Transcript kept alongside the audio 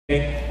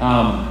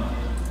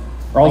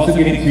We're also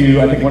getting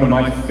to, I think, one of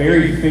my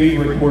very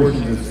favorite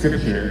portions of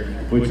Scripture,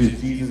 which is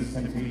Jesus'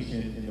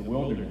 temptation in the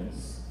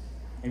wilderness.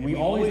 And we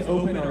always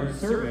open our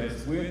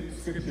service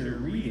with Scripture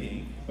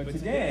reading, but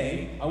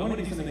today I want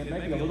to do something that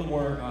might be a little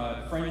more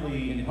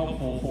friendly and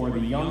helpful for the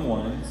young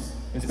ones,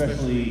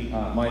 especially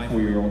my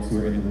 4-year-olds who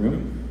are in the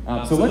room.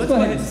 So let's go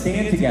ahead and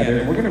stand together,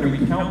 and we're going to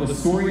recount the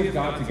story of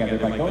God together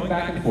by going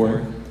back and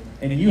forth,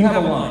 and you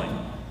have a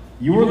line.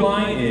 Your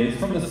line is,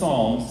 from the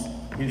Psalms,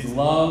 His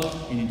love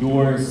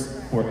endures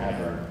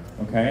forever,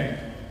 okay?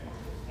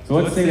 So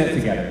let's say that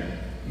together.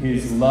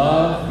 His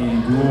love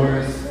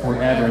endures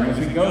forever. And as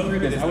we go through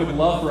this, I would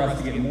love for us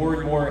to get more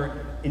and more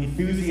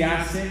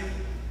enthusiastic,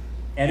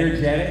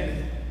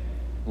 energetic,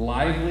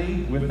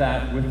 lively with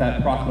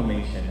that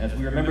proclamation as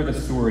we remember the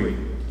story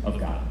of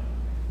God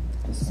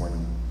this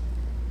morning.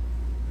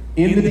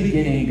 In the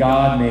beginning,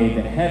 God made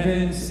the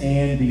heavens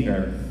and the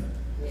earth.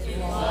 His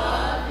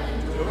love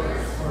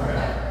endures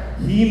forever.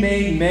 He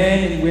made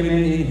men and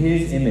women in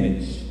His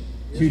image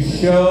to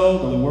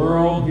show the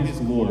world His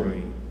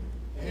glory.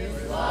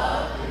 His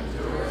love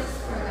endures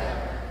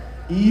forever.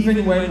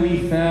 Even when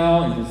we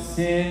fell into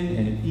sin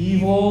and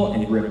evil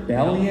and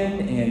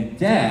rebellion and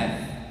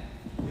death,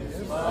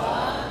 His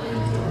love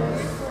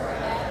endures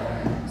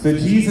forever. so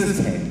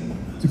Jesus came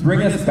to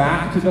bring us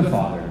back to the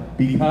Father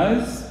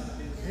because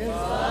His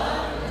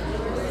love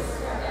endures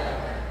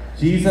forever.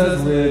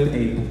 Jesus lived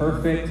a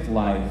perfect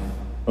life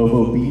of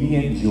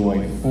obedient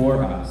joy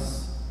for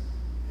us.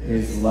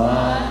 His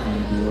love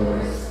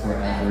endures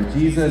forever.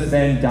 Jesus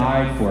then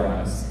died for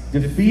us,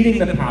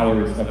 defeating the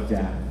powers of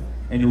death,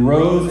 and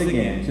rose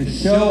again to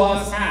show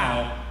us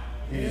how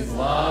His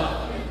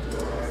love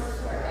endures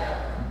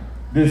forever.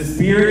 The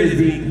Spirit is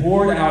being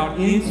poured out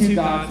into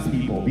God's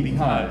people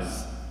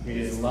because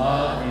His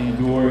love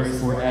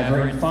endures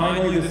forever. And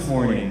finally this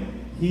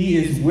morning, He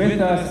is with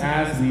us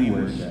as we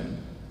worship.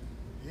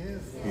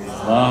 His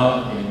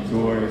love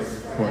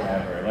endures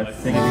forever. Let's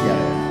sing it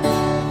together.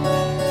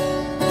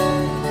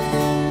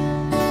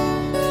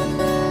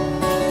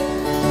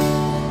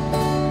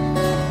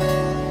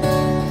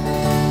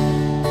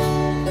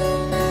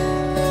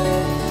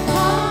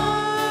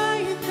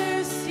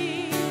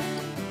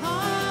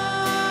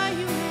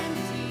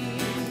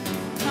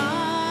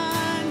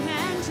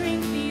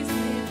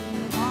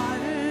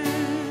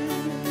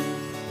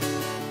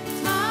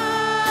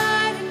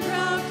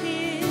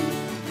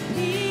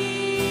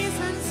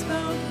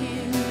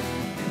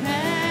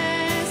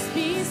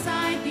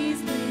 Beside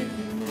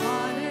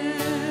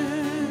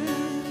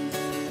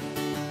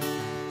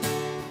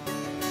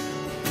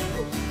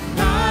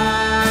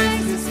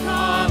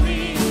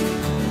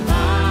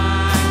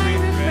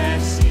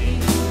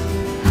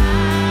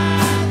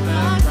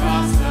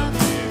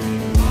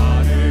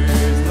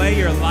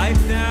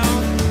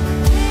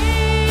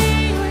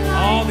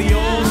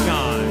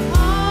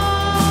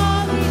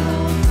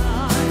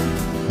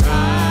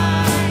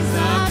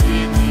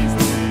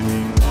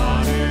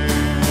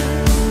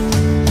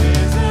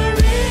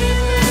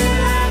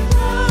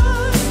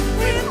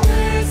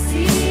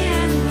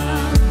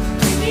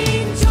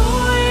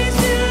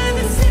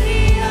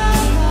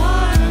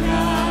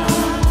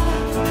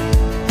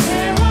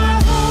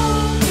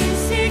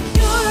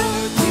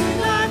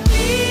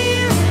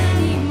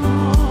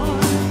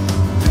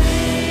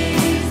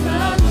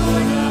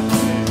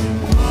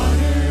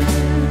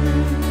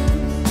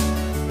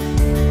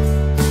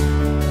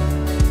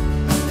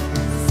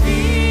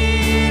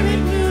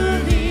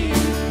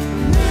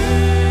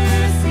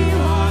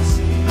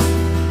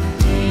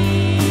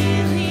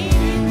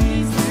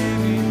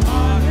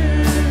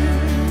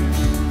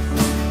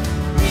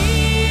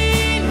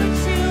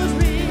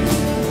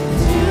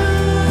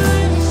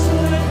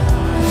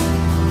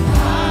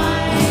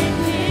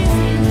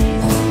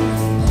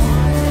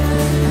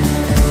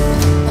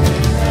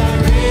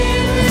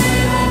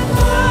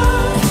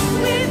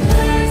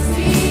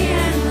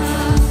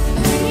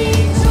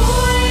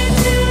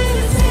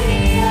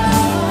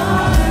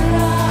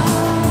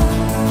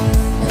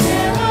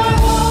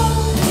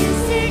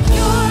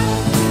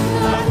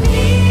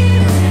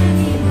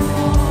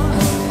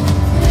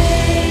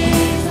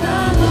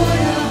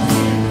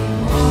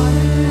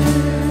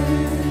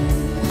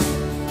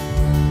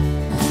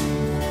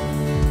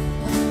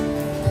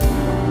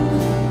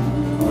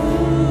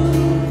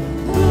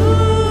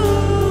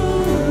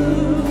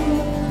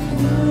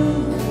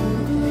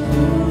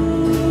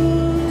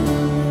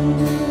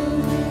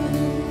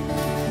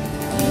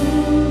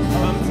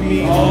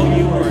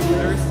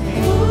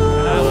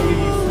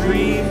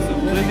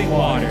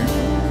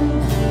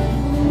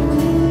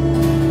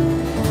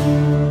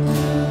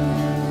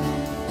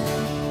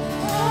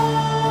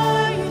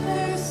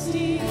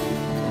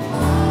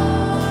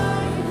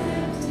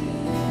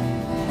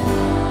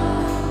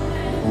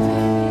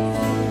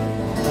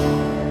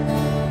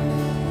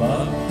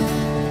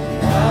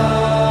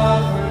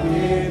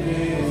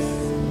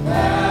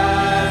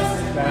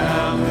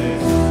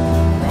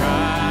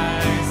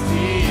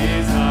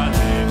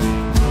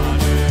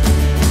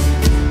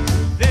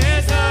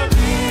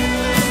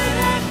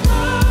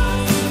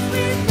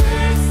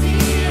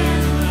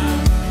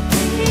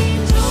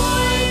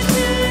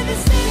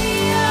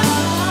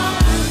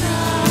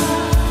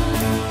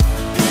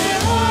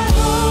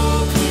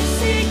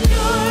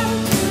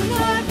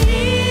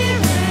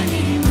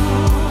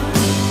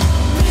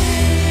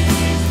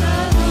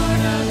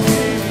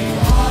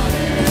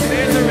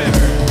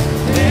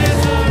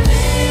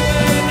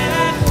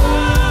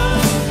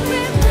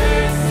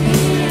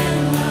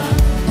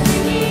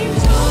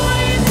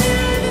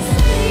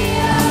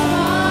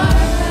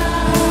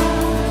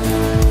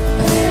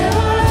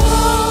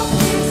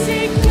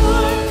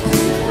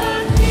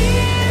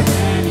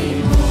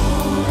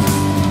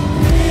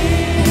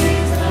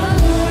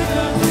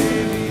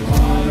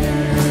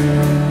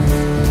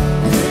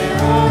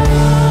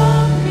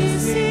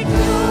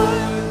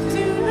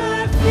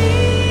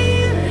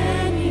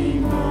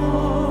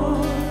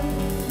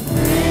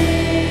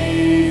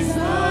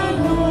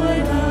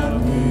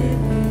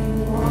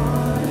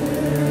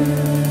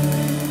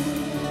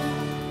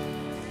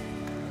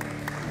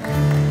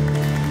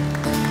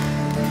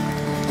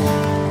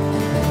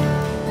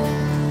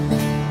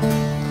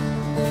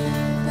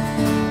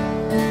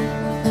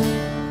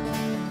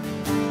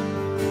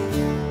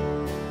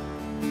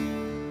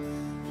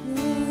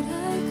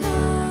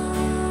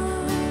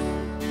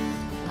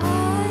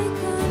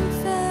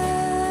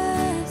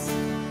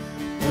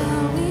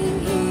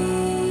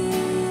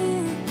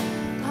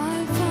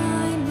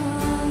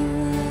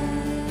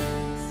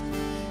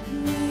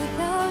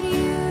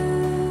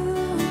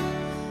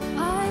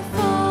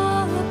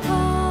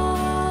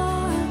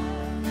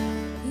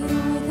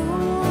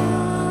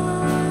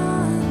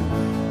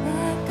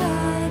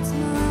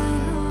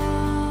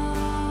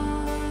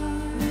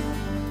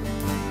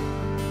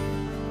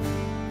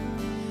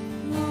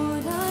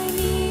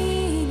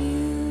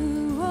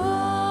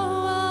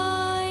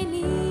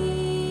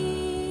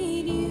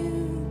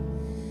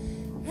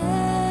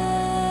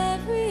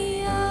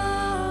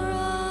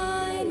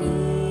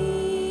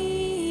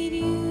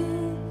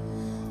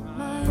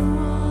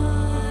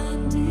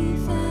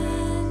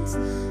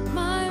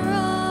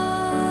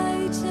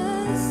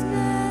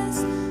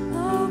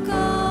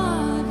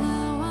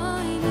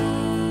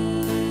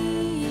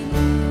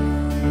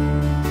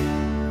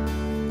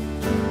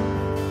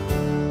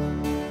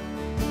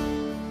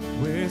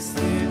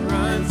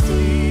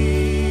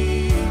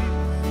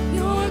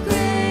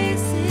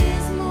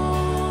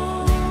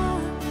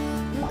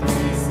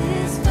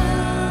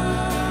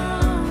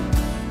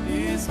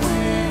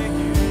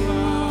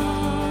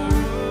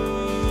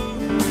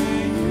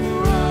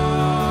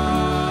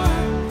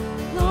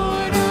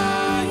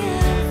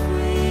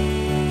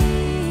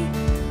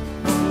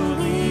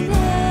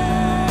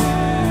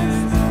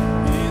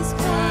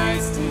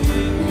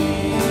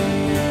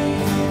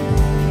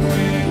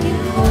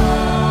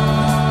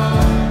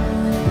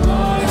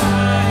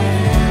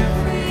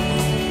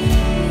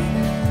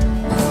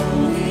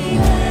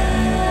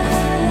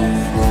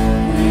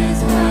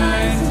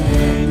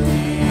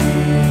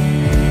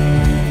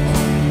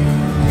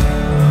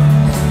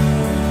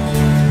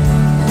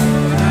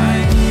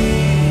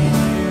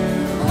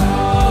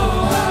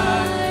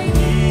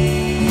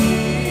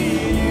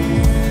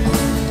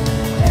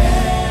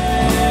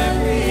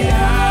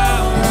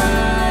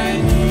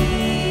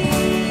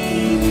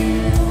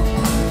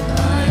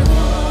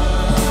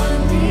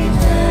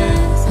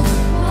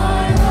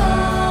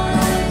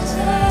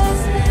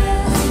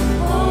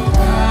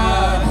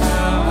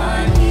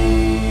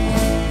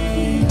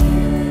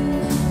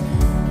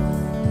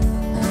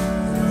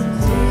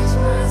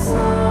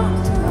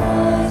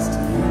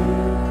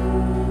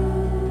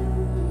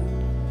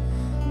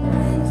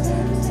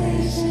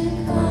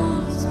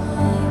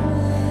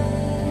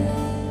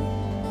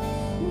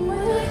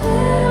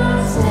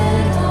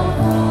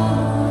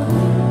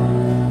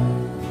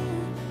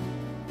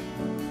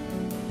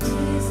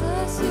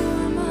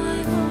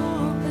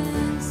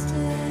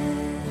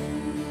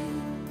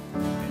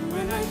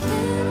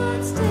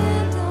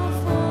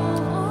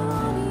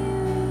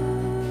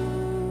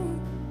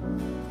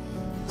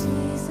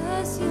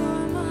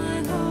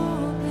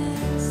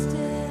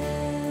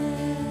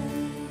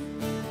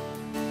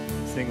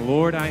Sing,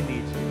 Lord, I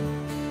need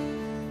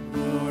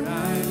you. Lord,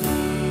 I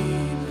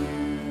need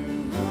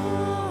you.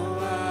 Oh,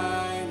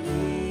 I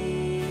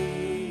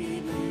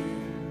need you.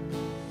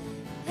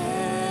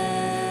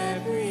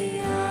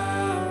 Every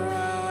hour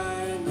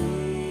I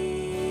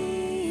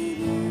need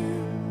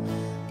you.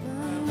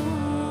 My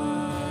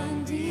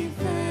one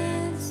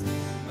defense,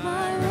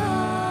 my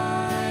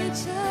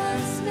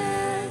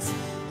righteousness.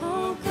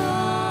 Oh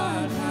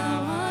God,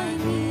 how I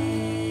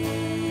need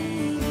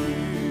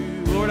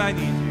you. Lord, I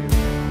need you.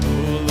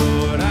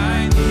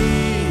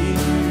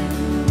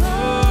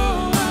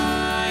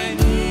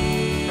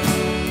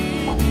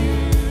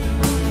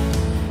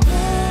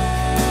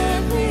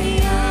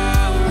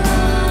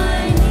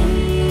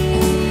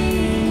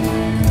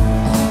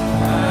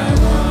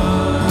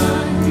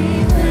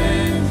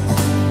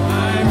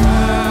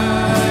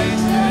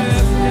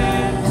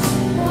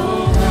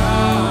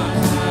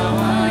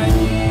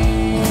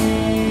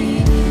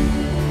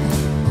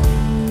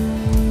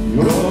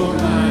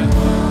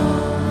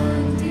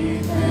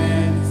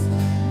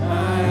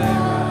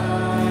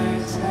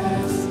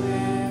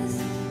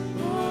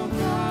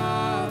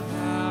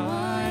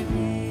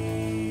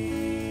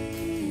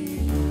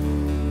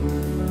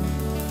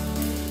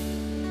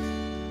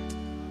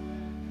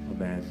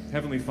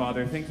 Heavenly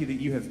Father, thank you that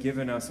you have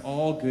given us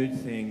all good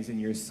things in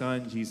your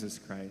Son, Jesus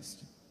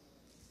Christ.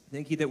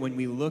 Thank you that when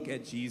we look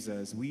at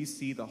Jesus, we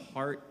see the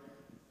heart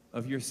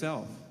of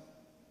yourself,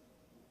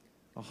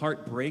 a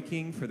heart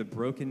breaking for the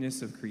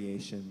brokenness of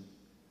creation,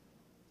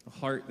 a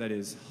heart that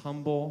is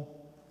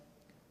humble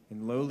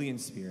and lowly in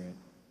spirit,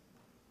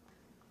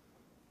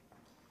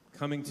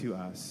 coming to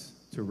us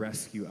to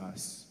rescue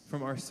us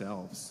from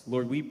ourselves.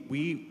 Lord,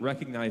 we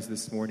recognize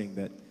this morning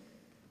that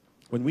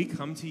when we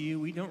come to you,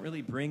 we don't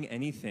really bring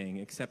anything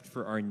except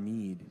for our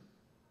need,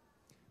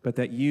 but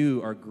that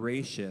you are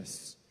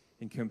gracious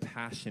and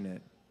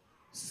compassionate,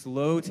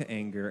 slow to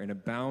anger, and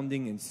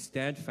abounding in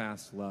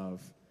steadfast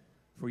love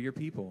for your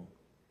people.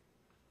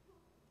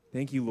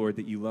 Thank you, Lord,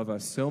 that you love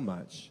us so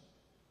much,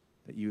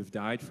 that you have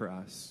died for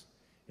us.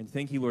 And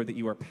thank you, Lord, that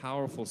you are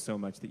powerful so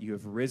much that you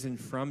have risen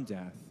from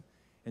death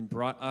and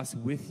brought us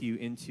with you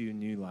into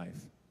new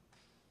life.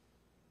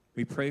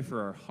 We pray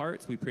for our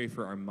hearts, we pray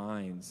for our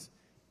minds,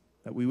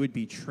 that we would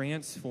be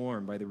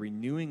transformed by the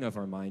renewing of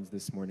our minds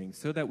this morning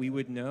so that we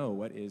would know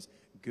what is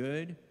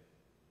good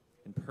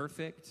and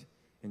perfect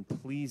and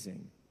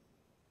pleasing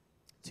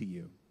to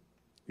you.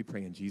 We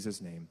pray in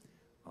Jesus' name.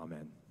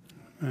 Amen.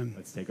 Amen.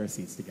 Let's take our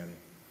seats together.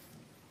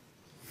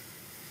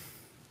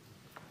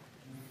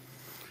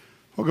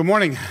 Well, good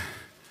morning.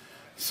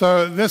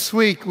 So this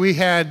week we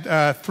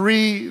had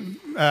three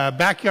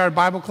backyard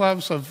Bible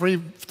clubs, so three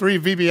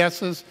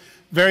VBSs,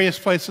 various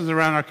places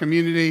around our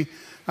community.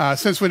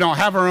 Since we don't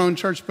have our own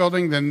church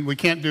building, then we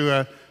can't do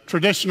a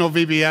traditional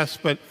VBS,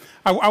 but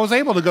I was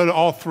able to go to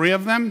all three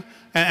of them,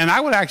 and I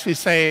would actually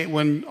say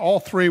when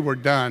all three were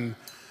done,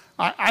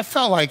 I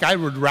felt like I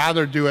would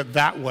rather do it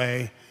that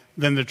way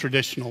than the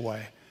traditional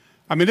way.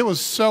 I mean, it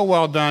was so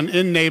well done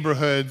in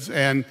neighborhoods,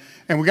 and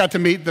we got to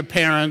meet the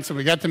parents, and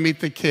we got to meet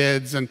the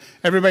kids, and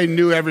everybody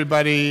knew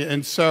everybody,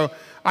 and so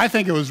I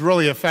think it was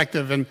really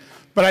effective.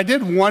 But I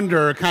did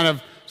wonder kind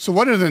of, so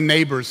what do the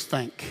neighbors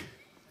think?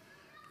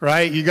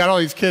 Right? You got all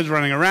these kids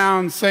running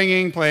around,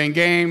 singing, playing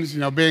games,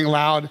 being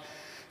loud.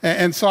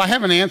 And so I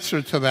have an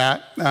answer to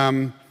that.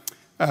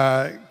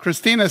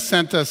 Christina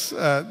sent us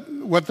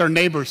what their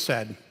neighbors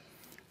said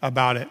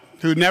about it,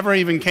 who never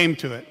even came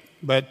to it.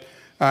 But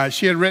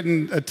she had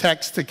written a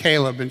text to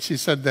Caleb, and she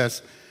said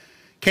this: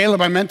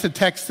 Caleb, I meant to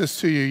text this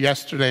to you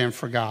yesterday and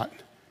forgot.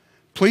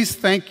 Please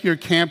thank your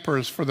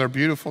campers for their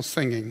beautiful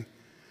singing.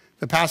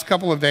 The past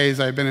couple of days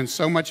I've been in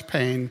so much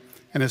pain,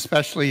 and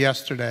especially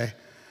yesterday.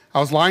 I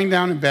was lying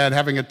down in bed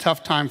having a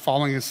tough time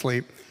falling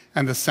asleep,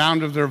 and the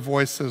sound of their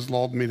voices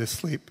lulled me to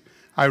sleep.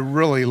 I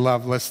really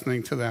love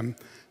listening to them.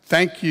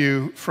 Thank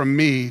you from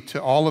me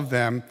to all of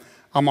them.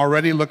 I'm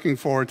already looking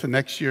forward to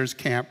next year's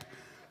camp,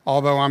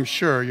 although I'm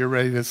sure you're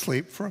ready to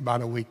sleep for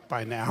about a week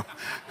by now.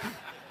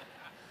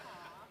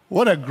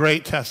 What a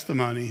great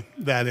testimony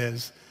that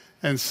is.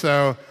 And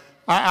so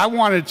I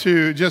wanted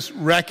to just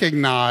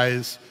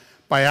recognize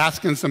by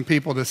asking some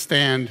people to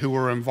stand who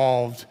were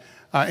involved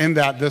in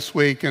that this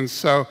week. And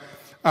so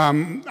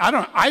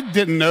I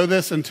didn't know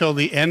this until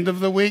the end of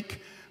the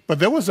week, but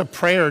there was a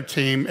prayer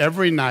team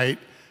every night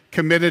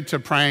committed to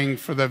praying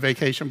for the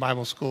Vacation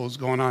Bible Schools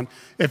going on.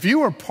 If you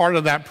were part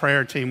of that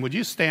prayer team, would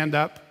you stand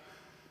up?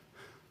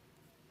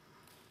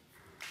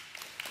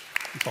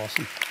 That's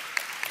awesome.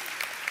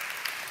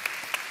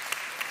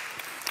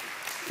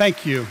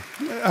 Thank you.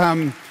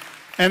 And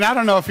I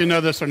don't know if you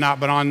know this or not,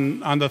 but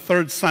on the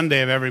third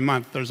Sunday of every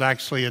month, there's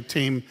actually a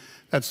team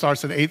that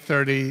starts at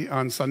 8:30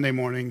 on Sunday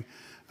morning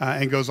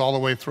and goes all the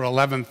way through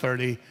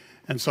 11:30.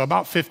 And so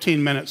about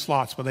 15-minute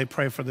slots where they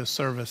pray for this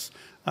service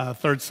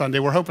third Sunday.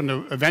 We're hoping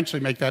to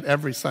eventually make that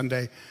every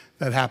Sunday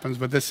that happens,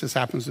 but this just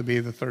happens to be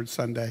the third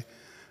Sunday.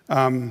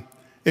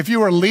 If you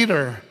were a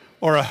leader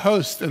or a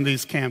host in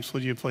these camps,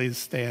 would you please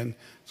stand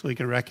so we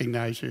can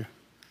recognize you?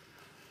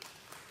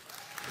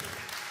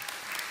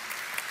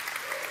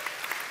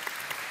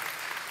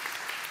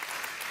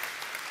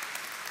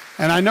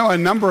 And I know a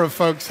number of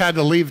folks had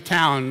to leave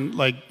town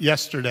like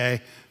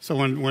yesterday, so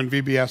when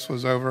VBS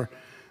was over.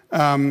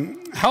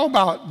 How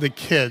about the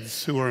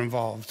kids who were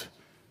involved?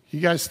 You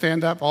guys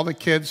stand up, all the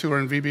kids who were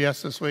in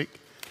VBS this week?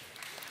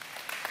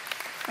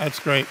 That's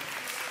great.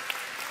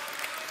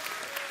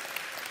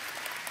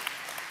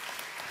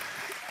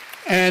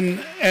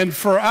 And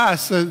for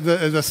us,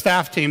 the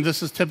staff team, this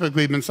has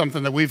typically been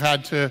something that we've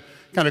had to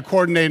kind of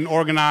coordinate and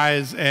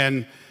organize.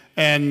 And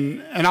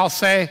I'll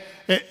say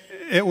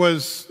it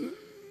was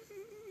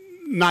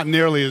not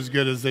nearly as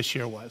good as this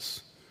year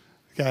was.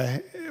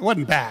 Okay, it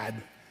wasn't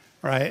bad,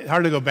 right?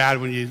 Hard to go bad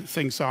when you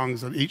sing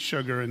songs and eat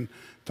sugar and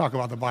talk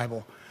about the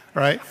Bible,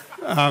 right?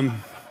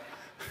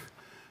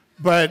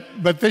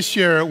 But this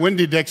year,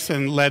 Wendy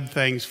Dixon led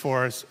things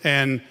for us,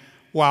 and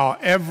wow,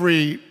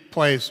 every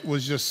place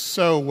was just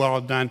so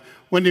well done.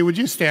 Wendy, would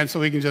you stand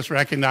so we can just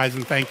recognize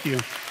and thank you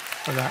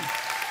for that?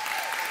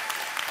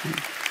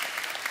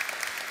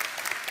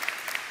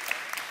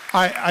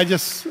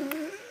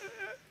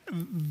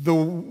 The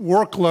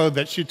workload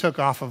that she took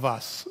off of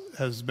us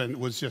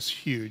was just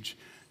huge,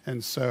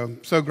 and so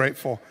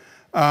grateful.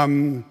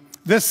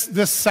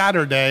 This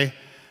Saturday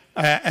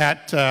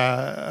at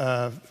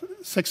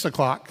 6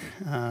 o'clock,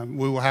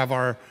 we will have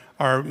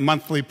our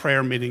monthly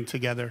prayer meeting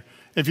together.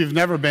 If you've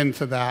never been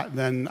to that,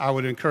 then I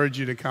would encourage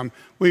you to come.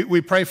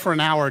 We pray for an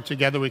hour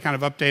together. We kind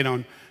of update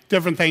on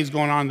different things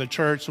going on in the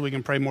church so we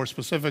can pray more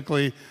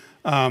specifically.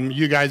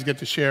 You guys get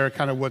to share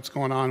kind of what's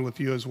going on with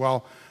you as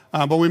well.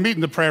 But we meet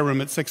in the prayer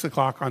room at 6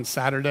 o'clock on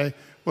Saturday.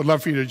 Would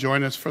love for you to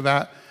join us for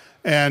that.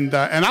 And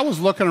I was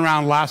looking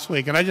around last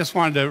week, and I just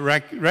wanted to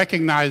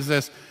recognize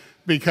this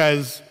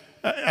because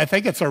I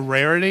think it's a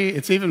rarity.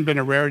 It's even been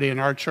a rarity in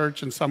our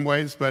church in some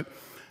ways, but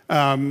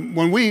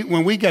when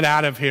we get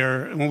out of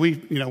here,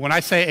 when I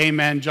say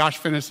amen, Josh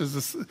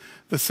finishes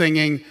the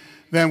singing,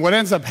 then what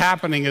ends up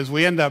happening is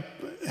we end up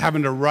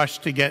having to rush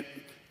to get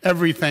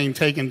everything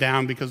taken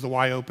down because the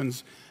Y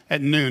opens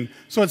at noon.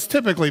 So it's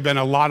typically been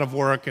a lot of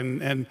work,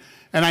 and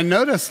I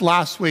noticed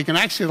last week, and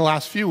actually the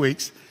last few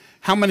weeks,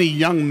 how many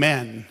young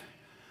men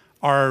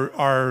are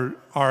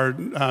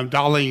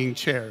dollying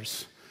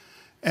chairs.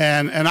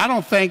 And I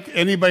don't think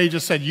anybody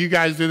just said, you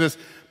guys do this.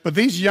 But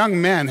these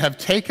young men have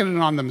taken it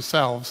on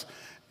themselves,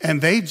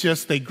 and they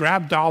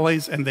grab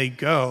dollies and they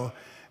go.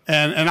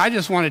 And I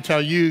just want to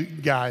tell you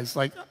guys,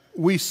 like,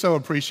 we so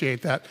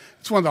appreciate that.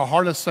 It's one of the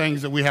hardest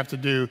things that we have to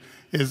do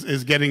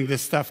is getting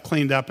this stuff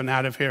cleaned up and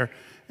out of here.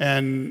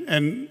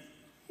 And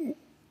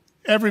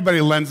everybody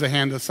lends a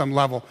hand to some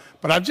level.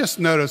 But I've just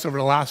noticed over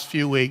the last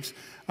few weeks,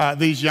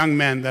 these young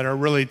men that are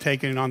really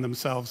taking it on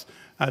themselves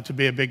to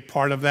be a big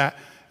part of that.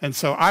 And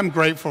so I'm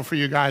grateful for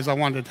you guys. I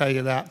wanted to tell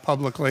you that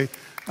publicly.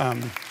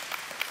 And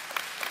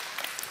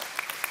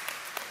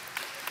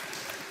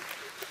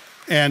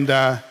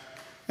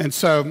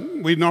so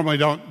we normally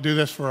don't do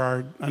this for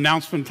our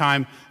announcement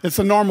time. It's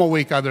a normal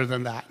week other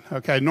than that,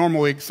 okay?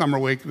 Normal week, summer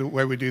week, the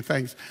way we do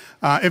things.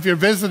 If you're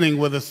visiting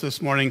with us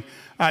this morning,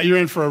 you're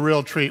in for a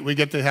real treat. We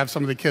get to have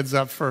some of the kids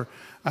up for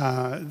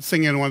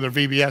singing one of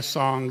their VBS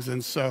songs,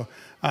 and so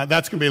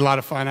that's going to be a lot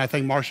of fun. I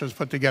think Marsha's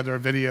put together a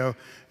video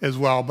as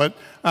well. But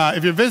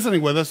if you're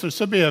visiting with us, there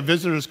should be a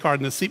visitor's card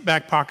in the seat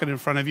back pocket in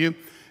front of you.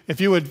 If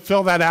you would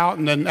fill that out,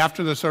 and then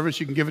after the service,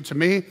 you can give it to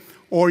me,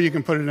 or you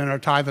can put it in our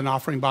tithe and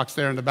offering box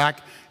there in the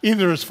back.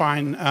 Either is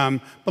fine.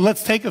 But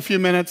let's take a few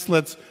minutes.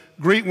 Let's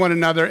greet one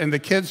another. And the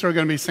kids who are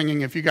going to be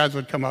singing, if you guys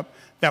would come up,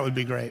 that would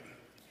be great.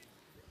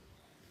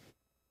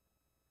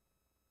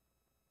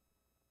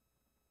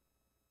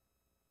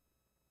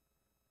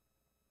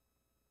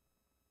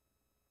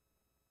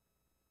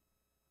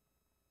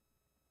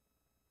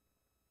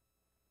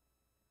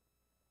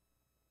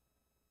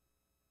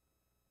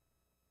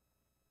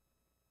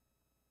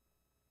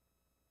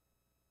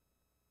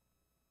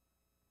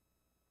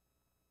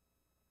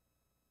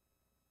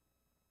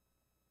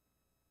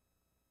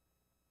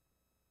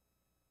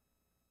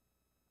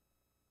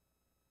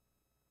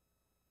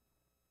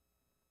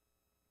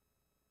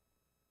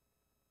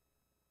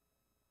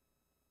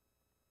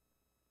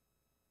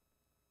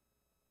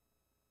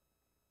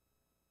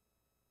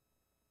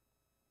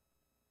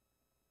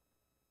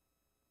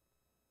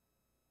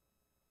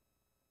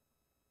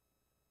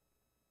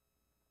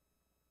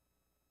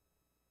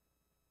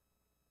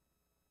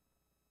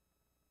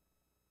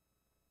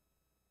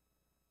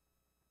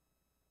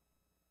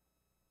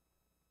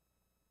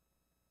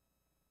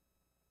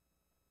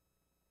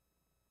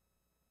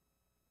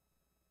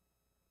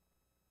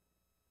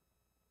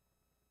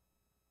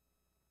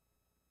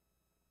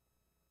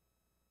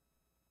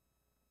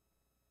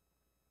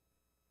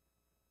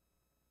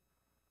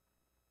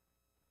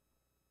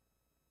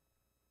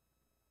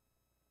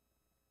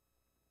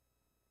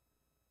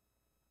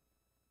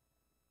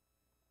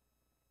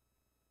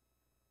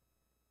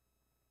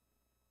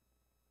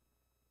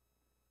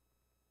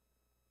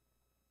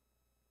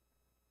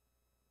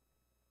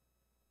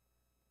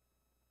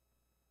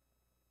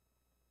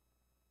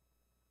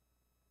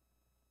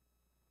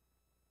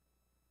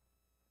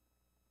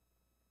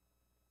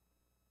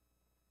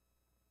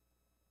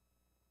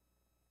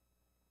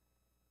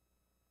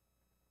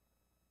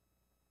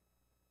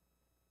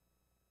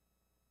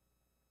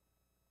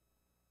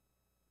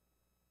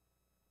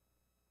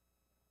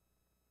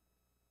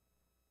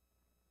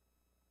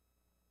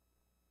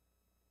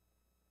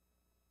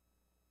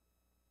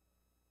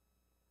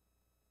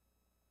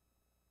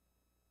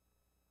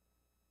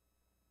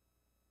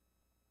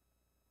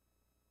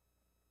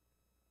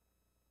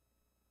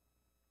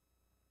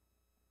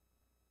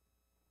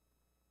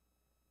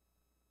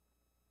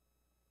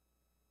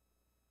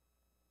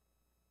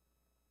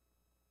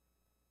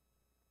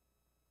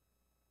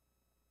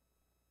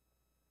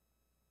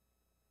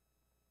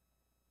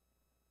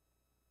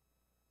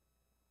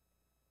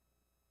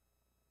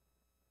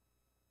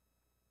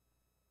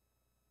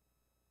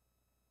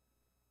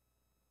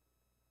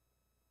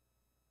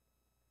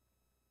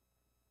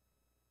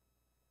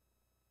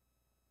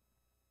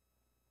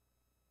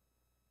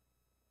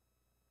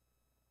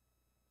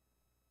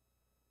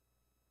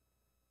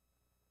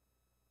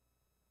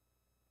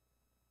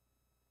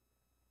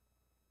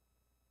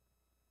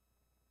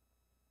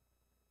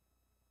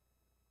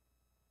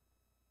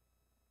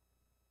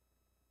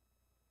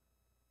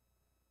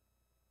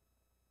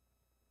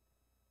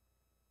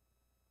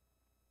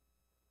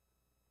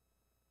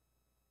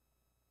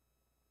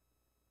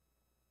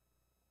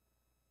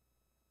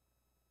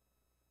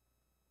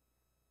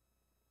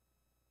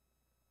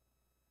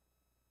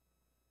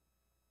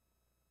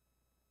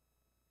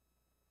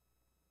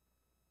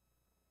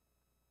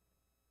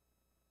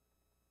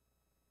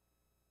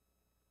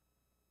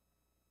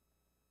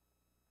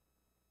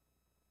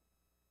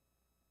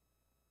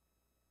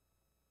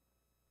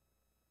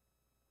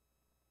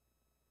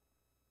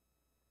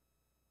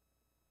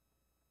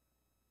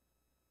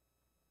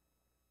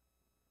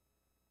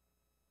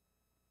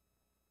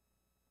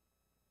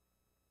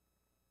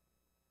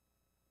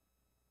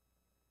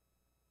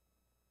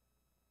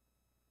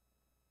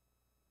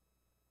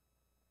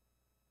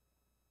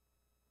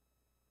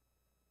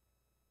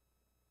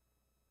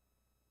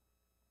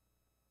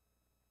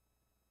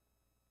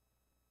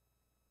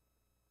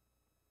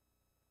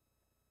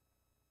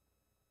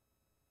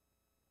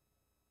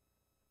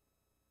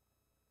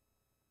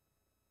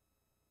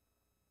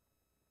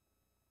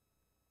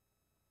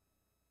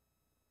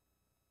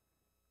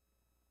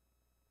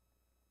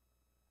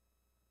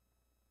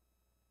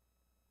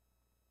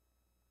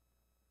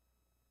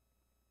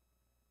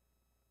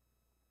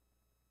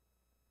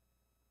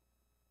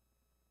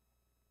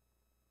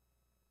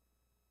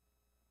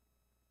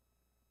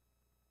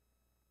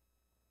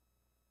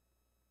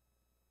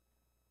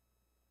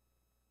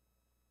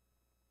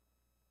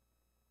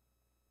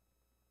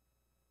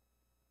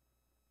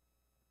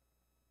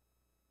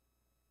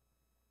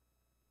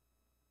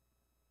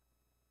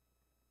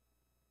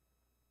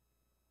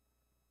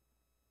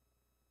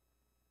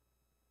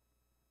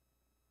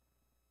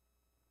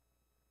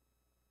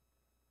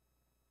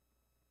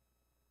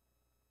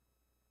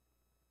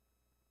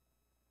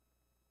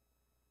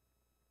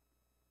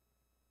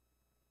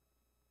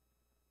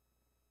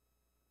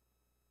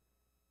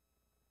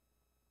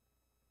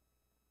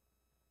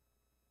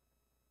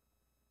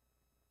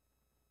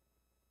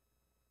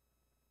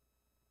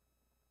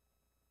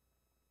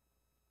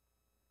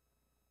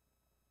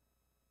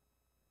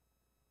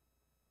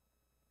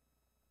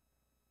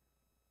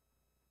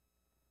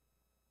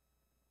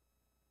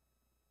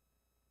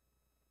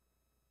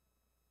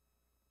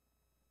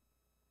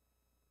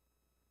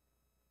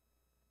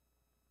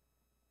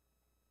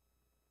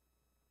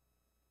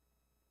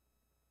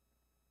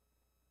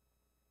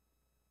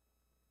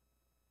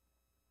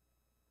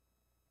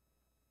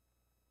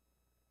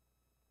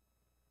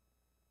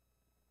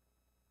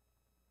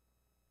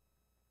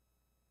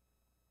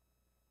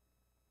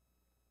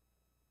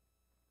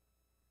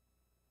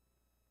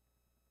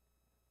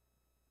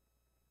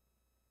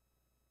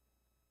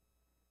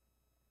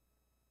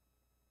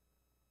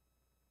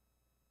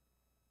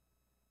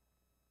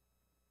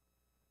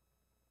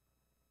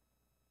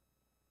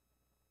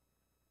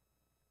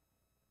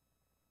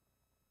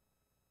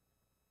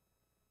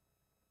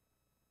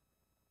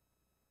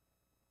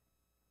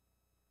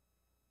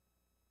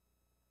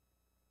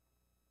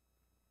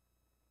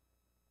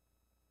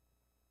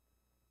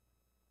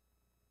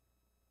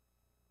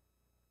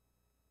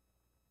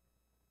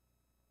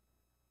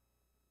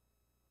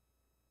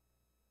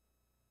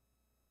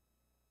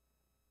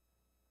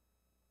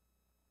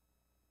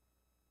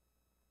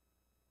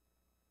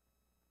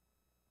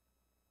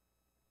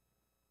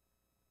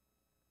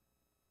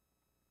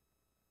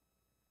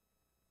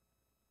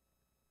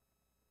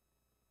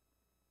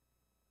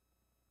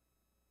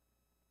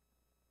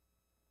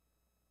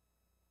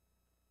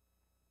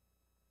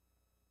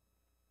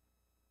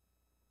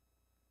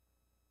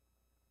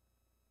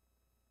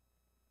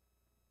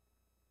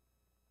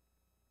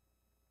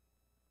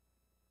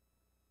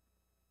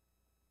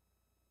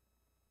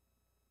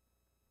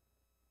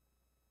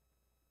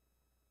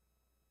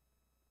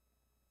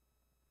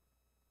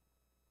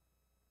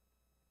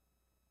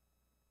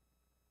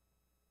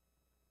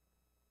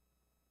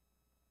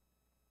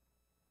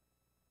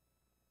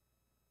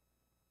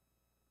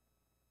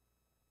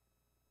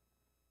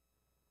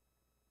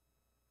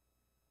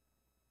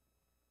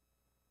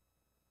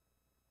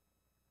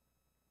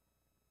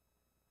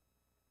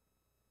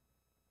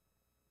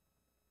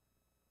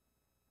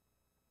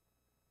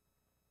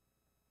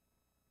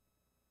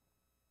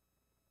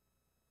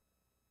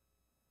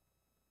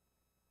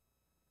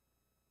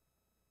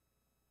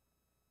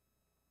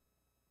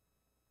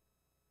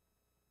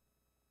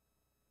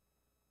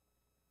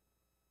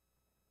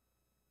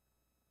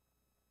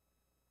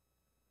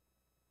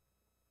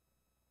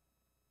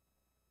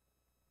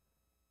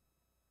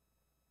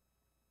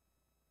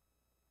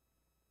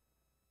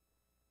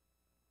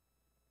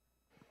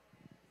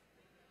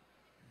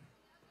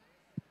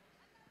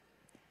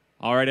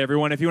 All right,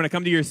 everyone, if you want to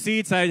come to your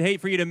seats, I'd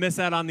hate for you to miss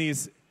out on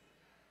these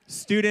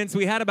students.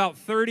 We had about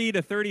 30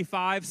 to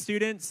 35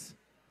 students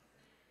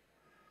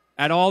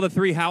at all the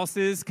three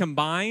houses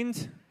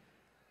combined,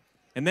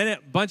 and then a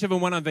bunch of them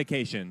went on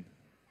vacation.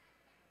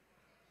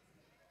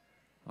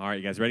 All right,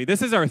 you guys ready?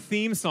 This is our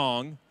theme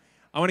song.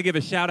 I want to give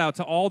a shout out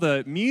to all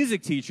the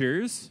music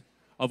teachers,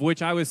 of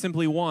which I was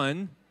simply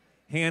one,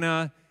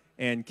 Hannah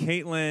and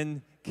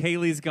Caitlin.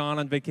 Kaylee's gone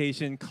on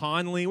vacation.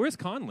 Conley, where's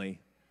Conley?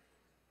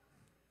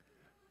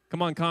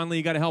 Come on, Conley,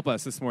 you got to help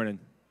us this morning.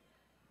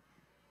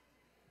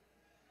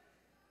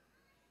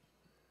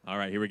 All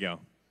right, here we go.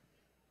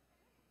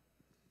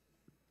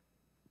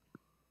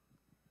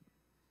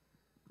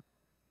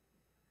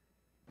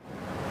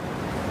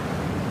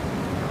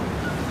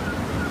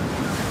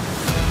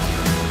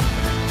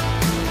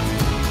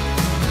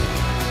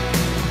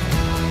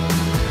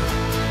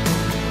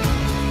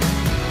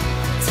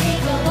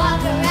 Take a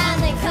walk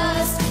around the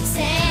coast,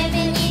 stand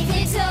beneath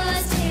your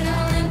toes, take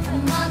a limb,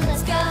 come on,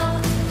 let's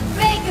go.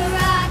 Break a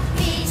rock,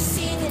 beach,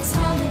 see this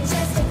home in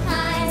just a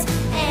pines,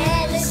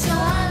 endless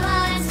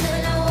shorelines,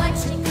 don't know what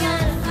you're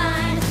gonna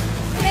find.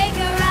 Break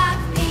a rock,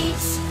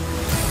 beach.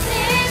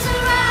 There's a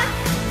rock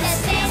that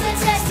stands the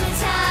test of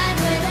time,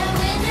 where the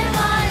wind and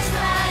waters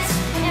rise,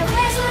 and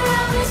where's the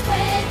road is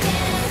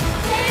breaking.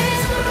 There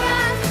is a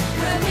rock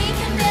where we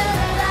can build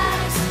our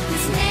lives.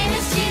 His name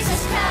is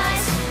Jesus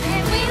Christ,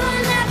 and we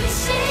will not be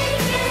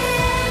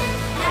shaken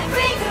at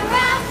Break a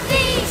Rock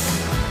Beach.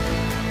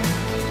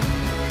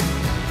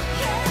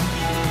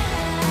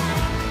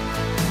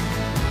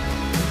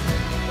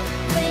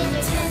 When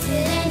you're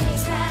tempted and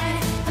you're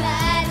tried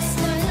by the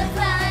storms of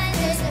life,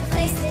 there's a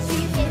place that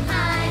you can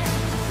hide.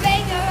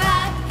 Break a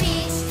rock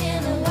beach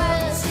in the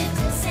world of shift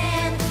and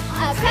sand.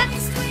 Our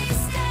practice we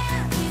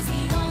stand is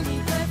the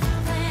only perfect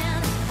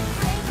plan.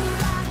 Break a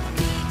rock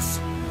beach.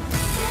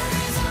 There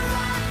is a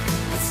rock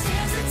that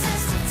stands the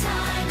test of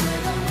time,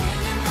 where the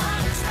wind and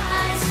waters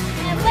rise,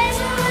 and waves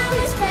are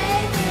always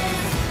breaking.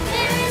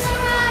 There is a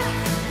rock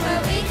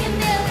where we can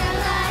build our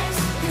lives.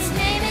 His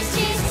name is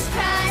Jesus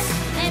Christ,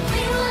 and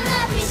we will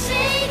not be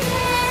shaken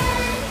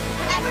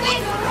at Break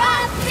a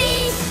Rock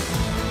Beach.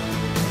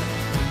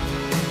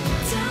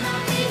 Do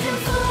not be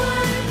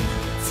conformed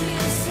to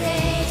the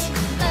stage,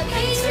 but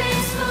be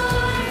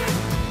transformed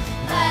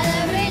by the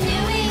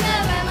renewing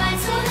of our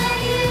minds, so that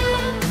you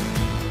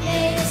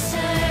may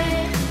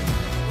discern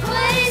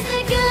what is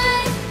the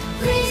good,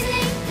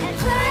 pleasing, and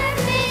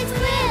perfect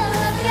will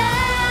of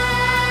God.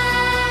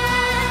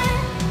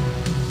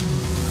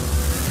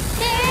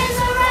 There is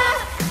a rock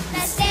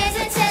that stands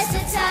the test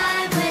of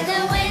time, when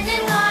the wind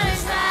and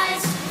waters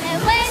rise, and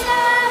waves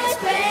are always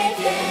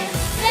breaking.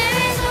 There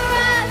is a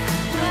rock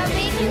where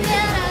we can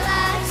build our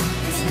lives.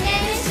 His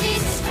name is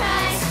Jesus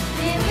Christ,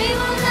 and we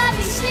will not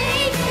be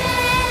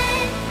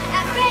shaken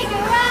at Break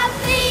a Rock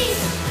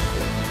Beach.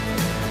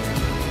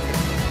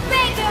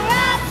 Break a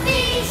Rock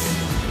Beach.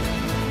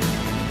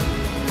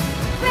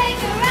 Break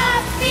a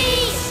Rock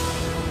Beach.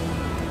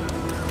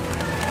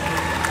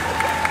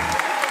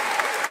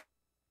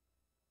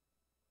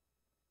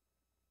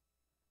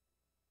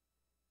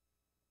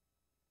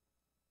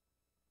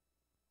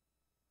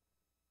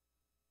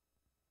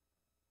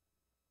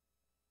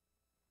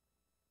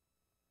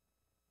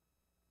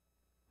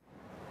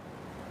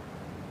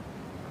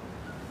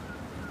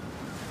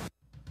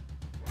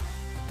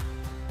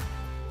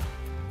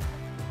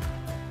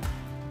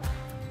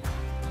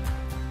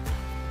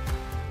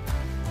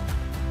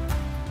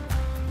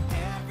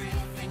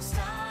 Everything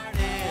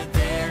started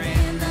there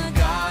in the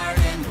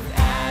garden with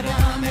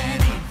Adam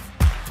and Eve.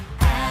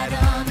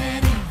 Adam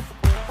and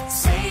Eve.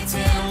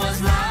 Satan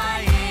was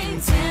lying,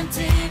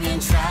 tempting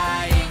and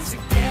trying to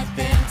get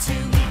them to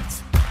eat.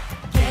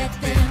 Get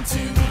them to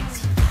eat.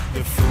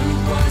 The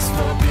fruit was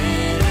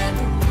forbidden,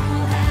 the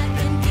rule had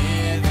been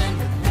given,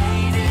 but they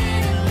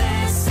didn't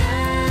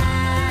listen.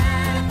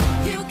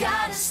 You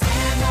gotta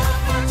stand up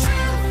for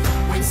truth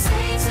when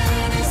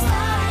Satan is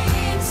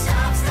lying.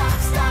 Stop, stop,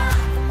 stop.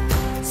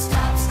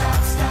 Stop,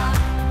 stop, stop.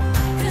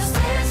 'Cause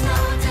there's no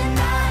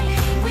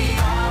denying, we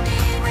all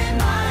need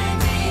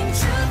reminding.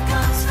 Truth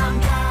comes from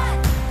God.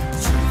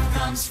 Truth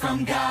comes from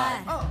God.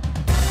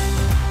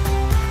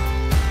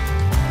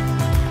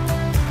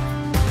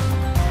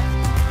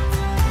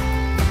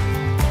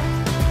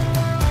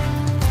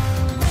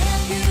 When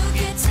you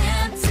get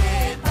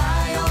tempted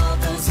by all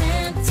those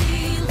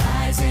empty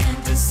lies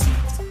and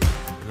deceit,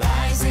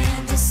 lies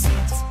and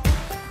deceit,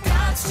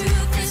 God's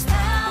truth is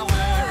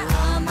power,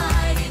 a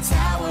mighty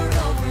tower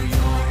over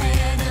your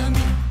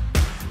enemy,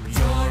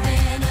 your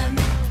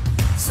enemy.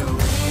 So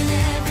in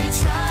every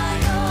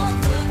trial,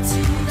 look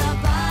to the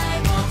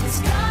Bible, 'cause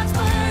God's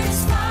word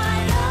is fire.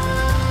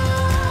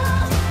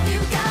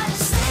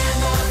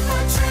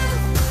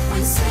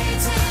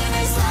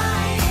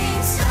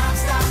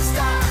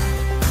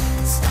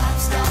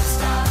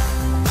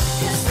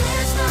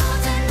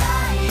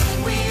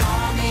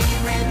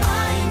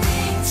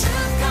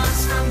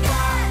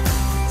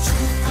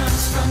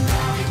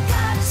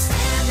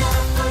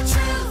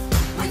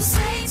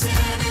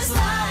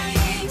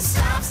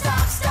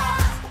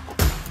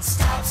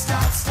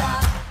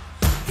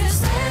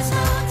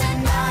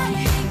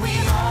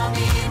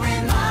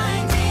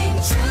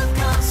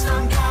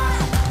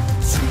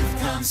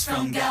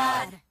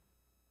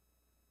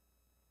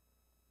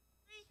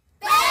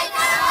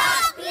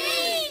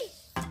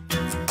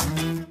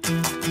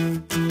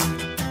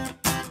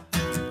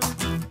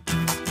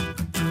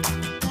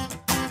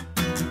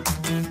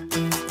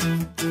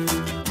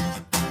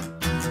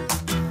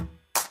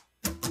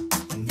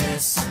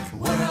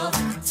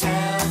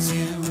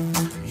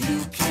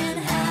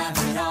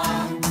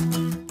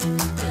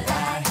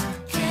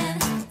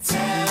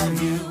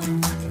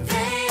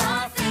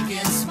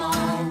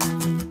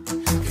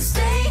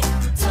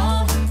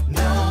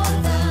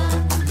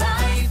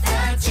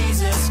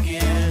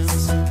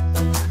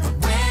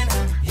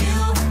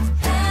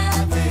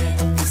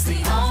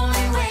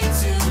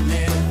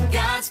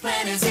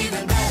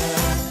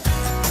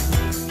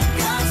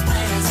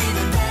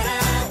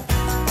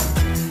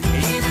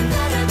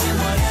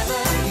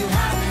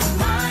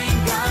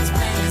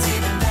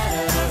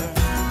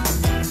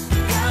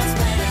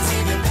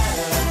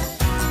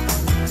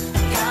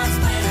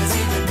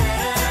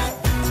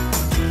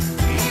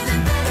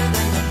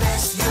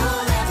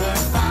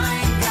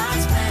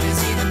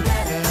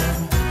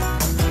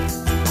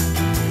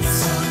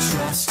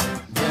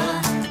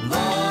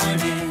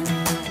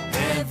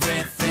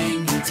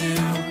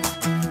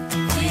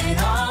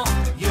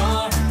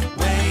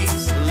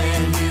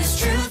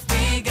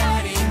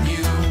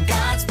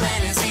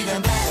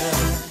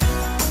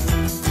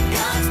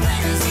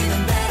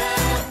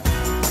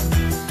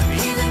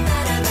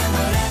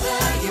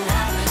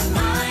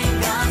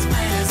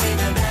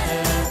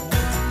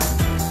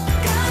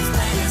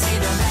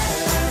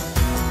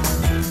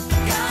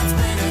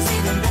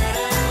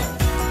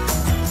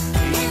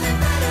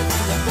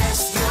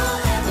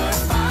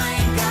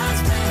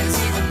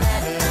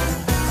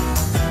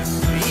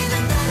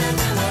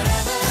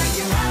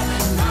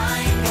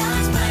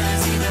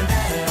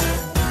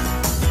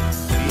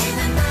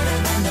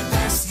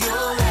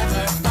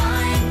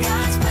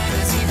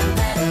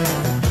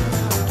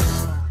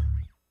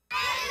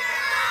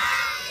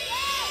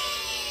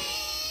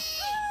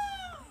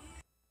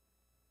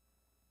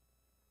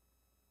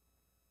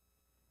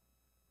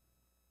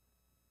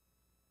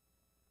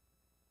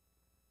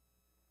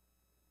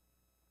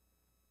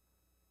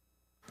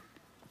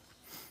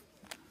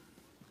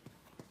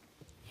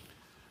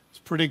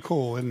 pretty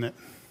cool, isn't it?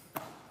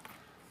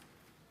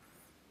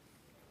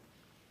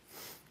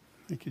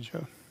 Thank you,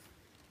 Joe.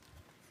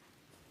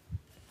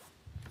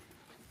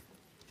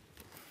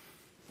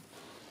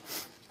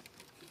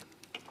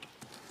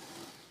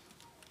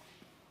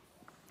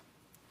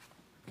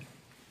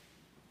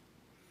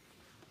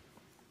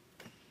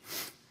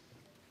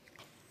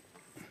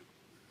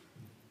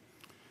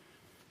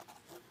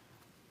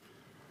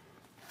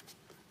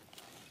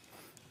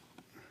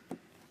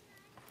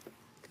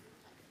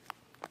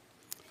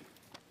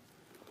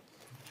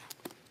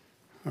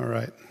 All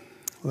right,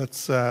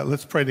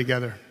 let's pray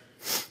together.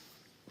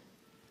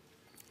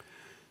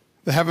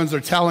 The heavens are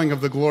telling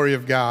of the glory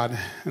of God,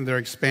 and their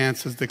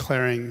expanse is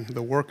declaring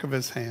the work of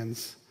his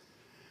hands.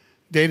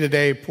 Day to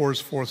day pours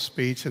forth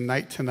speech, and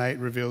night to night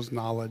reveals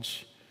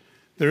knowledge.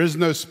 There is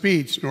no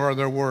speech, nor are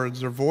there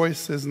words. Their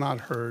voice is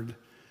not heard.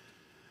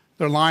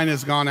 Their line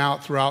has gone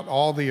out throughout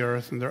all the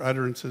earth, and their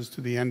utterances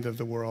to the end of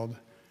the world.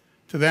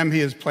 To them he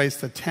has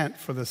placed a tent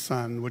for the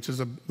sun, which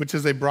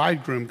is a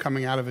bridegroom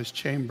coming out of his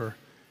chamber.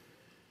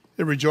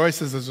 It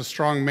rejoices as a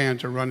strong man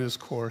to run his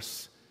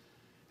course.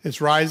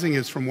 Its rising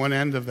is from one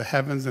end of the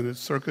heavens and its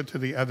circuit to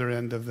the other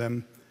end of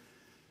them.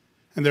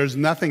 And there's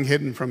nothing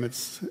hidden from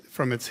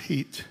its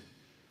heat.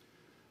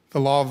 The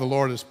law of the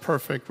Lord is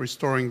perfect,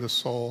 restoring the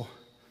soul.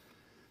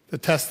 The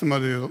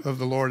testimony of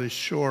the Lord is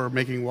sure,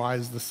 making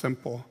wise the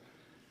simple.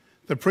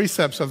 The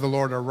precepts of the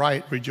Lord are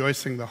right,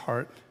 rejoicing the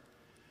heart.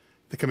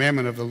 The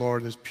commandment of the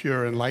Lord is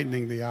pure,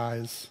 enlightening the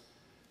eyes.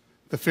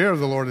 The fear of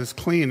the Lord is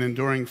clean,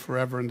 enduring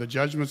forever, and the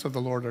judgments of the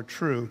Lord are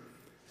true.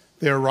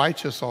 They are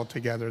righteous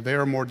altogether. They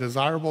are more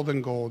desirable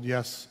than gold,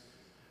 yes,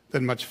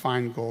 than much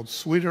fine gold,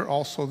 sweeter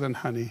also than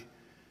honey,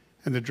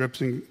 and the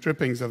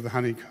drippings of the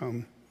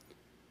honeycomb.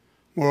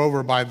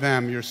 Moreover, by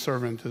them your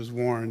servant is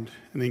warned,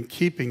 and in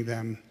keeping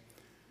them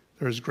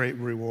there is great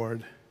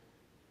reward.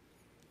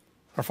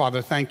 Our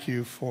Father, thank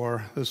you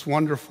for this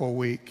wonderful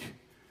week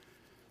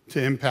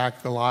to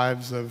impact the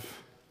lives of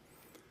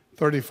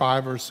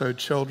 35 or so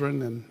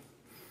children and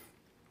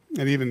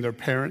even their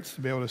parents,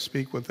 to be able to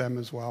speak with them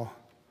as well.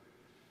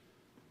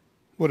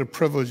 What a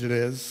privilege it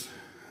is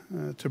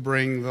to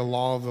bring the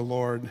law of the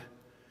Lord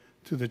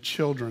to the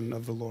children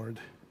of the Lord.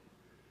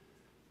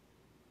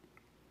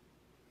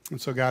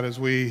 And so, God, as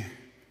we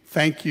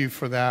thank you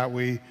for that,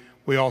 we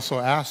also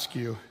ask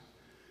you,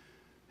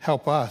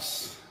 help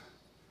us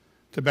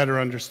to better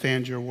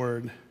understand your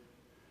word.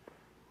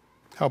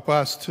 Help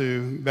us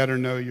to better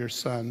know your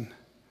Son.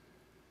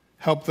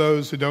 Help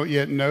those who don't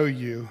yet know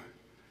you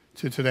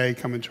to today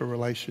come into a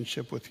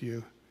relationship with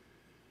you.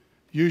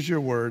 Use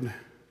your word,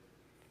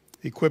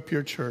 equip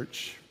your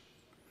church,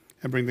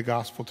 and bring the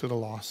gospel to the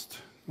lost.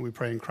 And we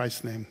pray in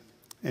Christ's name,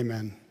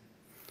 amen.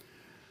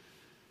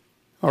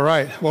 All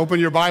right, well, open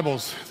your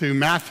Bibles to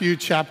Matthew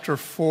chapter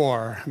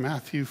 4.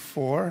 Matthew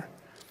 4.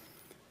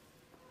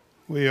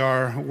 We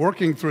are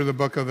working through the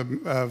book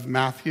of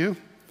Matthew,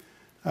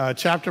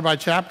 chapter by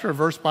chapter,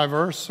 verse by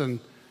verse,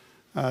 and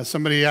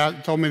somebody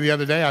told me the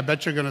other day, I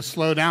bet you're going to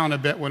slow down a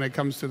bit when it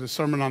comes to the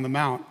Sermon on the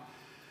Mount.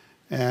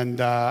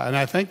 And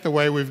I think the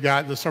way we've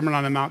got the Sermon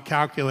on the Mount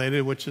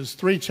calculated, which is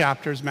 3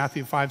 chapters,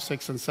 Matthew 5,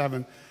 6, and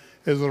 7,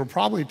 is it'll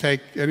probably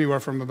take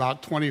anywhere from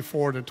about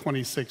 24 to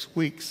 26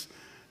 weeks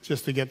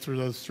just to get through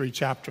those 3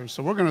 chapters.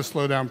 So we're going to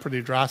slow down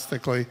pretty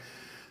drastically.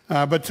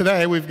 But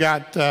today we've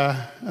got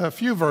a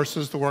few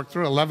verses to work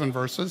through, 11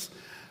 verses,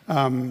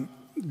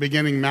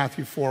 beginning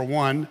Matthew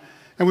 4:1.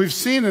 And we've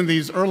seen in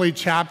these early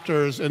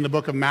chapters in the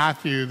book of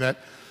Matthew that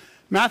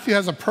Matthew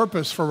has a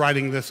purpose for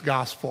writing this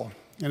gospel.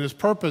 And his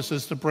purpose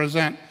is to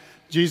present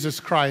Jesus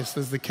Christ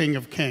as the King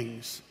of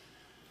Kings.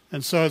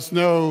 And so it's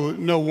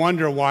no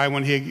wonder why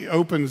when he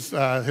opens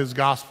his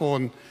gospel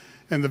and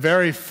in the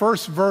very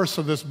first verse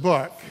of this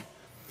book,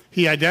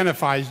 he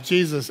identifies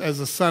Jesus as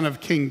the son of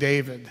King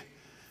David,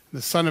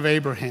 the son of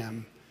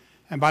Abraham.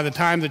 And by the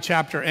time the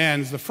chapter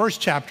ends, the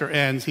first chapter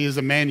ends, he is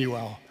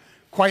Emmanuel.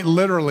 Quite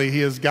literally,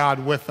 he is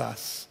God with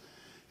us.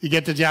 You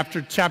get to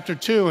chapter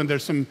 2, and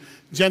there's some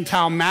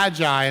Gentile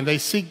magi, and they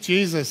seek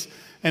Jesus,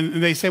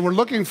 and they say, we're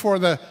looking for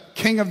the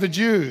King of the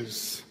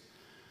Jews.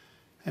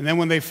 And then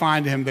when they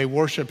find him, they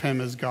worship him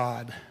as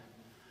God.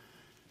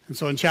 And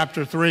so in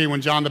chapter 3,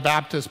 when John the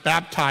Baptist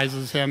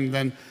baptizes him,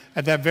 then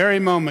at that very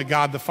moment,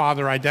 God the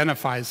Father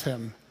identifies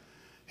him.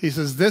 He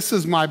says, this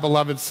is my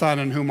beloved Son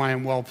in whom I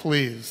am well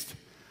pleased.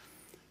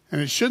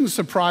 And it shouldn't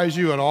surprise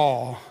you at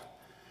all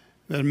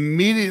that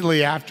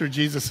immediately after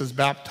Jesus is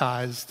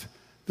baptized,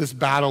 this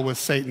battle with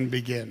Satan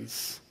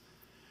begins.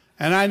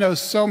 And I know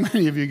so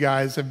many of you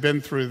guys have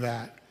been through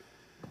that.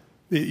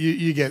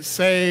 You get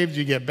saved,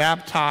 you get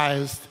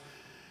baptized,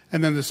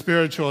 and then the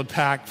spiritual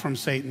attack from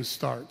Satan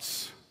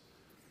starts.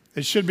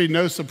 It should be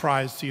no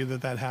surprise to you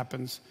that that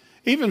happens.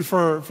 Even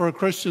for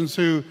Christians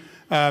who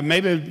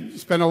maybe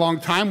spend a long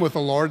time with the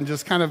Lord and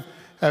just kind of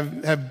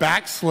have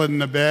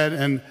backslidden a bit,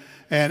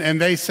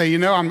 and they say, you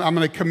know, I'm going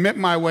to commit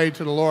my way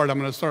to the Lord. I'm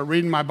going to start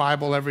reading my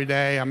Bible every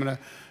day. I'm going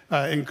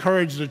to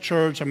encourage the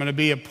church. I'm going to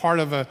be a part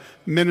of a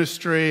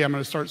ministry. I'm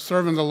going to start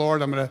serving the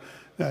Lord. I'm going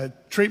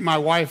treat my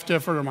wife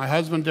different or my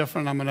husband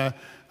different. I'm going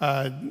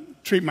to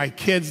treat my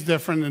kids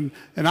different.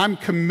 And I'm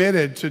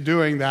committed to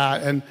doing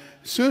that. And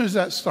as soon as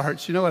that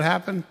starts, you know what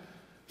happened?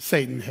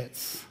 Satan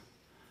hits.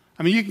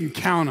 I mean, you can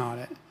count on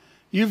it.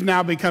 You've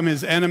now become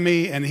his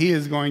enemy, and he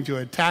is going to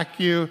attack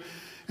you.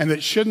 And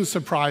it shouldn't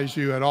surprise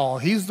you at all.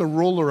 He's the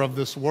ruler of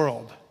this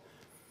world.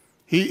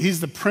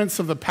 He's the prince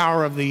of the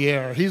power of the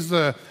air. He's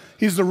the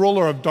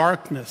ruler of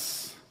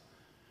darkness.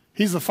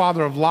 He's the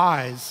father of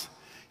lies.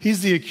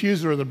 He's the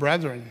accuser of the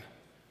brethren.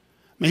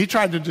 I mean, he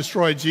tried to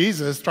destroy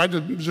Jesus, tried to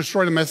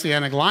destroy the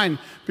Messianic line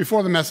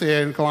before the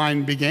Messianic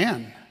line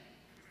began.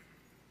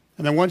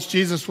 And then once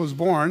Jesus was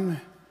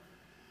born,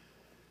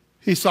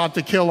 he sought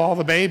to kill all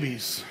the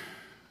babies,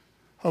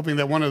 hoping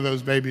that one of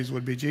those babies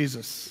would be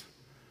Jesus.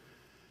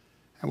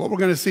 And what we're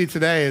going to see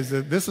today is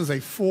that this is a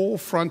full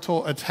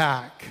frontal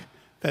attack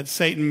that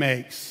Satan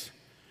makes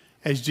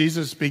as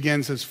Jesus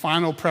begins his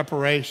final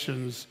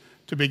preparations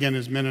to begin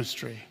his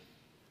ministry.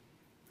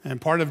 And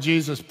part of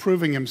Jesus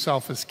proving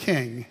himself as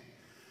king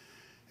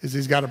is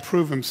he's got to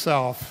prove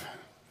himself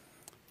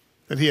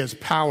that he has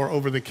power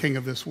over the king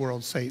of this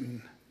world,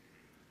 Satan.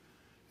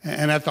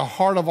 And at the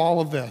heart of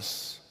all of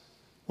this,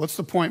 what's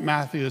the point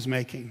Matthew is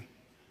making?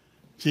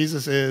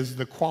 Jesus is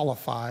the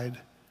qualified,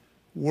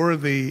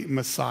 worthy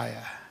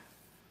Messiah.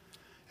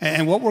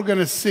 And what we're going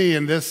to see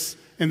in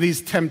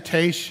these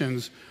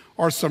temptations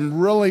are some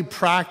really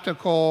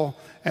practical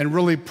and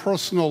really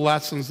personal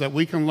lessons that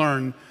we can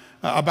learn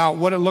about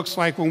what it looks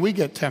like when we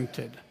get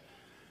tempted.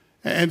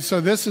 And so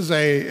this is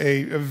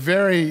a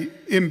very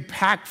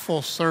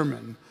impactful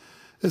sermon.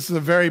 This is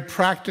a very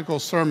practical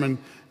sermon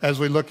as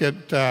we look at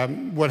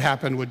what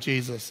happened with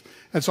Jesus.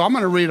 And so I'm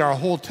going to read our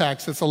whole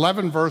text. It's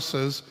 11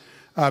 verses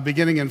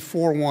beginning in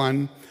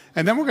 4:1.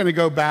 And then we're going to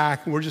go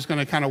back and we're just going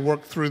to kind of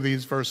work through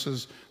these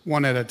verses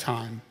one at a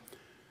time.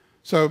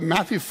 So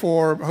Matthew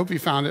 4, I hope you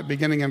found it,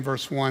 beginning in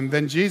verse 1.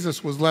 Then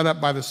Jesus was led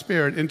up by the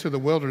Spirit into the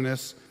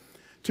wilderness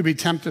to be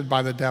tempted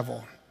by the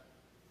devil.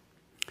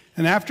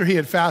 And after he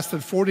had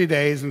fasted 40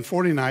 days and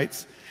 40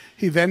 nights,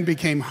 he then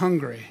became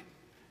hungry.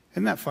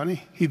 Isn't that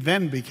funny? He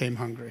then became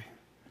hungry.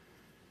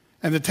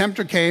 And the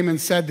tempter came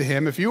and said to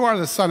him, if you are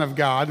the Son of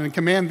God, and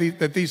command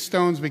that these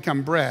stones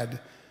become bread.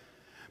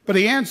 But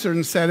he answered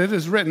and said, it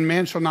is written,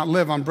 man shall not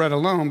live on bread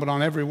alone, but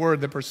on every word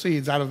that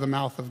proceeds out of the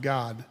mouth of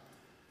God.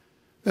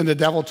 Then the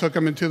devil took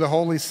him into the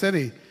holy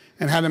city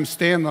and had him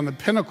stand on the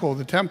pinnacle of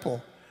the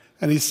temple.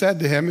 And he said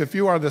to him, if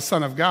you are the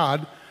Son of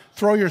God,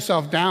 throw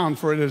yourself down,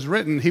 for it is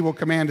written, he will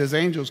command his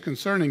angels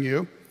concerning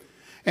you,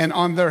 and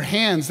on their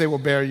hands they will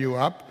bear you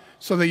up,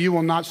 so that you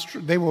will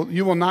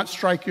not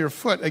strike your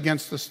foot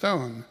against a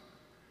stone.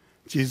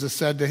 Jesus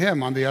said to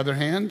him, on the other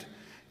hand,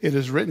 it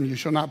is written, you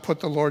shall not put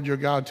the Lord your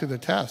God to the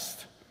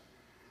test.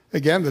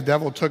 Again, the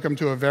devil took him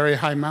to a very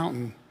high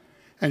mountain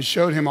and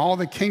showed him all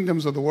the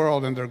kingdoms of the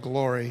world and their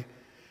glory.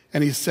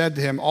 And he said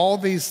to him, all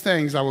these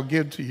things I will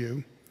give to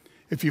you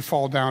if you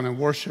fall down and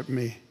worship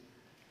me.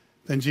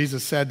 Then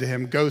Jesus said to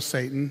him, go,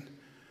 Satan,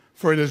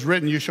 for it is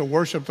written, you shall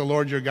worship the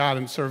Lord your God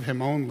and serve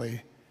him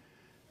only.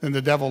 Then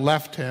the devil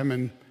left him,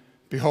 and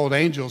behold,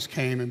 angels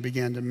came and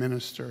began to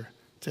minister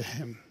to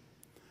him.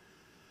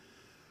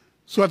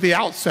 So at the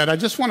outset, I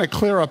just want to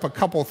clear up a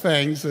couple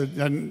things,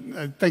 and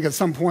I think at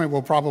some point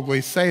we'll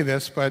probably say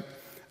this, but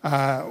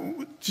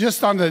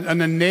just on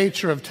the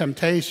nature of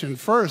temptation.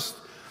 First,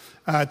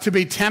 to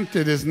be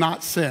tempted is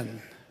not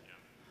sin.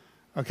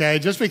 Okay?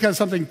 Just because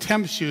something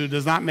tempts you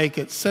does not make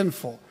it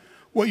sinful.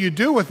 What you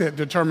do with it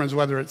determines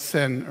whether it's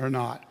sin or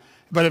not.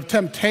 But if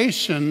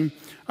temptation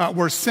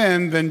were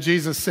sin, then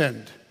Jesus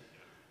sinned.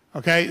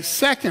 Okay?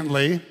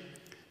 Secondly,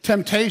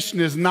 temptation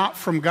is not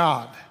from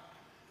God.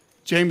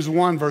 James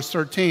 1, verse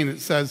 13,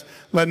 it says,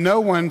 let no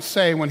one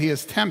say when he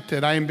is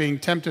tempted, I am being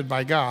tempted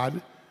by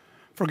God.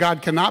 For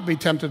God cannot be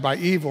tempted by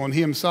evil, and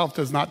he himself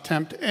does not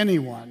tempt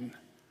anyone.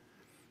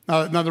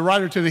 Now the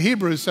writer to the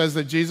Hebrews says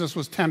that Jesus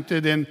was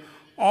tempted in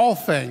all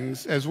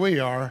things as we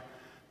are,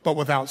 but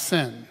without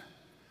sin.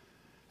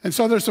 And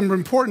so there's some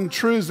important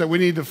truths that we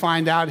need to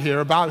find out here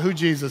about who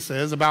Jesus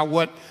is, about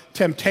what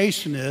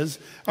temptation is,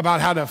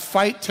 about how to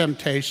fight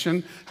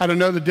temptation, how to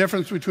know the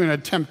difference between a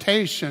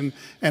temptation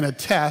and a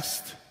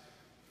test.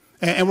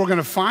 And we're going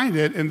to find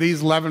it in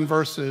these 11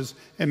 verses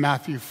in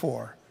Matthew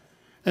 4.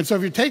 And so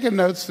if you're taking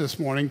notes this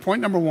morning,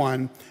 point number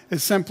 1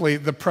 is simply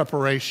the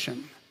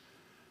preparation.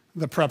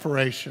 The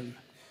preparation.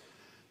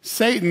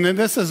 Satan, and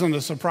this isn't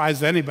a surprise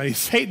to anybody,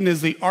 Satan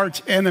is the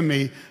arch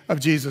enemy of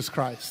Jesus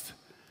Christ.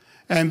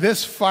 And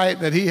this fight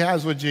that he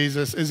has with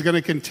Jesus is going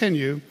to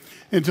continue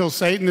until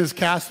Satan is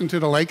cast into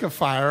the lake of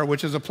fire,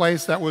 which is a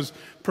place that was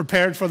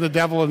prepared for the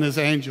devil and his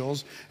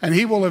angels. And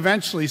he will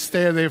eventually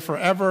stay there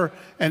forever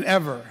and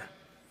ever.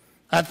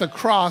 At the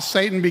cross,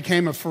 Satan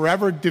became a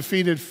forever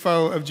defeated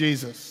foe of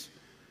Jesus.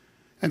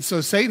 And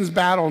so Satan's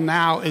battle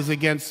now is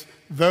against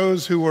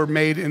those who were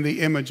made in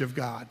the image of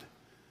God.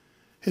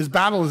 His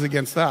battle is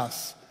against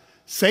us.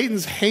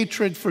 Satan's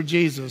hatred for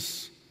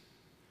Jesus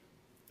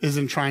is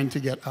in trying to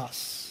get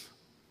us.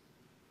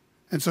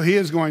 And so he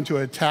is going to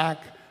attack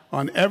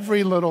on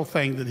every little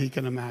thing that he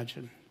can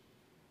imagine.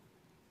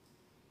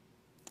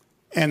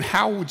 And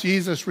how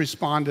Jesus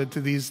responded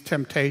to these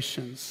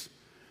temptations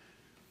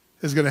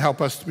is going to help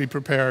us to be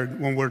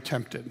prepared when we're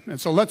tempted. And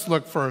so let's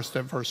look first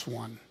at verse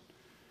 1.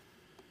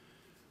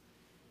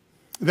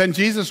 Then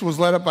Jesus was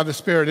led up by the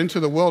Spirit into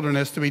the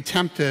wilderness to be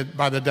tempted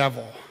by the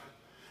devil.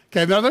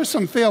 Okay, now there's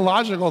some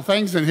theological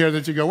things in here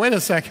that you go, wait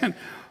a second,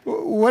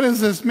 what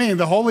does this mean?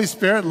 The Holy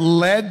Spirit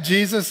led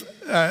Jesus,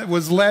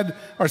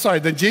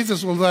 that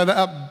Jesus was led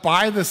up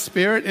by the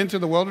Spirit into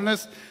the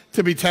wilderness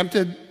to be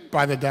tempted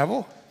by the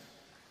devil?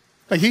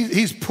 Like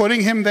he's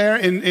putting him there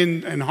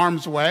in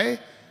harm's way?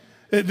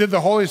 Did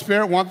the Holy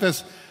Spirit want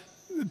this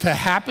to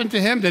happen to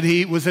him?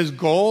 Was his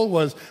goal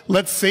was,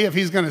 let's see if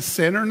he's going to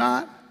sin or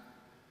not?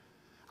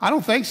 I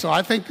don't think so.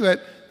 I think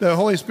that the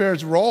Holy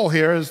Spirit's role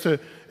here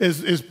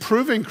is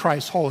proving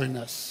Christ's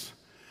holiness.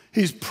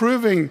 He's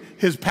proving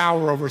his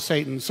power over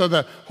Satan. So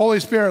the Holy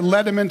Spirit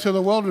led him into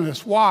the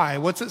wilderness. Why?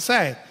 What's it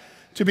say?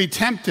 To be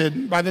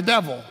tempted by the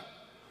devil,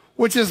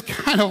 which is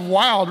kind of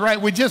wild, right?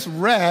 We just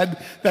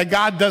read that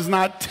God does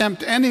not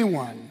tempt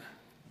anyone.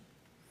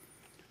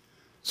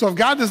 So if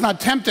God does not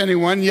tempt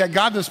anyone, yet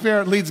God the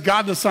Spirit leads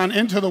God the Son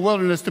into the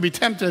wilderness to be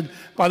tempted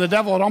by the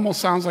devil, it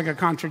almost sounds like a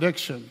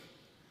contradiction.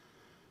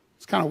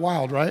 It's kind of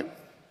wild, right?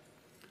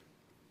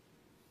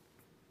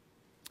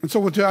 And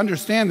so to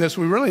understand this,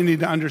 we really need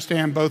to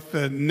understand both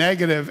the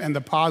negative and the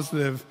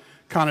positive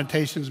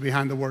connotations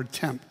behind the word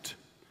tempt.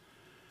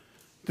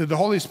 Did the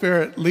Holy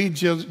Spirit lead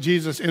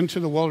Jesus into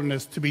the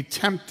wilderness to be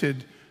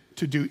tempted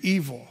to do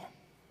evil?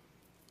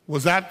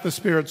 Was that the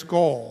Spirit's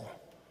goal?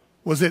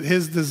 Was it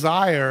his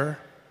desire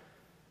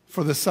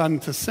for the Son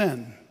to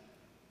sin?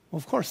 Well,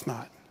 of course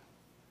not.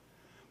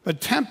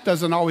 But tempt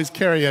doesn't always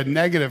carry a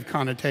negative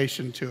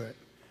connotation to it.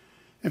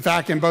 In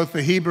fact, in both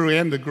the Hebrew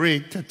and the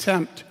Greek, to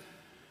tempt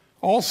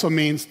also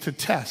means to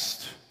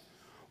test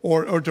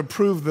or to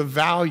prove the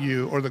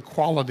value or the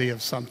quality of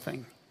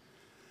something.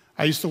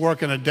 I used to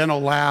work in a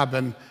dental lab,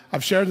 and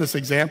I've shared this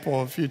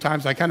example a few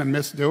times. I kind of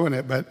miss doing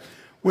it, but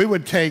we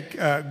would take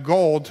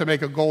gold to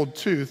make a gold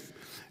tooth,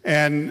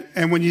 and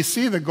when you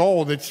see the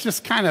gold, it's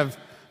just kind of,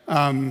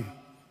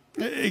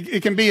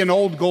 it can be an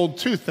old gold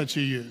tooth that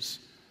you use,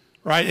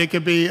 right? It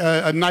could be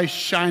a nice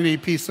shiny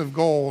piece of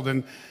gold,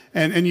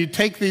 and you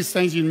take these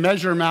things, you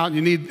measure them out, and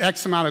you need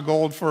X amount of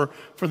gold for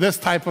this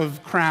type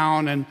of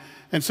crown.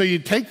 And so you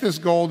take this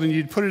gold and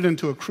you put it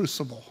into a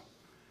crucible.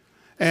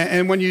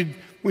 And when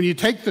you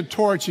take the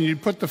torch and you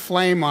put the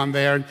flame on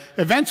there,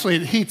 eventually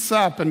it heats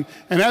up. And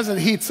as it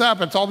heats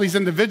up, it's all these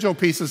individual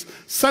pieces.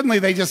 Suddenly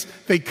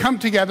they come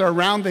together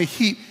around the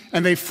heat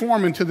and they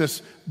form into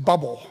this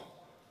bubble.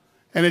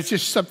 And it's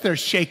just up there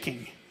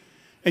shaking.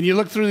 And you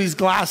look through these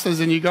glasses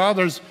and you go,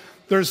 oh,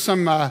 there's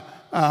some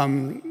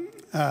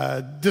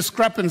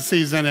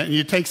discrepancies in it, and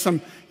you take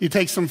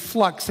some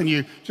flux and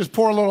you just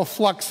pour a little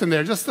flux in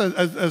there, just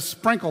a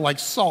sprinkle like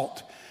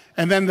salt,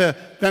 and then the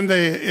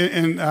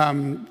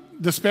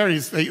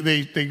disparities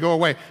they go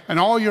away, and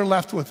all you're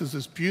left with is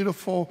this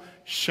beautiful,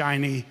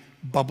 shiny,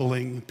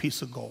 bubbling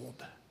piece of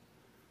gold.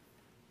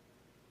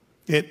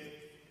 It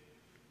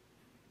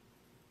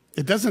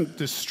doesn't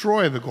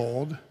destroy the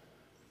gold.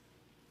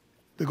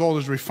 The gold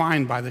is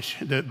refined by the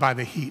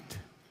heat.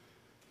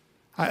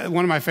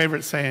 One of my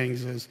favorite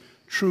sayings is,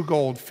 true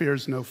gold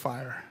fears no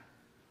fire,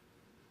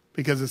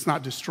 because it's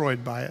not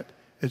destroyed by it,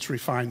 it's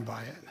refined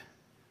by it.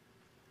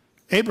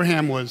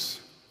 Abraham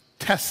was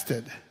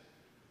tested,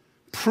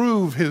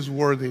 prove his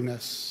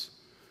worthiness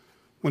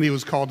when he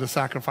was called to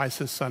sacrifice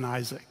his son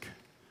Isaac.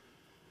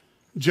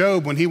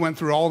 Job, when he went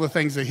through all the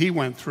things that he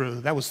went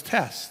through, that was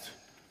test.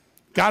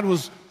 God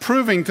was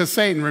proving to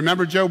Satan,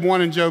 remember Job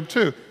 1 and Job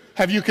 2,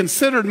 have you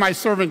considered my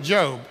servant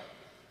Job?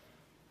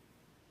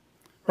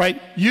 Right?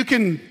 You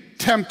can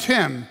tempt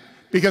him,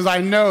 because I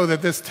know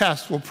that this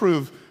test will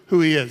prove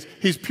who he is.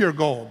 He's pure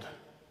gold.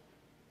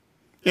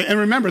 And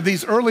remember,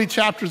 these early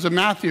chapters of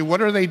Matthew, what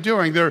are they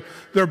doing?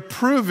 They're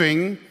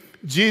proving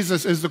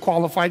Jesus is the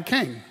qualified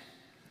king.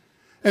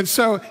 And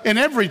so in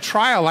every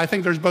trial, I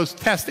think there's both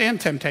test and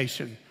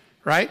temptation,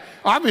 right?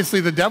 Obviously,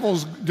 the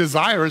devil's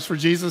desire is for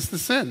Jesus to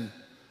sin.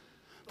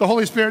 The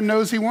Holy Spirit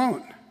knows he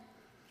won't.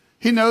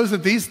 He knows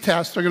that these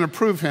tests are going to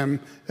prove him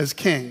as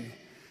king.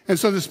 And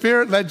so the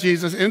Spirit led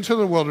Jesus into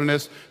the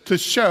wilderness to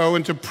show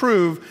and to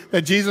prove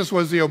that Jesus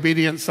was the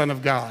obedient Son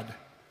of God.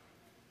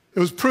 It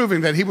was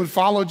proving that he would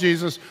follow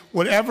Jesus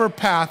whatever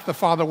path the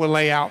Father would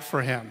lay out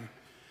for him.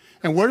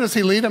 And where does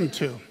he lead him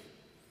to?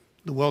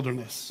 The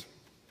wilderness.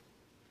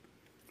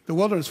 The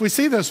wilderness. We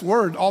see this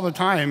word all the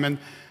time, and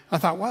I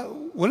thought,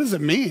 what does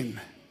it mean?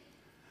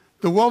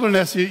 The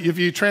wilderness, if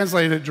you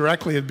translate it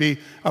directly, it'd be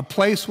a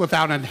place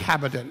without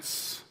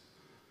inhabitants.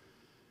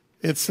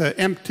 It's an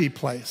empty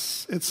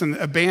place. It's an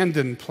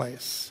abandoned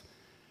place.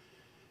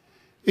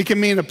 It can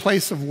mean a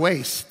place of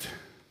waste.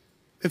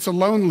 It's a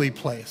lonely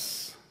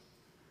place.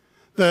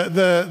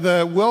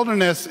 The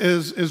wilderness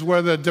is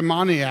where the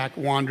demoniac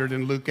wandered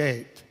in Luke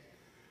 8.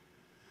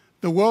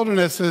 The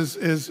wilderness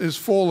is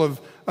full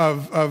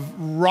of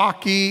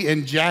rocky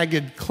and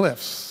jagged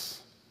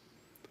cliffs.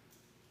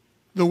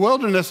 The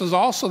wilderness is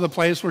also the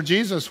place where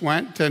Jesus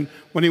went and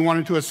when he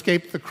wanted to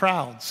escape the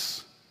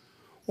crowds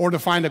or to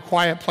find a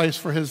quiet place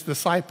for his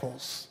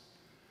disciples.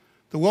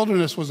 The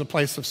wilderness was a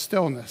place of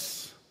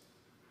stillness.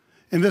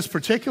 In this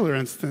particular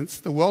instance,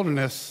 the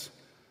wilderness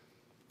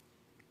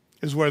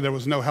is where there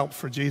was no help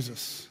for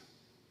Jesus.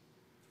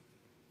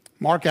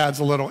 Mark adds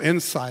a little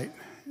insight,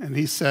 and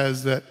he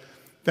says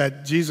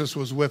that Jesus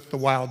was with the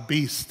wild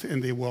beast in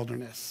the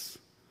wilderness.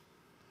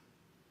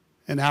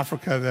 In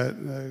Africa,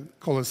 the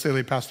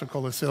Kolasili, Pastor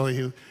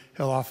Kolasili,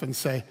 he'll often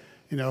say,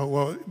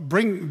 well,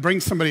 bring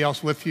somebody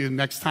else with you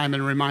next time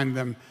and remind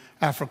them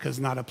Africa is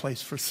not a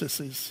place for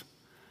sissies.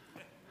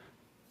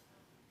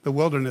 The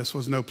wilderness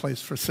was no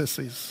place for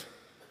sissies.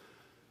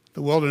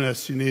 The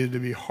wilderness, you needed to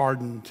be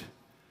hardened.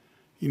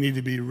 You needed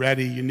to be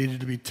ready. You needed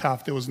to be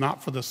tough. It was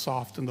not for the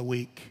soft and the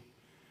weak.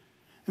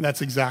 And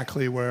that's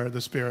exactly where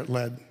the Spirit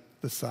led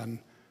the Son.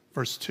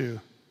 Verse 2.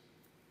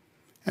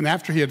 And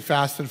after he had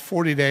fasted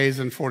 40 days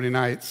and 40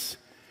 nights,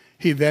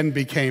 he then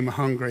became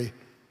hungry.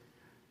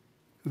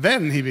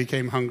 Then he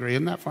became hungry.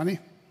 Isn't that funny?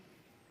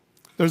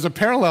 There's a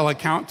parallel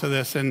account to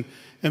this in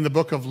the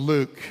book of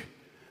Luke.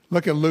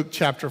 Look at Luke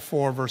chapter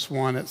 4, verse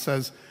 1. It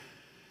says,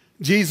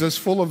 Jesus,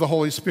 full of the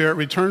Holy Spirit,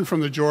 returned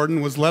from the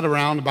Jordan, was led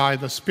around by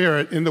the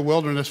Spirit in the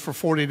wilderness for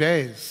 40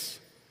 days,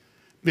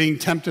 being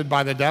tempted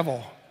by the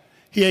devil.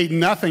 He ate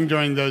nothing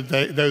during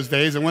those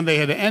days, and when they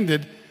had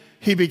ended,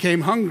 he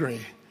became hungry.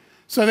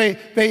 So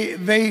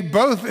they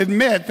both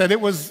admit that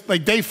it was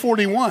like day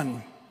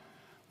 41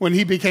 when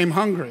he became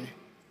hungry.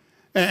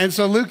 And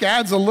so Luke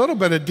adds a little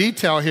bit of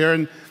detail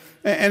here.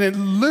 And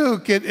in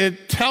Luke,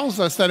 it tells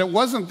us that it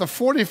wasn't the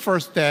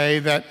 41st day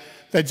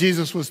that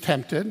Jesus was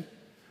tempted.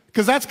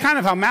 Because that's kind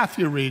of how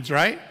Matthew reads,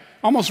 right?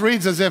 Almost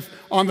reads as if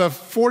on the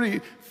 40,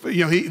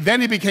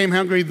 then he became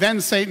hungry, then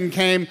Satan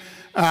came,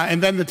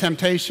 and then the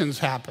temptations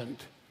happened.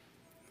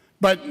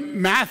 But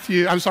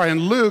in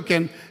Luke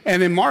and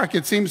in Mark,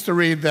 it seems to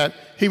read that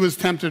he was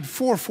tempted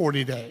for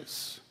 40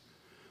 days.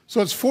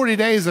 So it's 40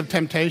 days of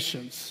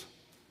temptations.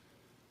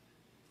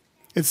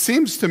 It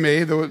seems to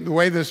me, the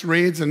way this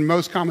reads, and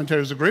most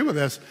commentators agree with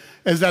this,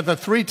 is that the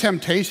three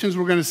temptations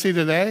we're going to see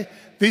today,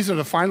 these are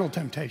the final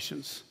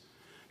temptations.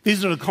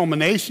 These are the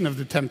culmination of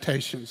the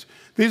temptations.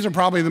 These are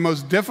probably the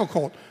most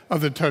difficult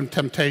of the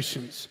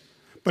temptations.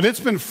 But it's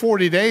been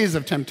 40 days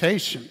of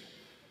temptation.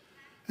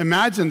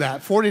 Imagine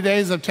that, 40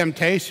 days of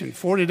temptation,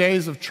 40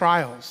 days of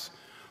trials,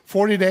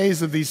 40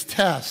 days of these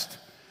tests,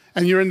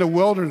 and you're in the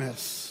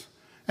wilderness,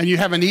 and you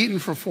haven't eaten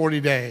for 40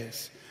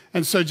 days.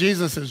 And so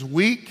Jesus is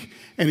weak,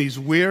 and he's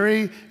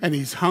weary, and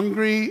he's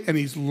hungry, and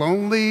he's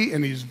lonely,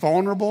 and he's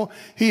vulnerable.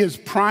 He is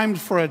primed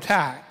for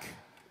attack.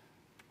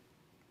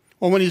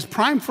 Well, when he's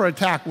primed for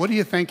attack, what do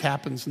you think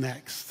happens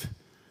next?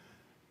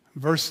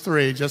 Verse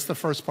 3, just the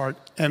first part,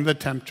 and the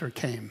tempter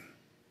came.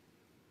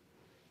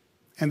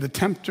 And the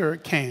tempter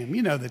came.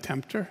 You know the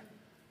tempter.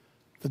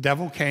 The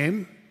devil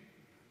came.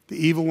 The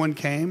evil one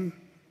came.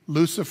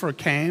 Lucifer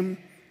came.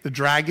 The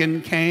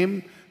dragon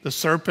came. The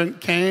serpent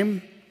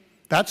came.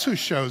 That's who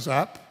shows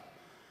up.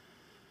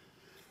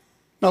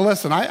 Now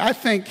listen, I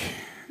think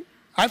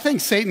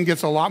Satan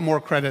gets a lot more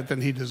credit than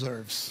he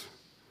deserves.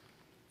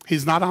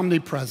 He's not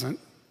omnipresent.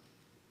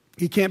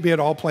 He can't be at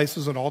all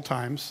places at all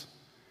times.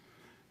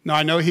 Now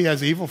I know he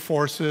has evil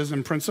forces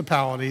and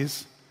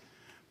principalities,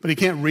 but he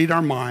can't read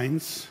our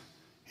minds.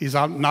 He's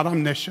not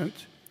omniscient.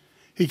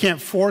 He can't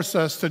force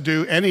us to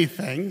do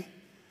anything,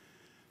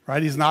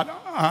 right? He's not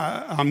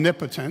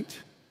omnipotent.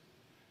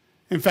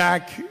 In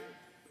fact,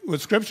 what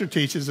Scripture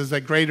teaches is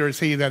that greater is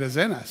he that is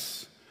in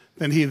us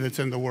than he that's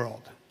in the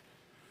world.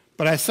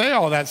 But I say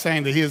all that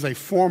saying that he is a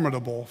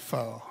formidable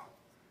foe.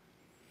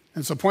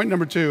 And so point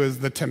number 2 is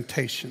the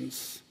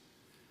temptations.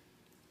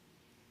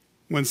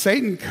 When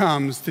Satan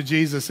comes to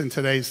Jesus in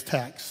today's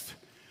text,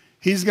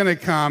 he's going to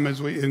come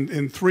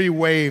in 3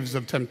 waves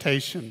of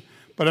temptation.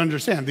 But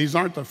understand, these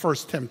aren't the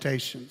first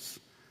temptations.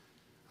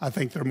 I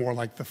think they're more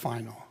like the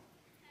final.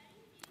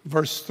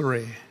 Verse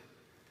 3,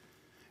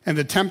 and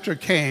the tempter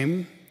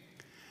came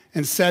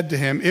and said to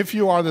him, if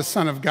you are the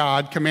Son of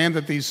God, command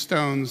that these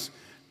stones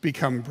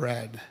become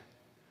bread.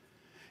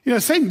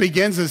 Satan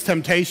begins his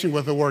temptation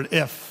with the word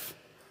if.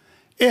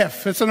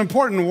 If, it's an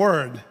important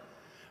word.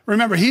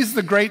 Remember, he's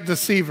the great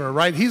deceiver,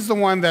 right? He's the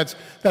one that's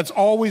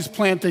always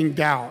planting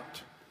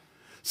doubt.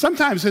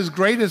 Sometimes his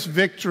greatest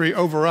victory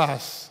over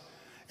us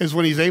is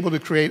when he's able to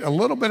create a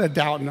little bit of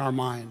doubt in our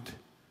mind,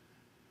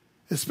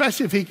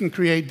 especially if he can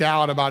create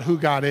doubt about who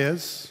God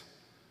is,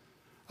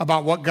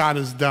 about what God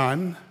has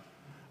done,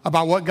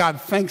 about what God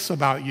thinks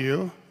about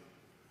you,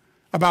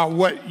 about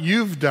what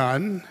you've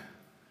done.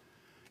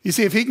 You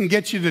see, if he can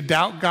get you to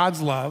doubt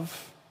God's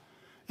love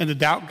and to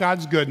doubt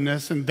God's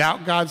goodness and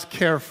doubt God's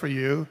care for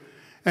you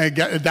and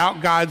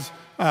doubt God's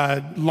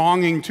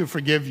longing to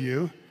forgive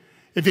you,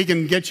 if he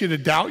can get you to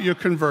doubt your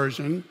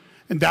conversion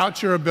and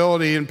doubt your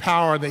ability and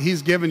power that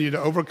he's given you to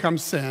overcome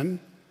sin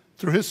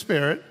through his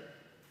Spirit,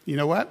 you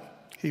know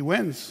what? He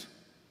wins.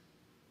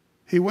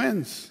 He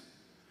wins.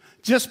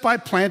 Just by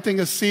planting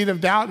a seed of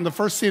doubt, and the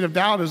first seed of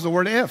doubt is the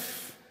word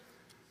if.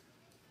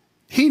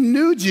 He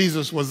knew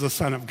Jesus was the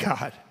Son of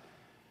God.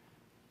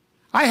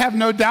 I have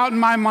no doubt in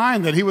my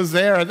mind that he was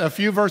there a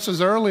few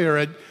verses earlier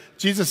at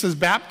Jesus'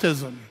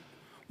 baptism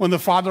when the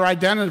Father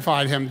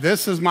identified him.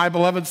 This is my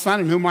beloved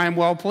Son in whom I am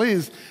well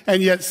pleased.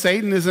 And yet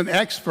Satan is an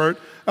expert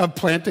of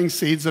planting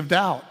seeds of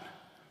doubt.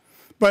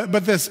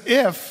 But this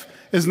if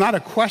is not a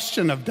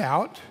question of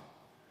doubt.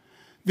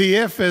 The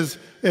if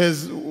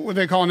is what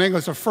they call in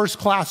English a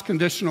first-class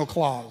conditional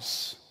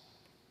clause.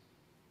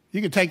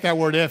 You could take that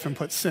word if and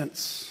put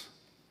since.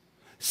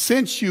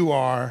 Since you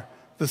are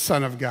the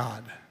Son of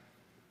God.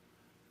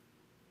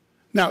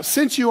 Now,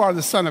 since you are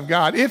the Son of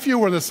God, if you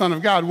were the Son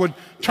of God, would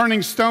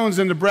turning stones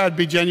into bread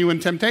be genuine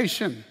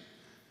temptation?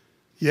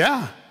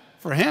 Yeah,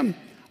 for him.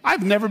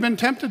 I've never been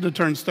tempted to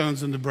turn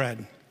stones into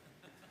bread.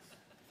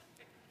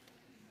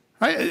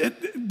 Right?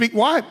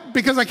 Why?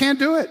 Because I can't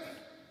do it.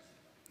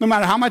 No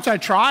matter how much I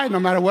try, no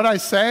matter what I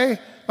say,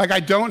 like I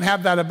don't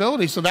have that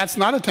ability. So that's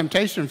not a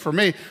temptation for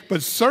me,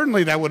 but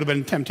certainly that would have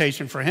been a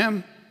temptation for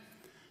him.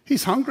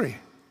 He's hungry.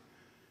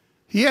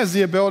 He has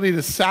the ability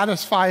to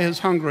satisfy his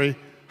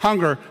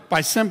hunger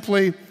by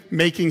simply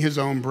making his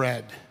own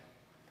bread.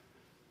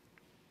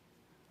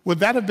 Would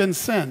that have been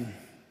sin?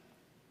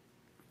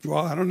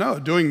 Well, I don't know.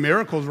 Doing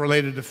miracles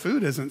related to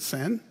food isn't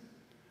sin.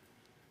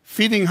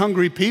 Feeding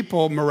hungry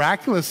people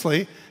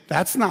miraculously,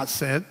 that's not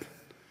sin. I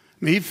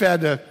mean, he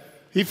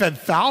fed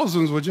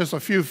thousands with just a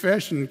few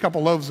fish and a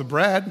couple loaves of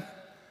bread.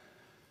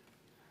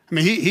 I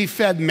mean, he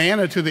fed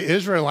manna to the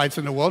Israelites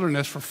in the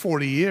wilderness for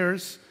 40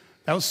 years.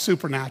 That was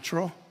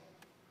supernatural.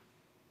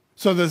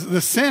 So the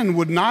sin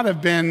would not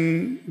have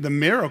been the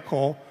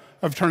miracle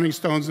of turning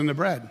stones into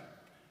bread.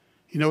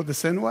 You know what the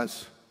sin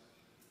was?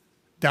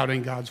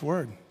 Doubting God's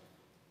word.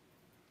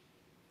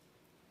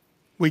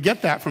 We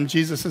get that from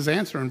Jesus'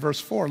 answer in verse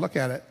 4. Look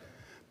at it.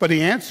 But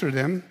he answered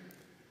him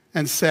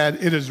and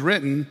said, "It is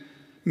written,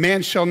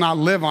 man shall not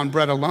live on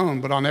bread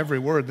alone, but on every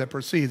word that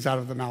proceeds out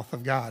of the mouth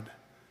of God."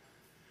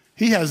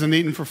 He hasn't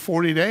eaten for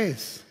 40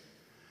 days.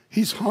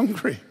 He's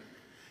hungry.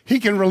 He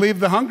can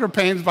relieve the hunger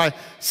pains by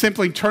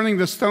simply turning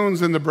the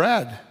stones into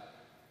bread.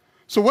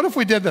 So what if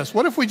we did this?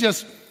 What if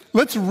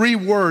let's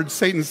reword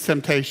Satan's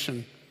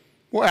temptation.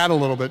 We'll add a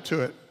little bit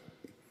to it.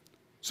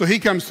 So he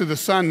comes to the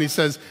Son and he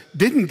says,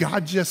 didn't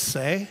God just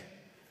say,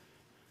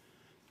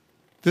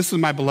 "This is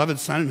my beloved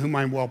Son in whom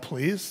I am well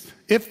pleased"?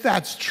 If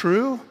that's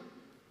true,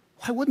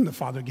 why wouldn't the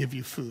Father give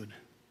you food?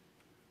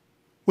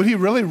 Would he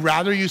really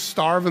rather you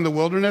starve in the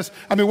wilderness?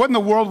 I mean, what in the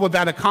world would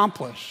that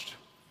accomplish?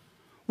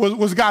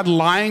 Was God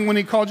lying when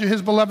he called you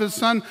his beloved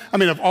Son? I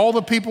mean, of all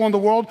the people in the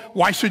world,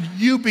 why should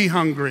you be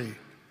hungry?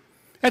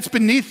 It's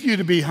beneath you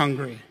to be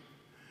hungry.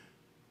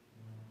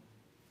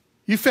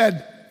 You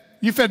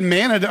fed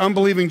manna to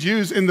unbelieving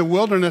Jews in the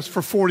wilderness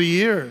for 40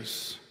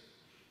 years.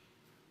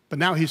 But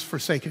now he's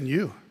forsaken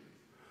you,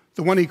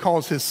 the one he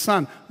calls his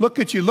Son. Look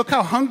at you. Look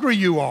how hungry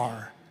you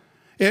are.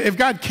 If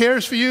God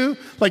cares for you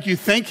like you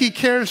think he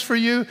cares for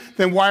you,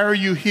 then why are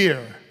you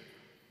here?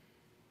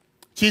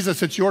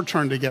 Jesus, it's your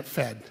turn to get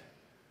fed.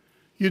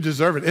 You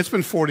deserve it. It's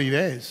been 40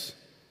 days.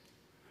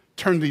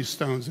 Turn these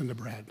stones into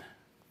bread.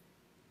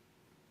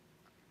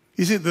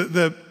 You see,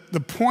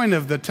 the point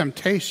of the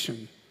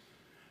temptation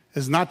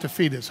is not to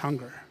feed his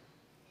hunger.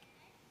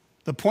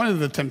 The point of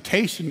the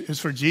temptation is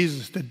for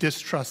Jesus to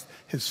distrust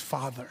his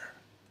Father.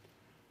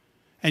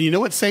 And you know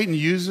what Satan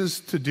uses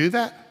to do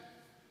that?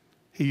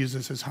 He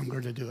uses his hunger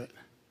to do it.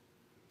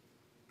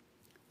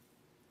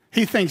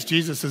 He thinks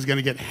Jesus is going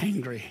to get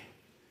hangry.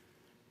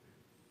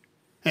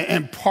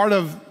 And part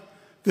of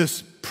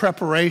this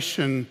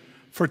preparation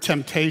for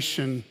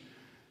temptation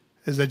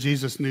is that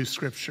Jesus knew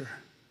Scripture.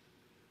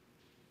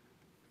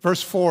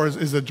 Verse 4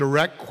 is a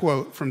direct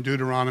quote from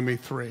Deuteronomy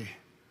 3.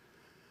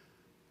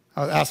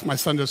 I asked my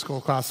Sunday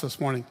school class this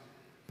morning,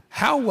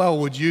 how well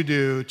would you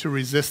do to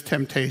resist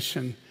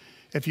temptation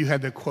if you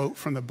had the quote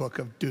from the book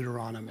of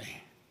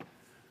Deuteronomy?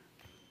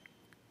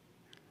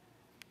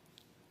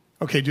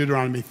 Okay,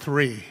 Deuteronomy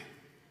 3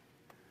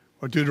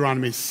 or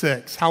Deuteronomy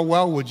 6. How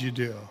well would you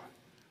do?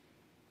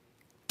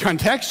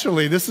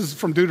 Contextually, this is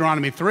from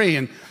Deuteronomy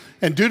 3,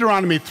 and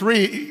Deuteronomy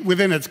 3,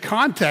 within its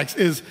context,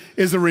 is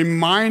a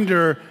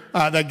reminder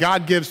that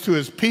God gives to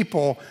his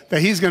people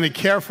that he's going to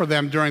care for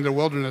them during their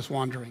wilderness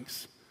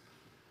wanderings.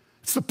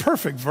 It's the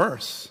perfect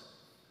verse.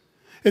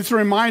 It's a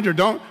reminder,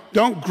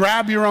 don't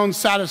grab your own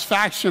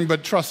satisfaction,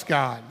 but trust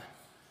God.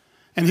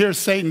 And here's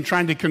Satan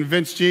trying to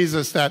convince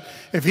Jesus that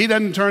if he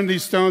doesn't turn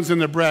these stones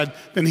into bread,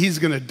 then he's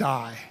going to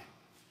die.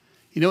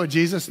 You know what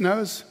Jesus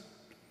knows?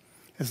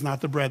 It's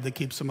not the bread that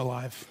keeps him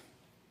alive.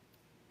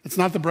 It's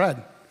not the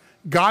bread.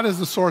 God is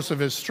the source of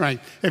his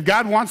strength. If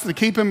God wants to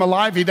keep him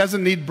alive, he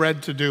doesn't need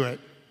bread to do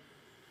it.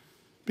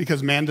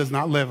 Because man does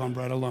not live on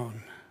bread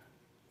alone.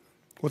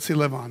 What's he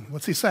live on?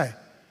 What's he say?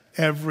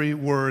 Every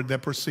word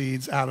that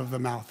proceeds out of the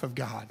mouth of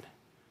God.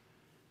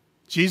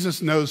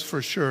 Jesus knows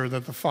for sure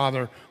that the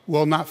Father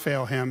will not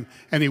fail him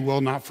and he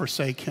will not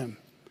forsake him.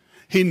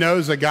 He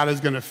knows that God is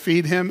going to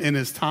feed him in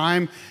his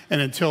time,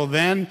 and until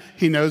then,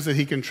 he knows that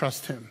he can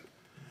trust him.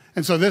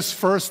 And so this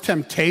first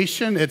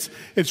temptation,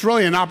 it's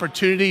really an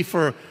opportunity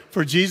for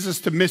Jesus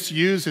to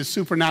misuse his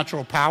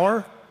supernatural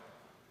power.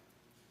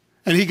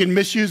 And he can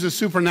misuse his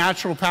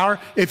supernatural power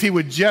if he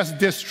would just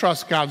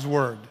distrust God's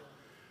word.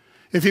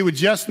 If he would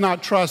just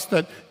not trust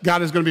that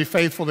God is going to be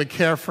faithful to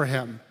care for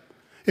him.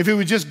 If he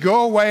would just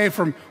go away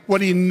from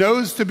what he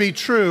knows to be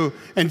true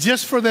and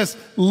just for this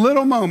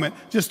little moment,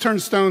 just turn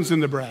stones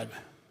into bread.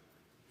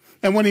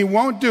 And when he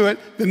won't do it,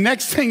 the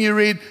next thing you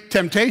read,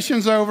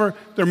 temptation's over,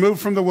 they're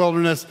moved from the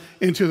wilderness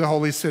into the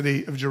holy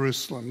city of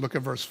Jerusalem. Look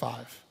at verse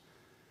 5.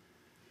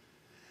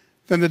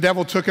 Then the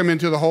devil took him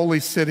into the holy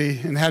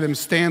city and had him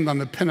stand on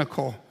the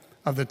pinnacle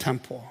of the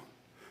temple.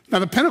 Now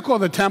the pinnacle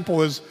of the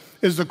temple is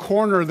the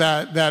corner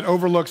that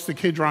overlooks the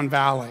Kidron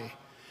Valley.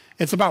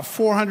 It's about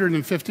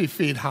 450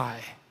 feet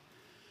high.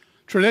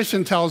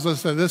 Tradition tells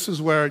us that this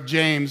is where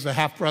James, the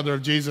half-brother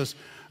of Jesus,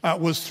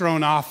 was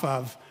thrown off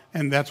of,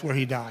 and that's where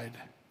he died.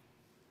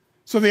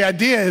 So the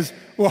idea is,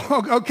 well,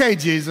 okay,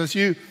 Jesus,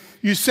 you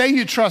say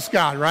you trust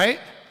God, right?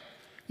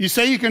 You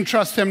say you can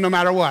trust him no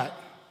matter what.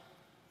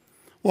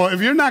 Well,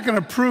 if you're not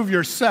going to prove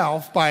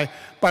yourself by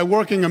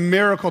working a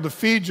miracle to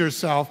feed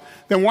yourself,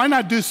 then why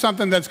not do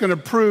something that's going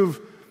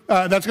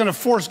to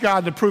force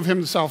God to prove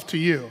himself to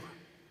you?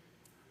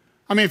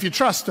 I mean, if you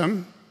trust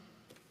him,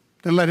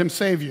 then let him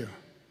save you.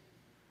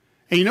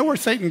 And you know where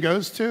Satan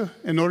goes to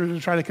in order to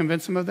try to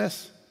convince him of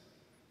this?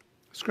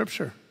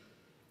 Scripture.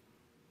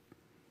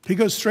 He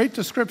goes straight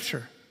to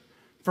Scripture.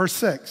 Verse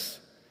 6,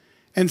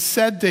 and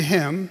said to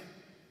him,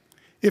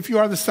 if you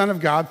are the Son of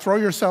God, throw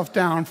yourself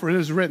down, for it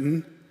is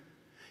written,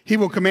 he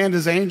will command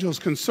his angels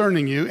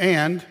concerning you,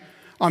 and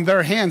on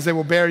their hands they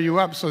will bear you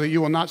up so that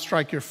you will not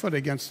strike your foot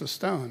against a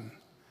stone.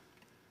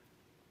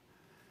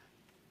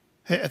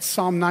 It's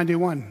Psalm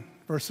 91,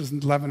 verses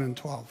 11 and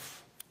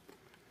 12.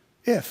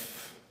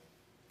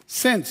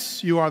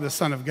 Since you are the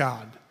Son of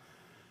God,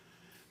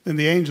 then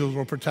the angels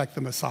will protect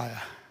the Messiah.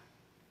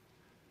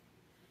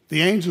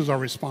 The angels are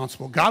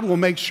responsible. God will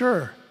make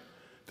sure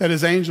that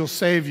his angels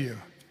save you.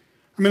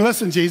 I mean,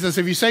 listen, Jesus,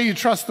 if you say you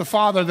trust the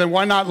Father, then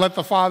why not let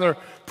the Father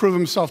prove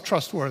himself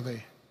trustworthy?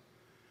 I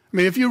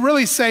mean, if you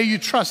really say you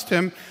trust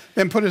him,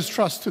 then put his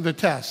trust to the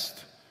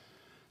test.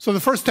 So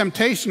the first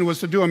temptation was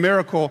to do a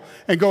miracle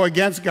and go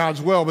against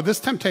God's will, but this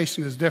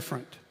temptation is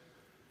different.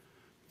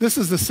 This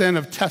is the sin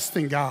of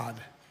testing God.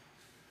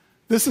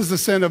 This is the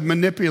sin of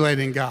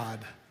manipulating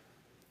God.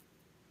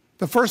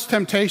 The first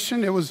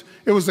temptation, it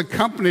was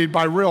accompanied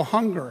by real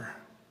hunger.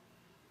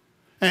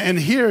 And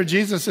here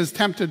Jesus is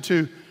tempted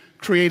to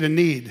create a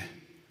need,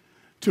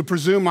 to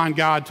presume on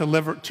God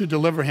to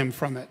deliver him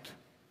from it.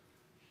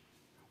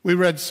 We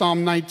read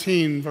Psalm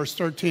 19, verse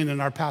 13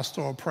 in our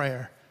pastoral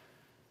prayer.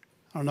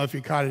 I don't know if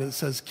you caught it. It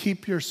says,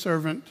 keep your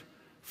servant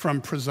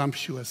from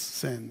presumptuous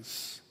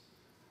sins.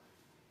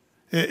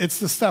 It's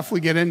the stuff we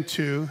get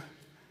into,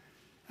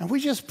 and we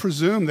just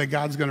presume that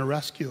God's going to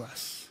rescue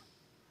us.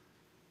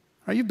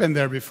 Right? You've been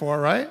there before,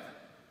 right?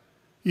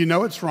 You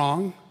know it's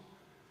wrong.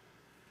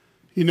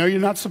 You know you're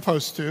not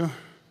supposed to.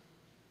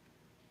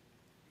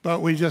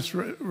 But we just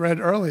read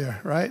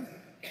earlier, right?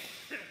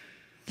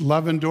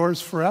 Love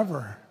endures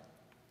forever.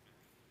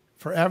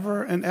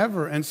 Forever and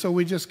ever. And so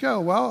we just go,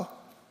 well,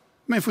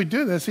 I mean, if we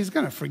do this, he's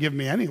going to forgive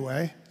me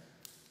anyway.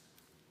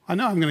 I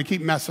know I'm going to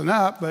keep messing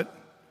up, but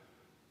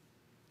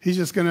he's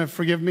just going to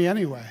forgive me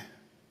anyway.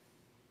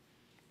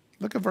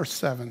 Look at verse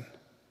 7.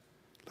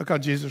 Look how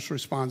Jesus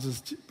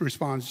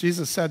responds.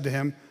 Jesus said to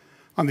him,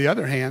 on the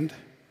other hand,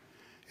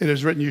 it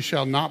is written, you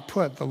shall not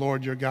put the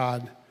Lord your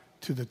God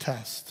to the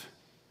test.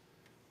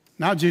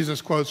 Now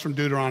Jesus quotes from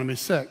Deuteronomy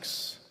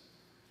 6.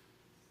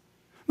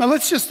 Now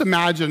let's just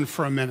imagine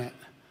for a minute.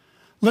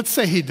 Let's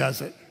say he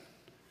does it.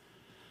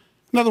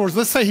 In other words,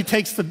 let's say he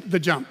takes the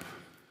jump,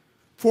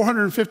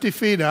 450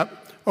 feet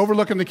up,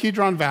 overlooking the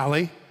Kidron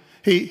Valley.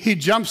 He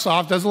jumps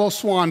off, does a little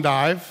swan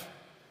dive.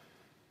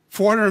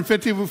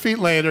 450 feet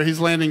later, he's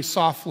landing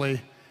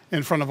softly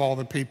in front of all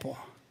the people.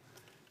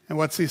 And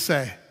what's he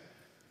say?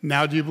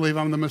 Now do you believe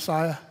I'm the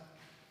Messiah?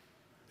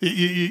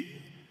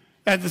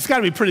 It's got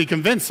to be pretty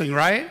convincing,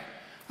 right?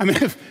 I mean,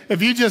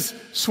 if you just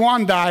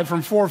swan dive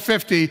from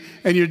 450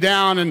 and you're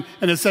down and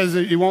it says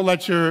that you won't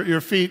let your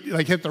feet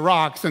like hit the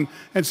rocks, and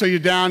so you're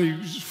down, you're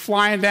just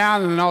flying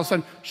down, and then all of a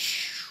sudden,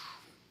 shh,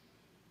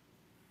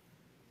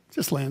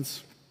 just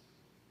lands.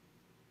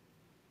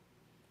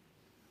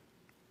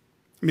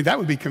 I mean, that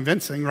would be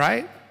convincing,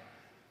 right?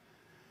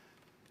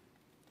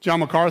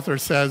 John MacArthur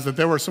says that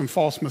there were some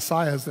false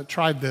messiahs that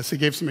tried this. He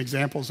gave some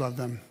examples of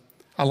them.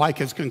 I like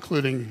his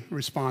concluding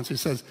response. He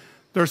says,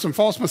 there are some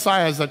false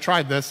messiahs that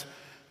tried this.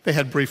 They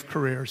had brief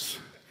careers.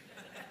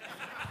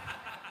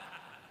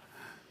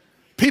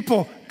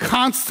 People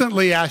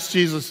constantly asked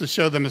Jesus to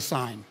show them a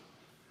sign,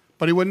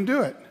 but he wouldn't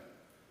do it.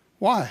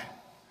 Why?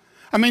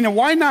 I mean,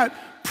 why not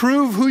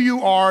prove who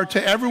you are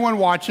to everyone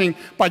watching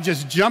by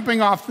just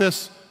jumping off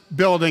this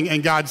building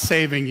and God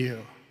saving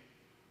you?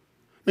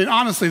 I mean,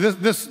 honestly,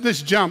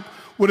 this jump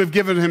would have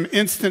given him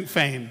instant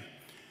fame.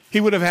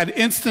 He would have had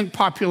instant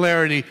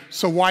popularity,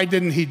 so why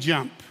didn't he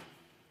jump?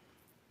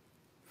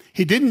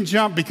 He didn't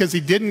jump because he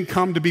didn't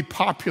come to be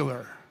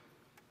popular.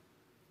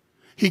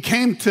 He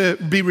came to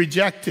be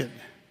rejected.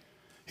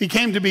 He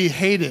came to be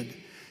hated.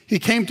 He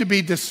came to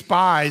be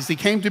despised. He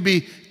came to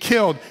be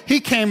killed. He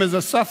came as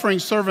a suffering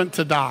servant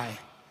to die.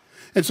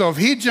 And so if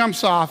he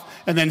jumps off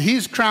and then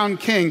he's crowned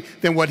king,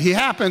 then what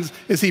happens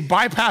is he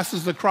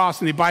bypasses the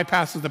cross and he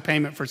bypasses the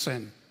payment for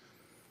sin.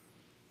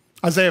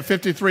 Isaiah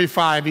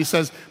 53:5, he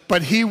says,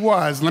 but he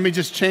was, let me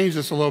just change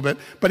this a little bit,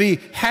 but he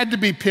had to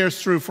be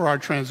pierced through for our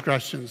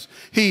transgressions.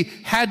 He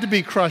had to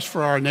be crushed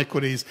for our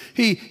iniquities.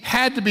 He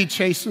had to be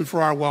chastened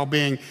for our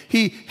well-being.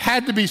 He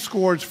had to be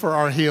scourged for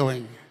our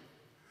healing.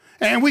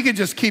 And we could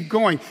just keep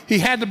going. He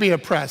had to be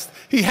oppressed.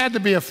 He had to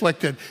be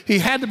afflicted. He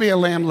had to be a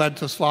lamb led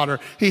to slaughter.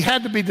 He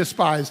had to be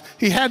despised.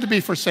 He had to be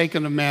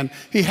forsaken of men.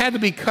 He had to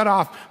be cut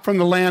off from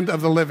the land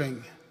of the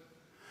living.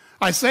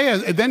 Isaiah,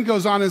 it then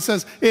goes on and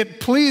says, it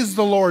pleased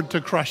the Lord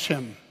to crush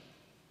him,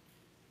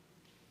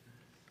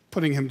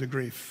 putting him to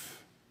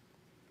grief.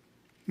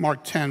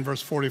 Mark 10,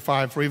 verse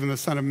 45, for even the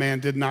Son of Man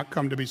did not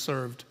come to be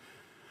served,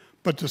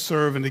 but to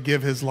serve and to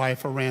give his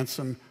life a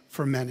ransom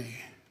for many.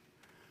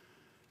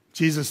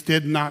 Jesus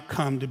did not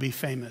come to be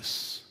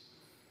famous.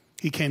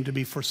 He came to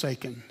be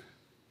forsaken.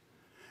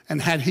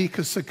 And had he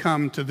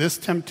succumbed to this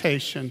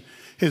temptation,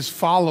 his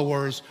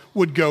followers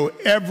would go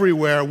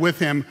everywhere with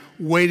him,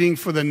 waiting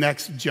for the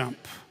next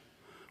jump,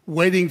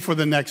 waiting for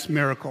the next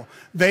miracle.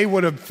 They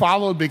would have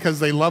followed because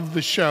they loved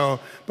the show,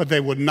 but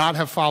they would not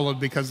have followed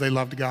because they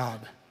loved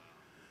God.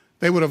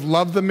 They would have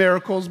loved the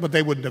miracles, but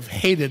they would have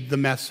hated the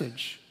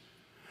message.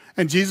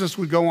 And Jesus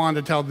would go on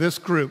to tell this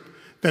group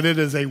that it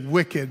is a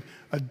wicked,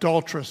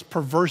 adulterous,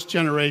 perverse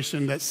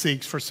generation that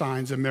seeks for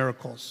signs and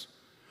miracles.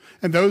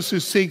 And those who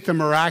seek the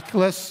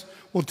miraculous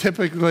will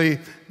typically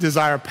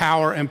desire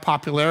power and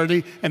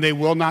popularity, and they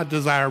will not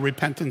desire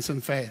repentance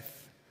and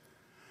faith.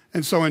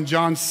 And so in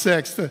John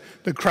 6,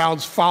 the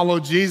crowds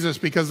followed Jesus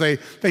because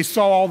they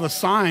saw all the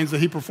signs that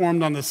he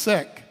performed on the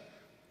sick.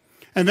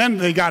 And then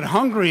they got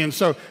hungry, and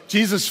so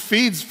Jesus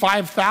feeds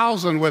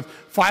 5,000 with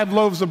 5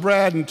 loaves of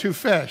bread and 2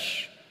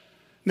 fish.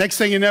 Next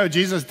thing you know,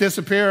 Jesus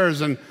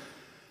disappears, and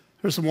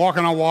there's some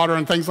walking on water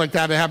and things like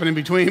that happen in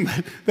between.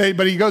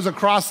 But he goes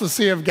across the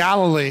Sea of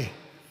Galilee,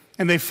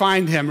 and they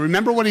find him.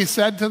 Remember what he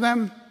said to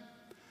them?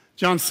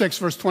 John 6,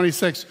 verse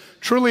 26,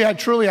 truly,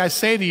 I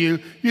say to you,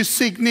 you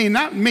seek me,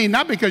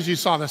 not because you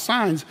saw the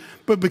signs,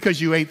 but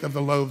because you ate of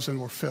the loaves and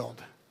were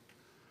filled.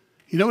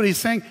 You know what he's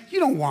saying? You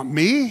don't want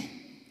me.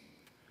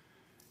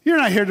 You're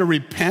not here to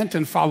repent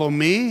and follow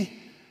me.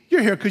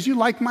 You're here because you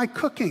like my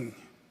cooking.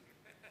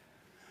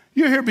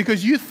 You're here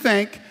because you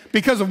think,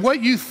 because of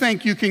what you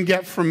think you can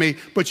get from me,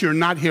 but you're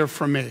not here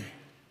for me.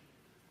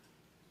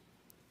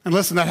 And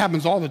listen, that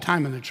happens all the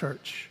time in the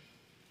church.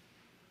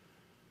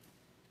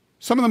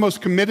 Some of the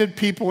most committed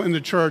people in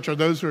the church are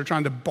those who are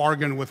trying to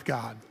bargain with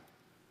God.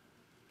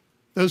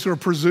 Those who are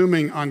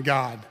presuming on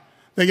God.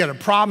 They get a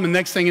problem, and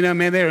next thing you know,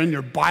 man, they're in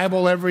your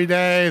Bible every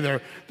day.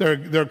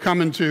 They're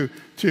coming to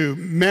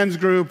men's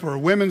group or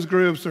women's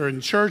groups. They're in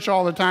church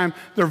all the time.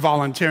 They're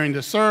volunteering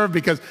to serve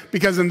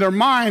because in their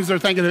minds, they're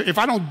thinking, if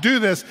I don't do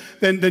this,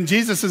 then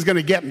Jesus is going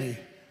to get me.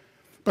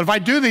 But if I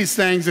do these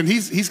things, and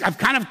I've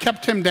kind of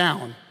kept him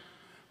down,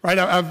 right?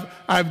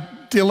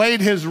 I've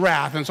delayed his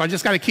wrath, and so I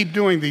just got to keep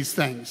doing these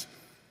things,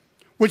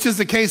 which is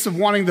the case of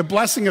wanting the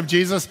blessing of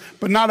Jesus,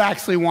 but not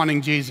actually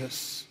wanting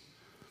Jesus.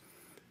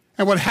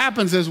 And what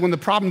happens is when the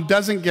problem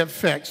doesn't get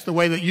fixed the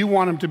way that you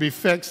want him to be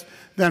fixed,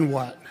 then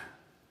what?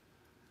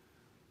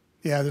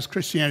 Yeah, this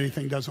Christianity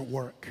thing doesn't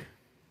work.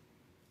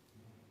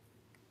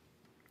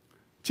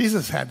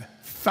 Jesus had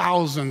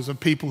thousands of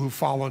people who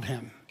followed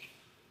him.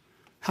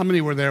 How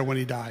many were there when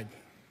he died?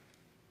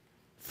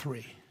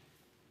 3.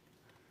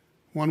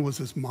 One was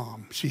his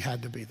mom. She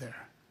had to be there.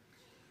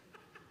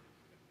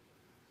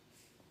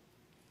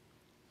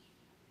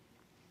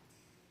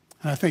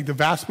 And I think the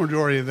vast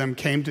majority of them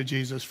came to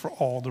Jesus for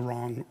all the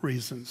wrong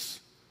reasons.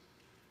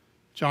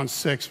 John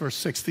 6, verse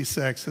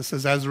 66, it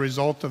says, as a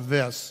result of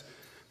this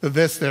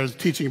there's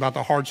teaching about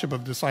the hardship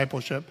of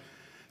discipleship.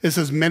 It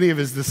says, many of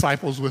his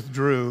disciples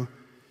withdrew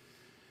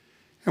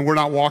and were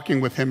not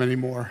walking with him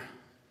anymore.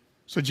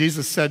 So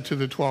Jesus said to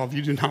the 12,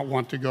 you do not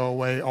want to go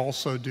away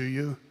also, do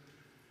you?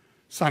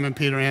 Simon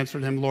Peter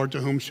answered him, Lord,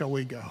 to whom shall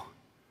we go?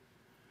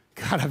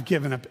 God, I've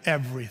given up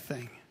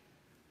everything.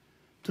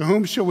 To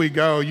whom shall we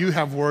go? You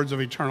have words of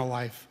eternal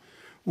life.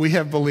 We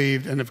have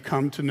believed and have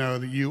come to know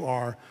that you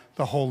are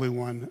the Holy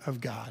One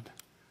of God.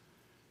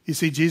 You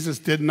see, Jesus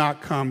did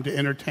not come to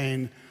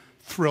entertain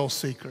thrill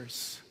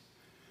seekers.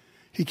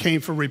 He came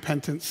for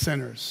repentant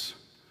sinners.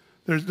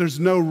 There's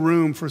no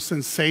room for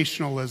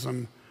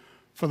sensationalism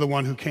for the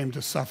one who came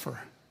to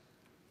suffer.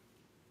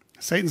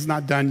 Satan's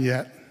not done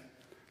yet.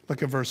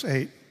 Look at verse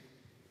 8.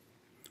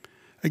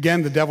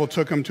 Again, the devil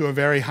took him to a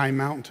very high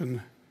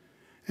mountain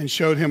and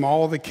showed him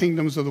all the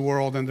kingdoms of the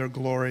world and their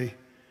glory.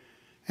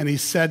 And he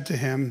said to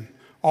him,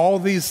 all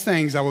these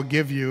things I will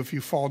give you if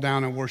you fall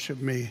down and worship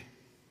me.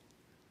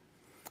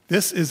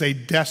 This is a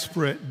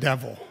desperate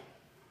devil.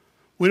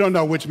 We don't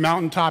know which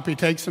mountaintop he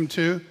takes him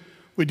to.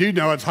 We do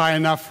know it's high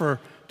enough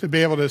to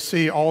be able to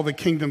see all the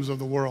kingdoms of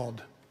the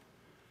world.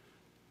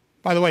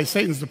 By the way,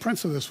 Satan's the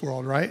prince of this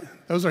world, right?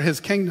 Those are his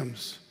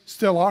kingdoms,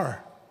 still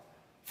are,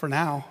 for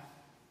now.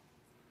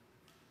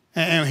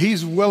 And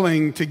he's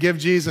willing to give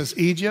Jesus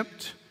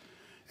Egypt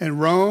and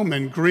Rome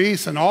and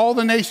Greece and all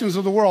the nations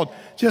of the world.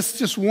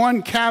 Just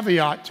one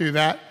caveat to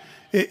that,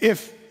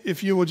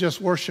 if you will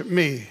just worship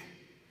me.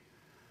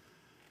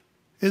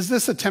 Is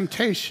this a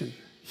temptation?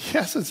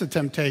 Yes, it's a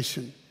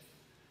temptation.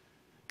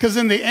 Because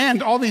in the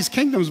end, all these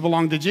kingdoms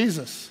belong to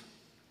Jesus.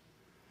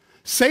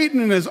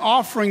 Satan is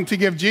offering to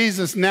give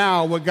Jesus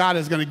now what God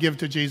is going to give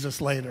to Jesus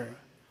later.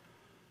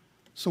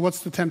 So what's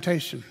the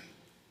temptation?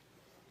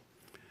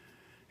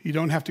 You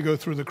don't have to go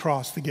through the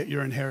cross to get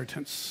your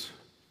inheritance.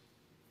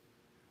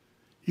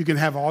 You can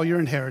have all your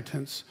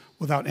inheritance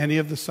without any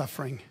of the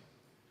suffering.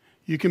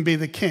 You can be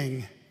the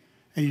king,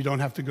 and you don't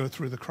have to go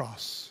through the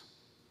cross.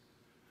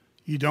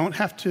 You don't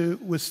have to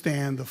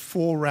withstand the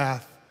full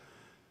wrath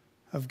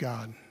of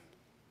God.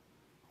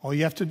 All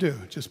you have to do,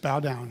 just bow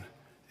down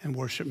and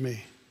worship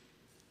me.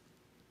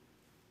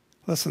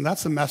 Listen,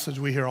 that's a message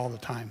we hear all the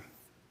time.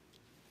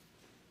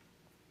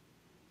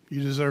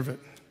 You deserve it.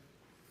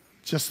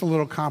 Just a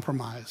little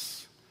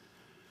compromise.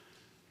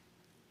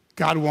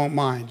 God won't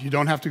mind. You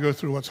don't have to go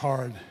through what's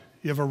hard.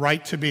 You have a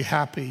right to be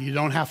happy. You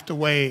don't have to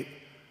wait.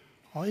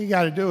 All you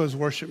got to do is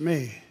worship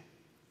me.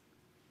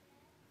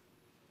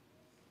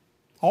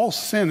 All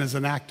sin is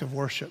an act of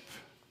worship.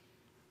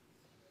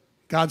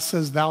 God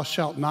says, thou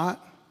shalt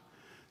not.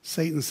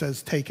 Satan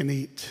says, take and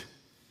eat.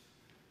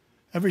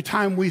 Every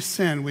time we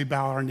sin, we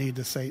bow our knee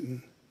to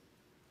Satan.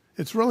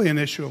 It's really an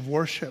issue of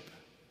worship.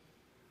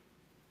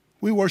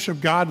 We worship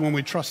God when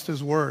we trust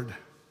his word.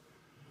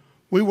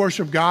 We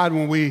worship God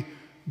when we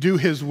do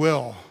his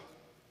will.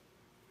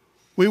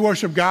 We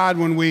worship God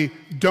when we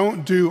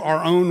don't do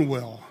our own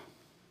will.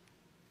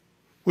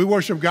 We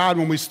worship God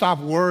when we stop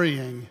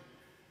worrying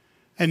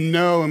and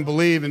know and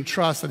believe and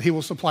trust that he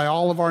will supply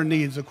all of our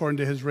needs according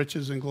to his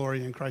riches and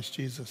glory in Christ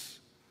Jesus.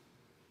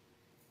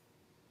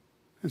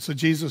 And so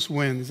Jesus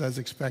wins as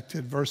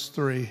expected. Number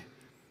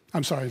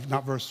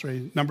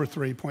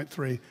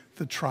 3.3,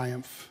 the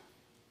triumph.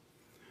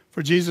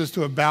 For Jesus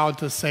to have bowed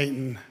to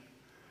Satan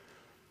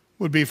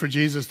would be for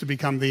Jesus to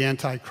become the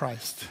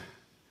Antichrist.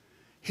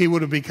 He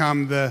would have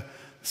become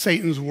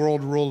Satan's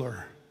world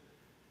ruler.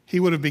 He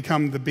would have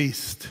become the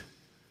beast.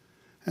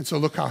 And so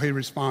look how he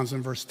responds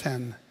in verse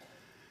 10.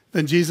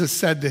 Then Jesus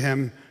said to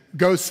him,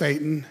 go,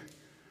 Satan,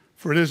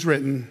 for it is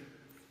written,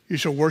 you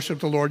shall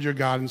worship the Lord your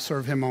God and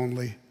serve him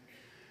only.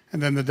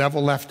 And then the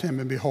devil left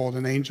him, and behold,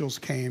 and angels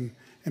came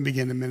and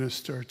began to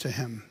minister to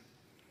him.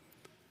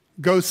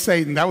 Go,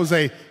 Satan. That was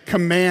a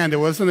command. It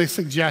wasn't a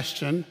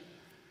suggestion.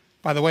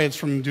 By the way, it's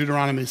from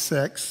Deuteronomy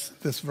 6,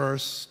 this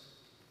verse.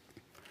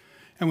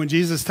 And when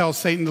Jesus tells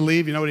Satan to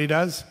leave, you know what he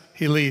does?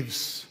 He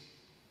leaves.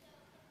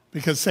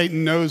 Because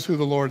Satan knows who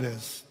the Lord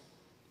is.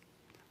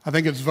 I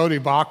think it's Vodi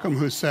Bakum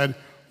who said,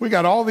 we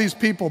got all these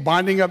people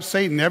binding up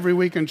Satan every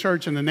week in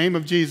church in the name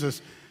of Jesus.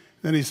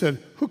 Then he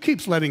said, who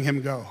keeps letting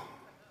him go?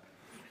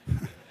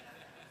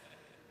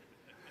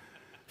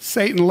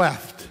 Satan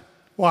left.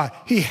 Why?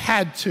 He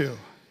had to.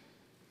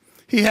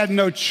 He had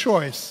no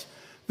choice.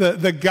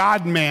 The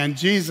God-man,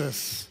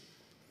 Jesus,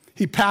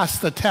 he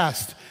passed the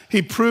test.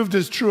 He proved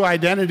his true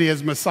identity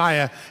as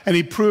Messiah, and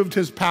he proved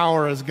his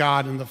power as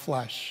God in the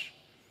flesh.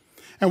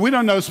 And we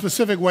don't know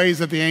specific ways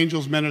that the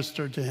angels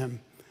ministered to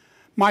him.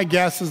 My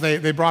guess is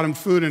they brought him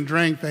food and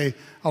drink, they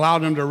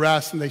allowed him to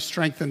rest, and they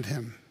strengthened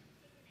him.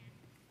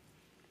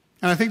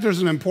 And I think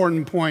there's an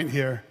important point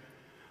here.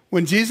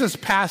 When Jesus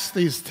passed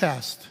these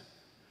tests,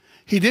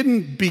 he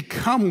didn't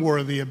become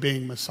worthy of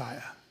being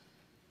Messiah.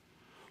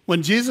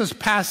 When Jesus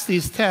passed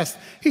these tests,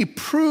 he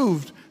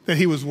proved that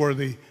he was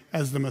worthy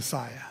as the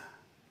Messiah.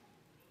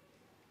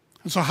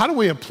 And so how do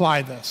we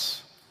apply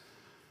this?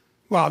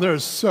 Well,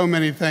 there's so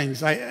many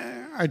things.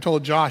 I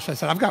told Josh, I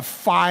said, I've got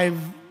 5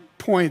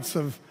 points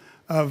of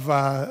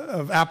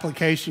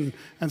application,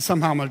 and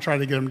somehow I'm going to try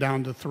to get them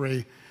down to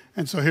 3.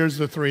 And so here's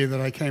the 3 that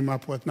I came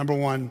up with. Number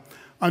 1,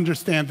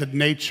 understand the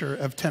nature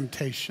of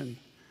temptation.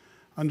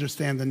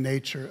 Understand the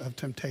nature of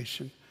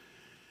temptation.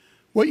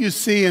 What you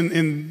see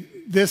in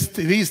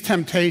these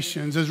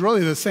temptations is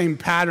really the same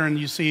pattern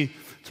you see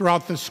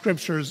throughout the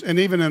scriptures and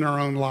even in our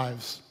own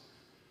lives.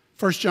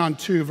 1 John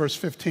 2, verse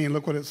 15,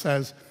 look what it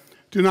says.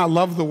 Do not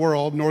love the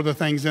world, nor the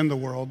things in the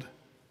world.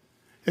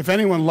 If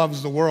anyone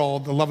loves the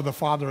world, the love of the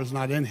Father is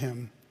not in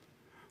him.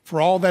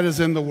 For all that is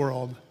in the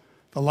world,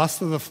 the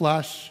lust of the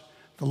flesh,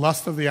 the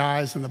lust of the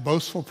eyes, and the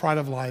boastful pride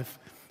of life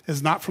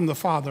is not from the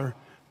Father,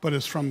 but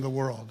is from the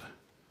world.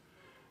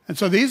 And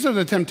so these are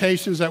the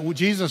temptations that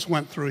Jesus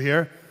went through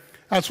here.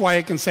 That's why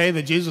I can say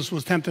that Jesus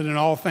was tempted in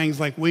all things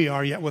like we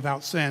are, yet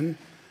without sin.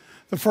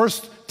 The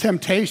first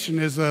temptation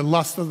is the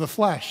lust of the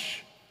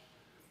flesh.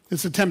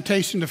 It's a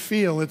temptation to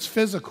feel. It's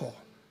physical.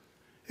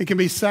 It can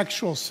be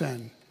sexual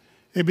sin.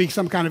 It can be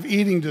some kind of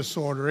eating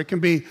disorder. It can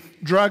be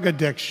drug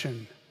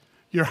addiction.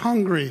 You're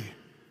hungry.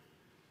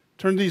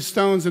 Turn these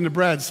stones into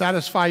bread.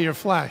 Satisfy your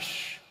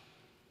flesh.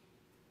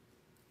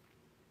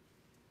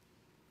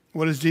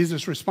 What does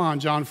Jesus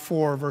respond? John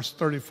 4, verse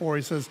 34,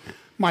 he says,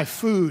 my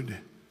food.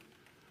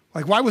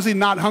 Like, why was he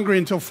not hungry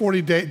until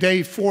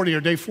day 40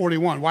 or day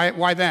 41?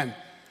 Why then?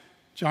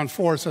 John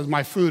 4 says,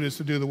 my food is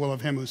to do the will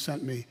of him who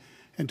sent me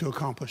and to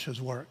accomplish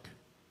his work.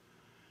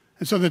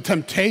 And so the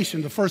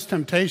temptation, the first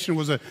temptation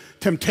was a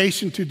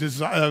temptation to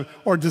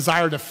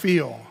desire to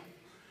feel.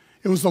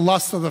 It was the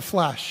lust of the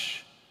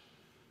flesh.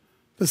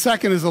 The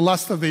second is the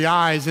lust of the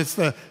eyes. It's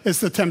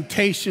the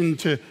temptation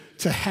to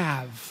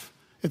have.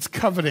 It's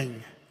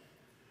coveting.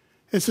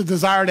 It's a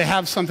desire to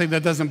have something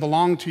that doesn't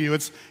belong to you.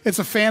 It's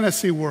a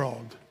fantasy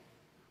world.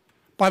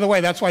 By the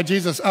way, that's why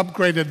Jesus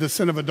upgraded the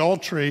sin of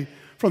adultery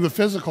from the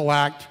physical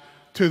act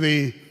to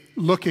the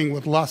looking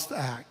with lust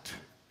act.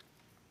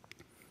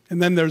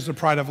 And then there's the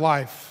pride of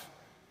life.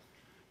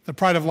 The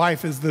pride of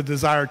life is the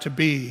desire to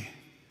be.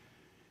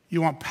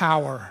 You want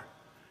power.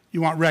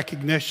 You want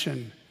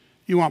recognition.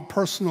 You want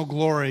personal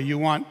glory. You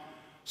want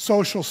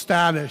social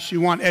status. You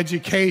want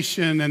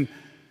education. And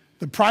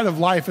the pride of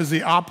life is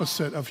the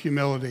opposite of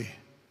humility.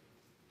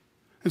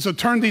 And so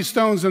turn these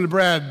stones into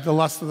bread, the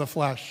lust of the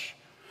flesh.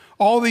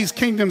 All these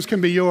kingdoms can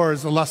be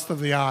yours, the lust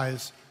of the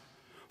eyes.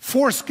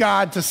 Force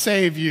God to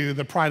save you,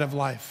 the pride of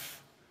life.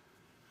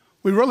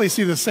 We really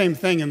see the same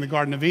thing in the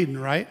Garden of Eden,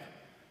 right?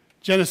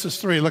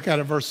 Genesis 3, look at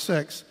it, verse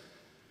 6.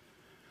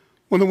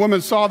 When the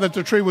woman saw that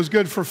the tree was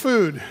good for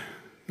food,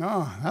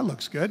 oh, that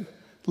looks good,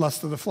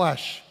 lust of the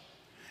flesh.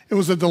 It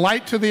was a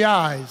delight to the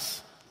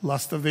eyes,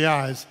 lust of the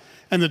eyes.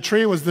 And the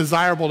tree was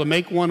desirable to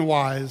make one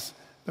wise,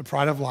 the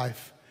pride of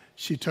life.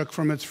 She took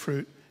from its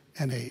fruit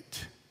and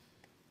ate.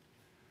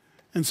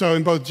 And so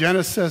in both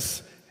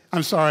Genesis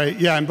and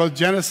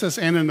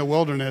in the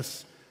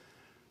wilderness,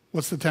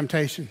 what's the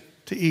temptation?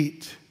 To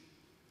eat.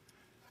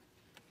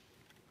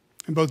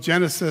 In both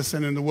Genesis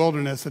and in the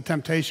wilderness, the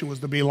temptation was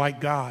to be like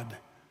God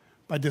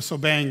by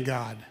disobeying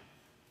God.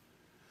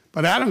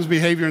 But Adam's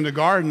behavior in the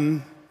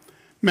garden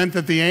meant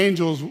that the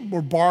angels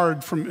were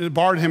barred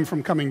him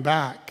from coming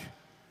back.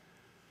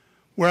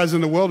 Whereas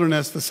in the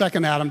wilderness, the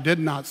second Adam did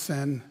not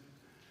sin,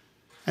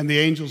 and the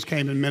angels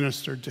came and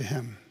ministered to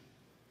him.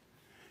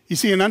 You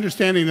see, in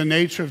understanding the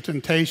nature of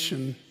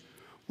temptation,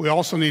 we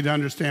also need to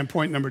understand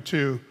point number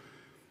 2,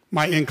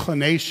 my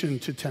inclination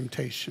to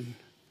temptation.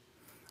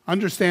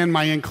 Understand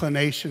my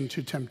inclination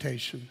to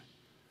temptation.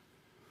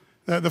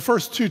 The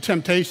first 2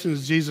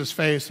 temptations Jesus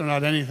faced are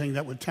not anything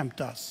that would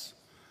tempt us.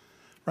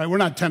 Right? We're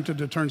not tempted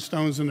to turn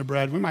stones into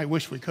bread. We might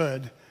wish we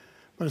could,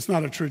 but it's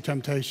not a true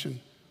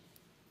temptation.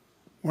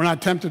 We're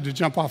not tempted to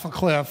jump off a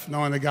cliff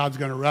knowing that God's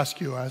going to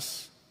rescue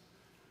us.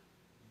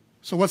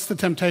 So what's the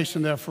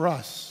temptation there for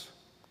us?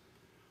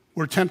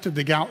 We're tempted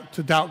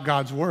to doubt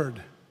God's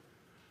word.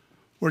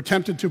 We're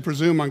tempted to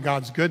presume on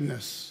God's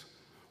goodness.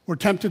 We're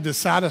tempted to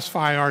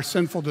satisfy our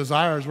sinful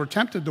desires. We're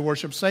tempted to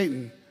worship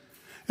Satan.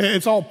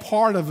 It's all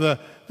part of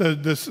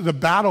the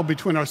battle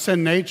between our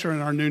sin nature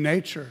and our new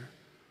nature.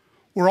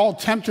 We're all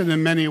tempted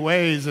in many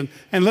ways. And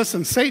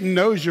listen, Satan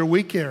knows your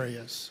weak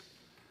areas.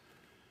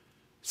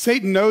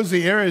 Satan knows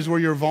the areas where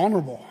you're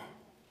vulnerable.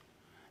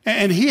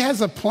 And he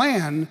has a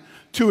plan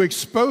to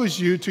expose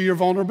you to your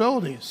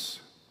vulnerabilities.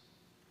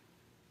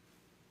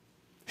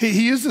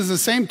 He uses the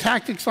same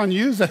tactics on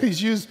you that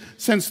he's used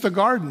since the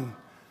garden.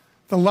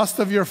 The lust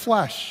of your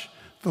flesh,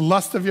 the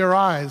lust of your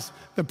eyes,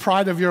 the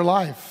pride of your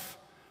life.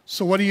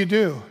 So what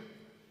do?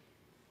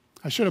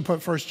 I should have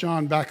put 1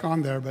 John back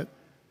on there, but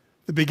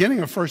the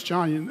beginning of 1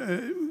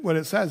 John, what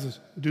it says is,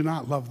 do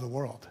not love the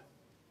world.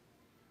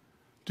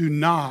 Do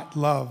not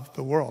love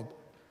the world.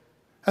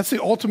 That's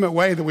the ultimate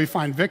way that we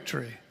find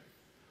victory.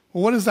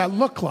 Well, what does that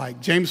look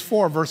like? James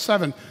 4, verse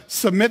 7,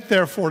 submit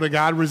therefore to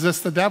God,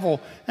 resist the devil,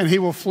 and he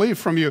will flee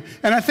from you.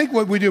 And I think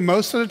what we do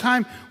most of the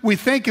time, we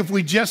think if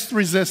we just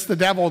resist the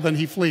devil, then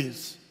he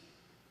flees.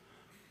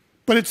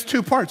 But it's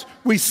 2 parts.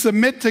 We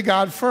submit to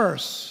God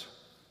first.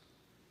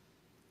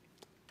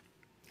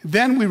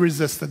 Then we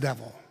resist the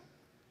devil.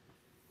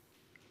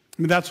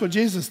 I mean, that's what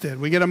Jesus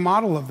did. We get a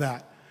model of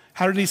that.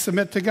 How did he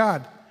submit to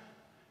God?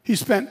 He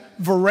spent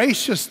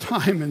voracious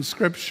time in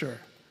Scripture.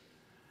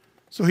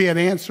 So he had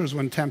answers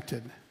when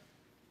tempted.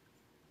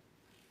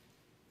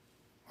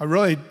 I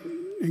really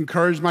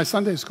encouraged my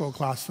Sunday school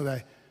class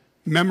today.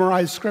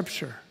 Memorize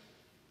Scripture.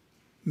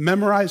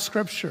 Memorize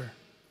Scripture.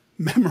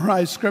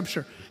 Memorize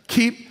Scripture.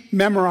 Keep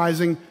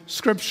memorizing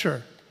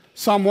Scripture.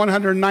 Psalm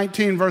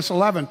 119, verse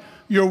 11.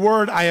 Your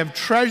word I have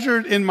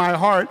treasured in my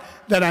heart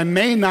that I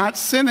may not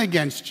sin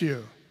against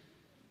you.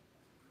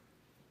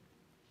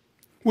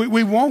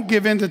 We won't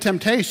give in to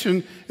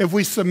temptation if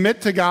we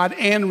submit to God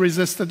and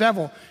resist the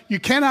devil. You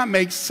cannot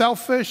make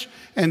selfish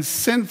and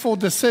sinful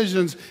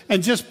decisions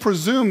and just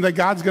presume that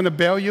God's going to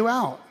bail you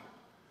out.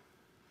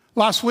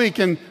 Last week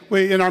in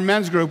our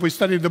men's group, we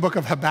studied the book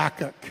of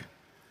Habakkuk.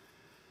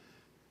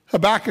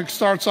 Habakkuk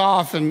starts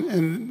off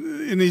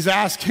and he's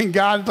asking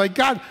God, like,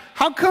 God,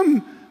 how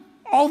come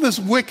all this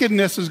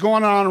wickedness is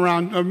going on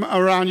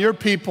around your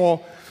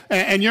people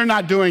and you're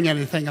not doing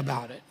anything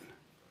about it?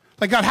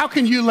 Like, God, how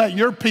can you let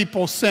your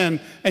people sin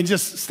and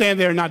just stand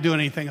there and not do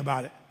anything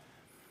about it?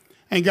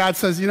 And God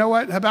says, you know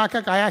what,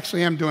 Habakkuk, I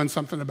actually am doing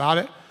something about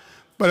it.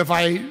 But if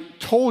I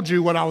told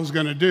you what I was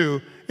going to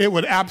do, it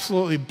would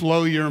absolutely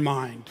blow your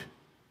mind.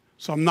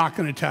 So I'm not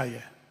going to tell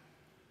you.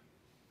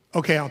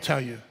 Okay, I'll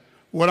tell you.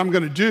 What I'm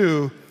going to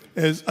do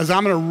is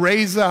I'm going to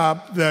raise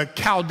up the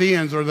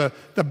Chaldeans or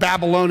the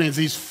Babylonians,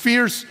 these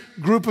fierce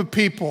group of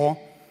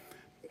people,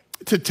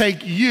 to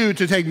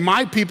take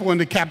my people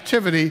into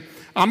captivity.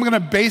 I'm going to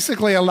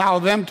basically allow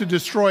them to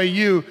destroy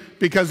you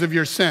because of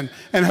your sin.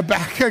 And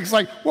Habakkuk's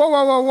like,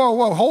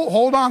 whoa,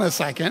 hold on a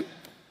second.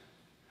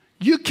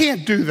 You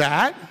can't do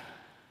that.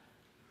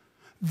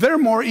 They're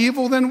more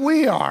evil than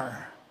we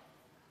are.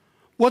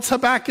 What's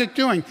Habakkuk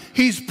doing?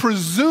 He's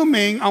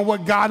presuming on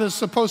what God is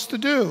supposed to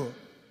do.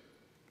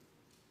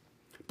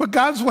 But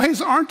God's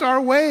ways aren't our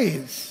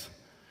ways.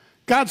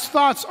 God's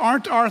thoughts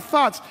aren't our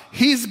thoughts.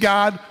 He's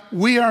God,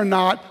 we are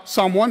not.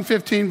 Psalm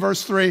 115,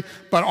 verse 3,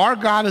 but our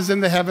God is in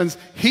the heavens.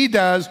 He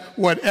does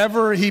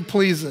whatever he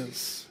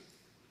pleases.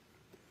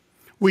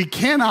 We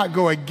cannot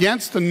go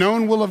against the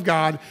known will of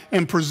God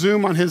and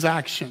presume on his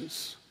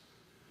actions.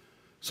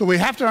 So we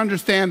have to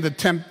understand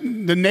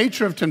the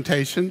nature of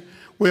temptation.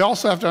 We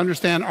also have to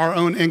understand our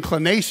own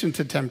inclination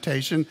to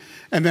temptation.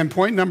 And then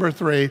point number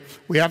 3,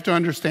 we have to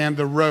understand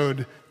the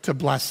road to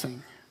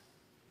blessing.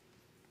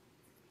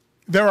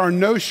 There are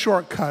no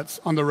shortcuts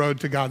on the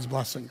road to God's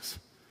blessings.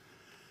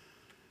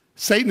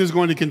 Satan is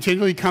going to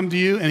continually come to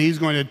you, and he's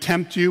going to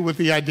tempt you with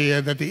the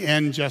idea that the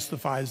end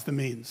justifies the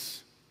means.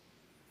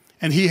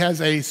 And he has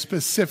a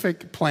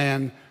specific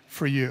plan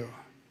for you.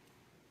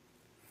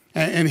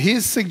 And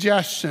his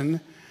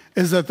suggestion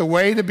is that the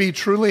way to be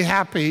truly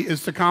happy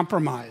is to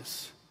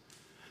compromise.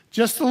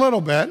 Just a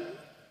little bit.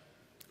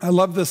 I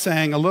love the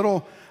saying, a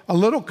little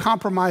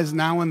compromise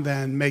now and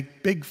then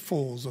make big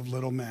fools of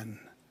little men.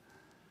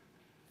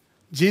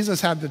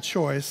 Jesus had the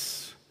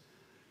choice,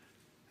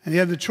 and he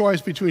had the choice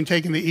between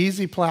taking the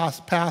easy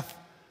path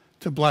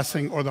to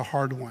blessing or the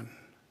hard one.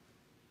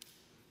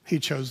 He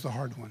chose the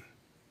hard one.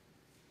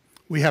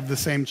 We have the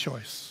same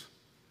choice.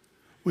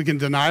 We can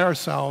deny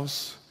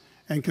ourselves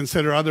and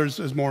consider others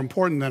as more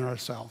important than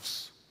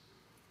ourselves,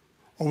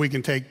 or we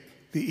can take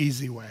the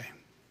easy way.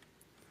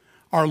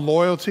 Our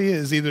loyalty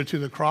is either to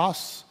the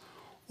cross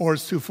or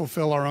it's to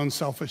fulfill our own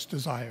selfish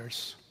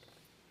desires.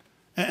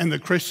 And the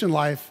Christian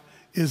life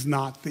is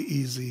not the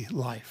easy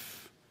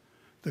life.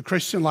 The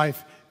Christian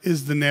life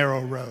is the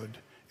narrow road.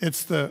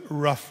 It's the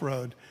rough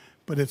road,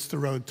 but it's the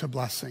road to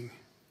blessing.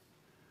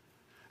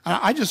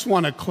 I just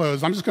want to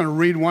close. I'm just going to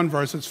read one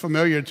verse. It's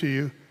familiar to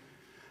you,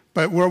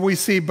 but where we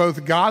see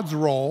both God's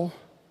role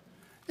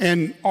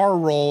and our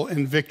role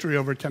in victory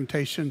over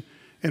temptation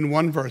in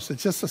one verse.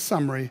 It's just a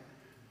summary.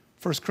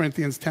 1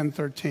 Corinthians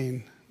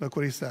 10:13. Look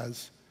what he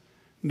says.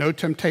 No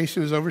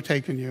temptation has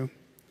overtaken you,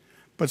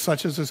 but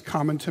such as is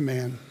common to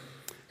man.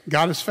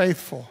 God is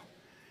faithful.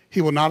 He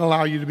will not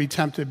allow you to be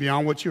tempted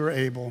beyond what you are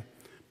able,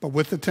 but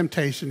with the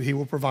temptation, he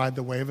will provide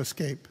the way of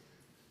escape.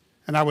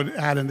 And I would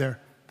add in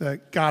there, the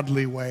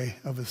godly way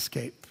of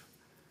escape,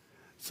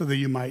 so that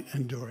you might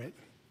endure it.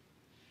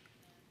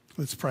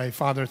 Let's pray.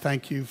 Father,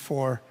 thank you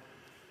for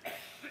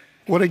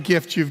what a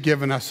gift you've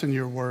given us in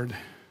your word,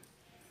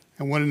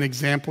 and what an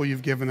example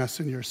you've given us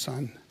in your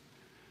Son.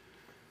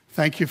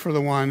 Thank you for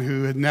the one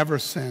who had never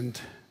sinned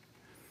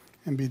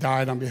and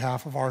died on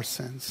behalf of our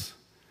sins.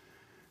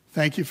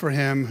 Thank you for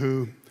him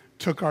who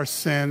took our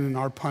sin and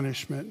our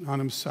punishment on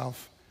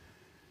himself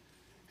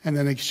and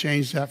then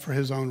exchanged that for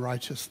his own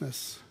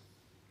righteousness.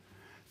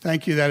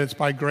 Thank you that it's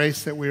by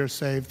grace that we are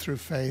saved through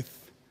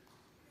faith,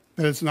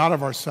 that it's not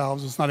of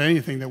ourselves, it's not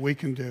anything that we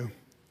can do,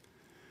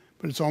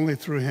 but it's only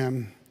through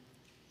him,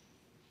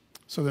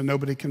 so that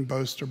nobody can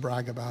boast or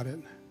brag about it.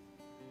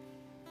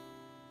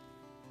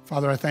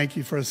 Father, I thank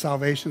you for a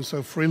salvation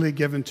so freely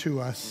given to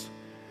us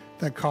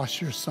that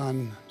cost your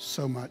Son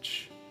so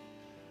much.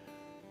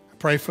 I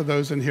pray for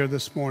those in here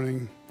this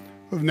morning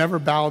who have never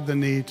bowed the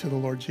knee to the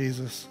Lord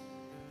Jesus.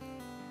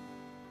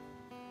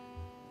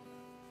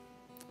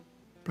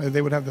 Pray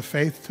they would have the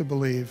faith to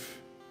believe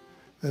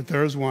that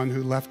there is one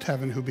who left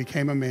heaven, who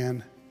became a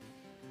man,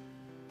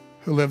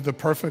 who lived the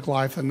perfect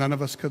life that none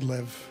of us could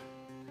live,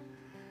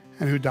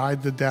 and who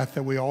died the death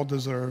that we all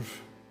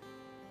deserve.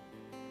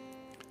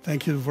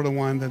 Thank you for the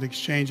one that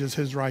exchanges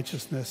his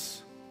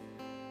righteousness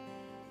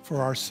for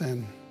our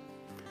sin.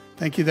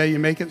 Thank you that you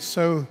make it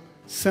so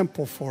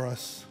simple for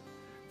us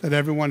that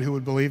everyone who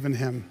would believe in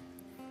him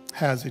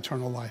has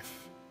eternal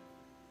life.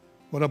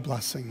 What a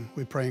blessing.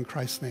 We pray in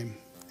Christ's name.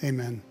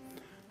 Amen.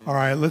 All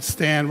right, let's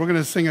stand. We're going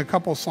to sing a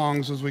couple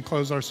songs as we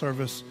close our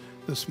service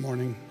this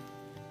morning.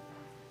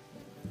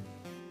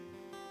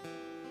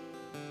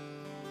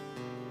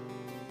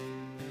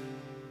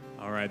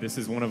 All right, this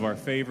is one of our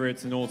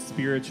favorites, an old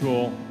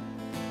spiritual,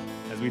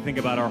 as we think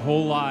about our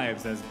whole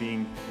lives as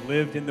being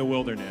lived in the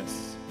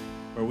wilderness,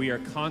 where we are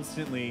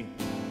constantly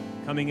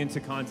coming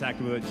into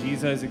contact with what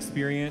Jesus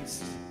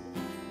experienced.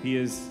 He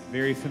is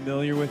very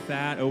familiar with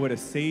that. Oh, what a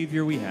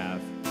Savior we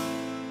have.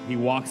 He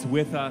walks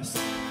with us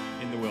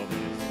in the wilderness.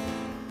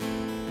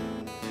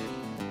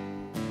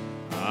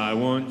 I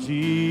want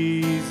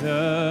Jesus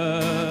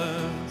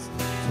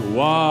to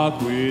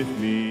walk with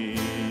me.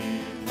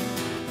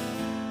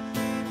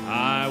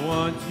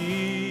 want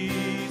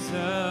Jesus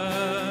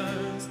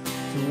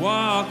to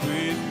walk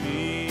with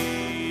me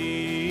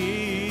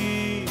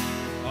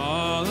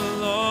all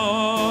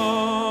along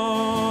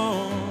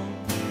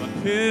my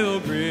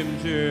pilgrim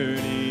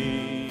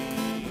journey.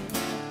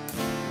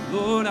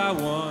 Lord, I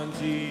want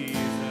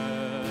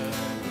Jesus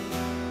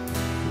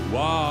to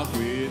walk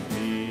with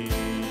me.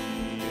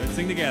 Let's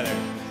sing together.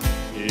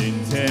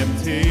 In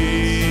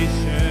temptation,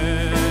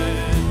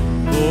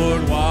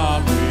 Lord,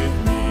 walk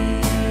with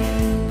me.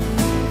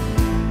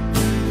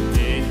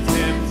 In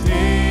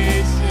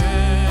temptation,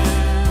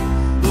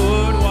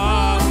 Lord,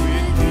 walk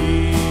with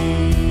me.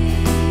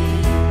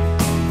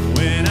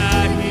 When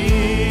I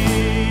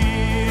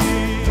hear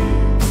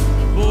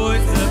the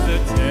voice of the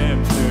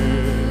tempter,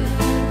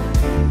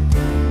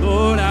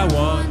 Lord, I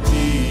want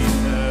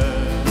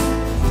Jesus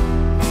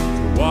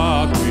to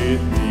walk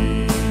with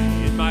me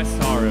in my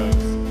sorrows.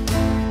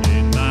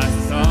 In my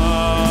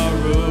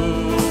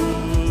sorrows,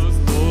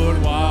 Lord,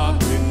 walk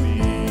with me.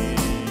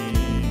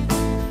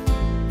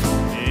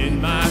 In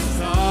my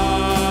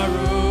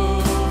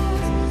sorrows,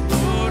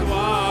 Lord,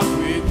 walk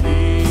with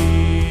me.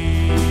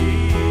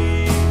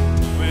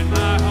 When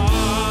my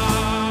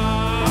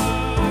heart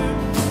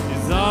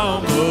is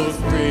almost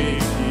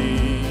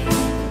breaking,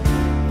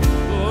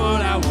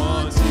 Lord, I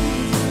want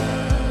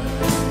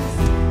Jesus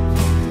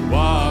to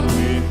walk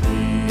with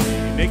me.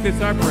 Make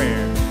this our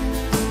prayer.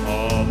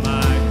 All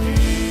my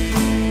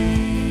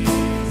days,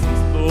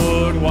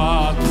 Lord,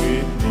 walk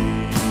with me.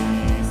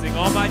 Sing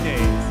all my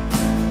days.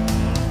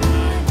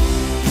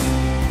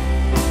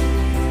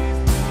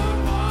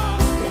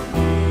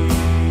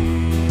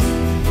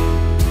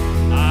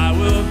 I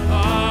will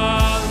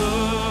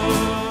follow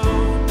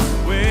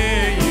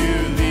where you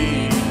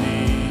lead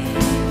me.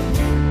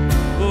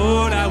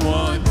 Lord, I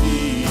want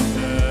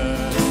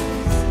Jesus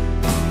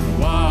to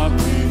walk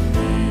with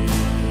me.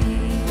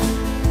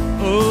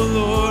 Oh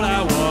Lord,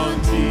 I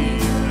want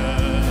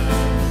Jesus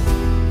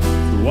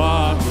to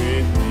walk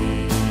with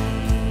me.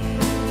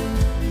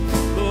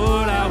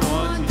 Lord, I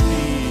want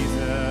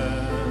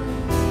Jesus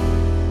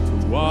to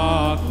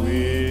walk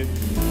with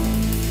me.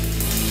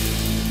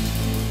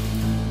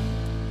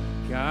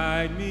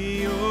 Guide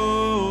me,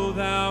 O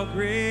thou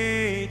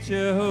great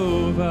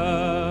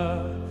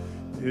Jehovah,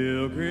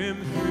 pilgrim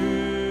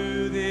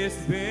through this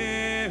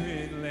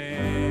barren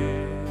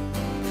land.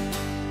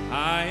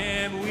 I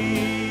am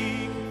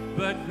weak,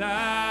 but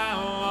thou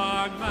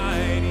art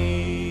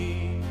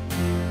mighty.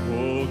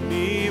 Hold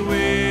me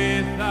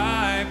with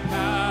thy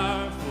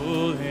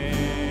powerful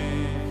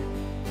hand.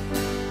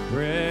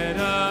 Bread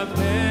of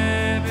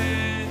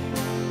heaven,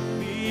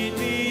 feed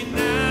me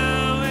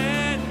now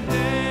and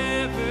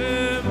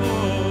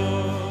evermore.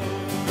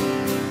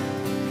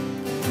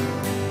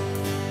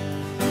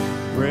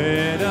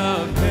 Bread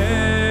of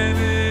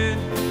heaven,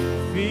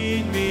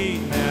 feed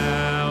me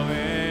now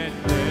and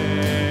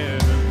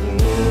evermore.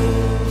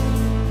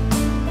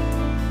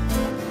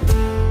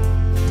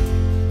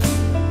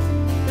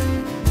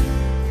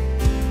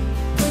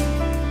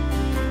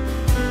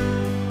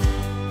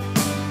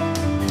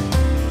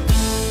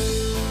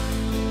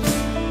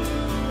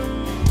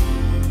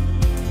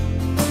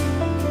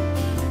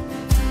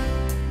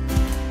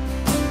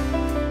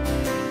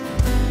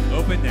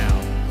 Open now.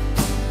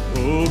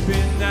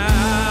 Open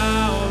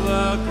now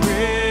the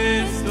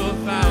crystal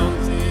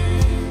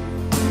fountain,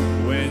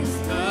 whence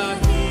the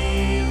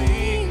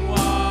healing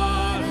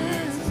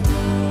waters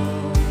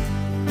flow.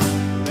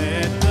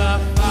 Let the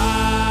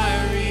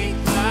fiery,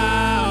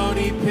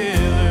 cloudy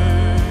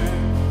pillar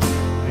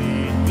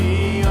lead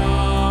me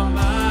on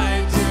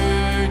my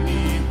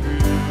journey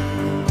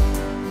through.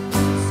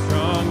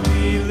 Strong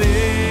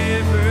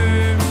deliver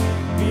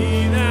me,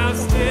 thou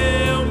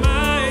still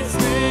my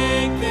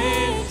strength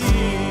and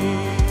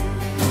shield.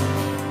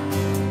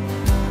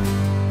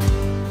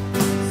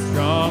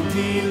 Strong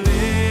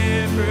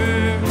deliver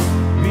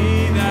me,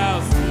 thou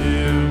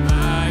still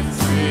my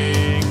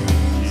strength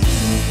and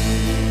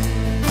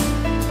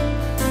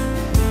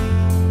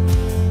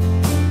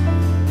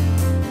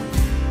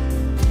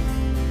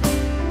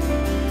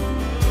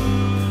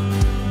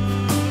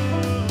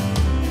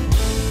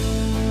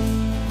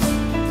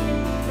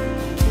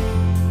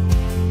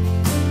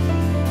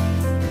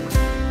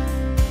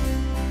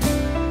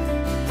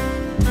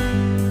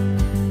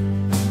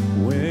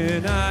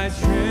When I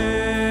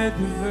tread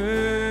the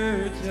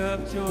verge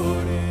of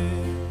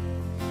Jordan,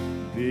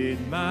 bid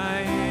my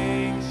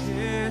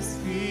anxious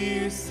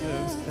fears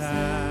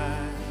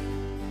subside.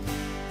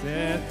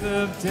 Death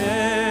of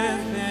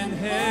death and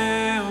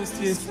hell's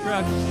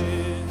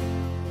destruction,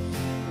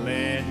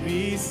 land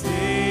me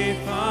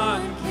safe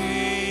on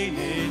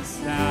Canaan's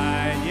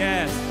side.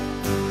 Yes,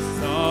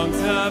 songs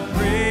of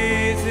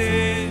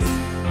praises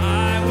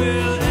I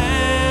will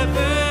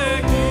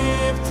ever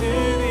give to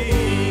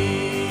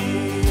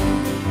thee.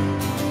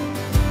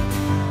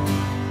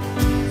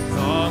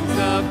 Songs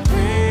of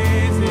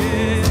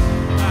praises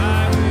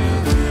I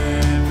will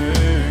ever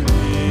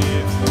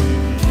give to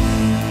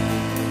thee.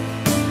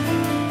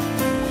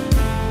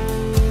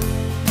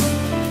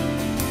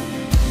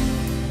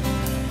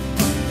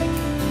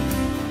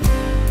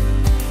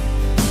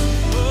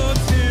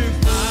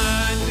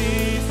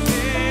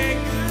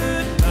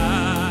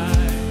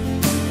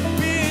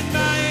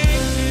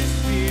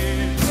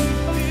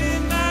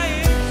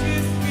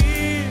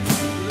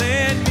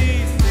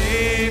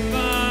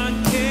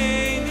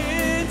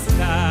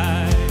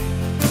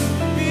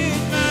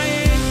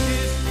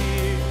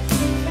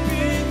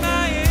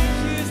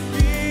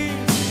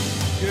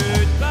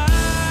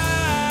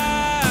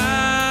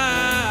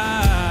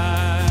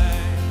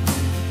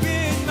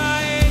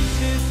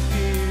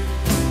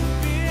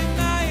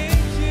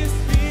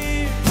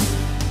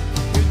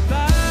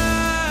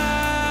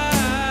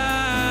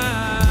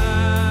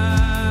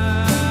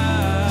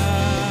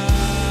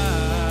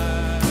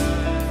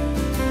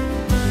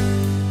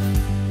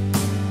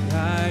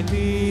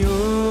 me,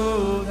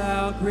 O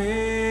thou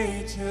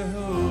great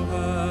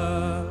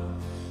Jehovah,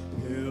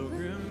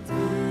 pilgrim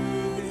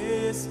through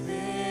this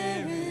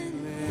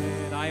barren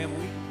land. I am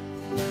weak.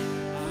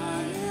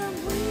 I am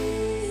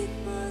weak,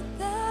 but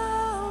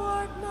thou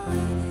art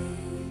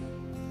mighty.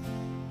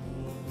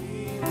 Hold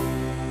me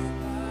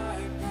with thy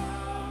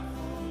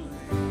powerful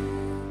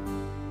hand.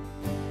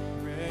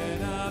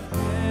 Bread of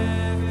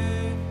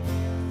heaven,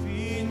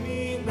 feed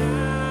me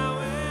now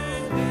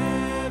and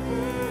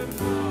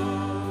evermore.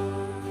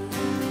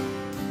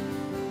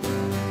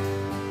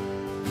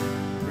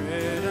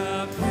 Bread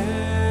of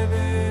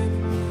heaven,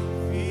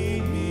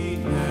 feed me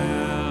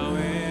now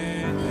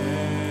and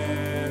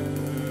evermore.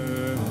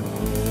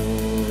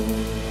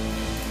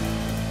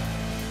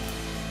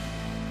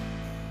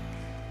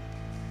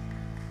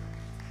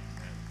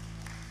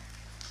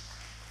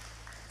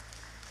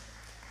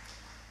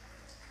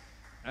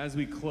 As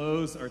we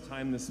close our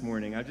time this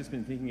morning, I've just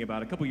been thinking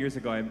about a couple years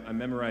ago, I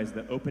memorized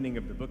the opening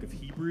of the book of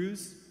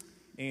Hebrews.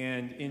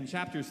 And in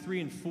chapters 3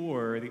 and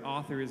 4, the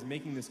author is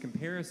making this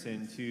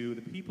comparison to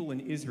the people in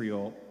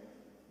Israel,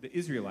 the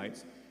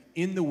Israelites,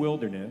 in the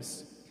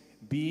wilderness,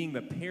 being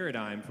the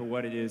paradigm for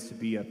what it is to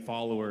be a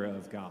follower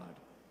of God.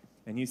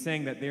 And he's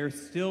saying that there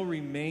still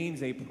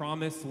remains a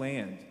promised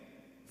land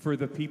for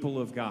the people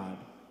of God.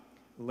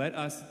 Let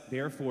us,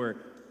 therefore,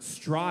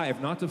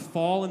 strive not to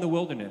fall in the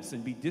wilderness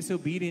and be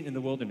disobedient in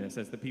the wilderness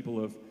as the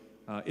people of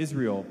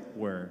Israel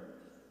were.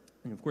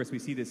 And of course, we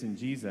see this in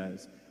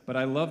Jesus. But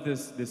I love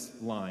this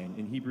line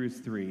in Hebrews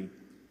 3.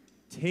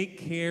 Take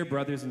care,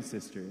 brothers and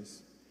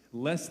sisters,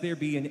 lest there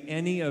be in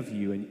any of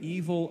you an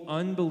evil,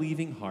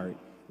 unbelieving heart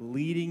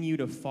leading you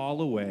to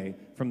fall away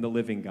from the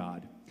living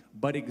God.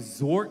 But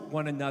exhort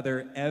one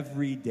another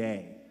every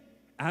day,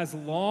 as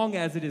long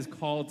as it is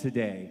called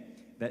today,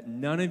 that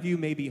none of you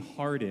may be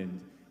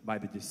hardened by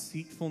the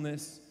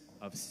deceitfulness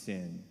of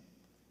sin.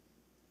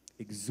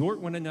 Exhort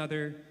one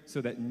another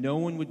so that no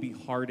one would be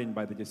hardened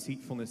by the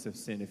deceitfulness of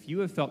sin. If you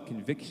have felt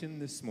conviction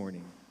this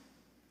morning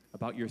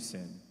about your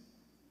sin,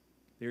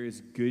 there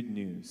is good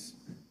news.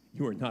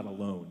 You are not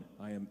alone.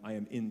 I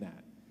am in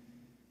that.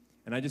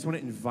 And I just want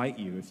to invite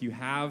you, if you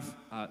have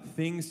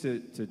things to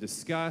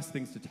discuss,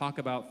 things to talk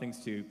about,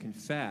 things to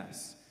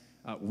confess,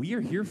 we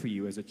are here for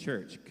you as a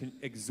church.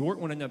 Exhort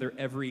one another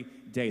every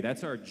day.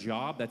 That's our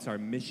job. That's our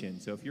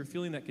mission. So if you're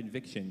feeling that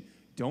conviction,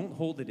 don't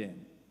hold it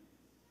in.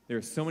 There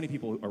are so many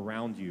people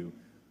around you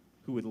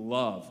who would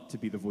love to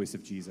be the voice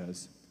of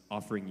Jesus,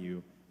 offering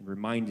you and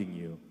reminding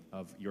you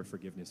of your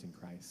forgiveness in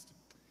Christ.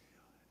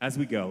 As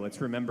we go, let's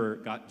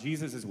remember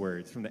Jesus'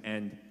 words from the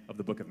end of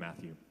the book of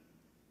Matthew.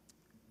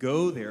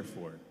 Go,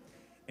 therefore,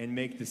 and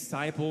make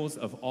disciples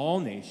of all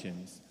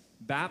nations,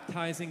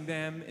 baptizing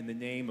them in the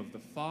name of the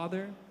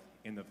Father,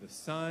 and of the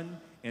Son,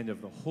 and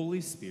of the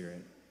Holy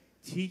Spirit,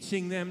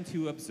 teaching them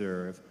to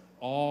observe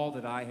all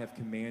that I have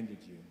commanded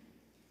you.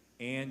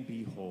 And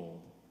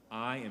behold,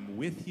 I am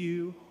with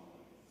you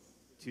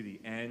to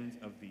the end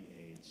of the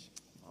age.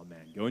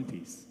 Amen. Go in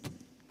peace.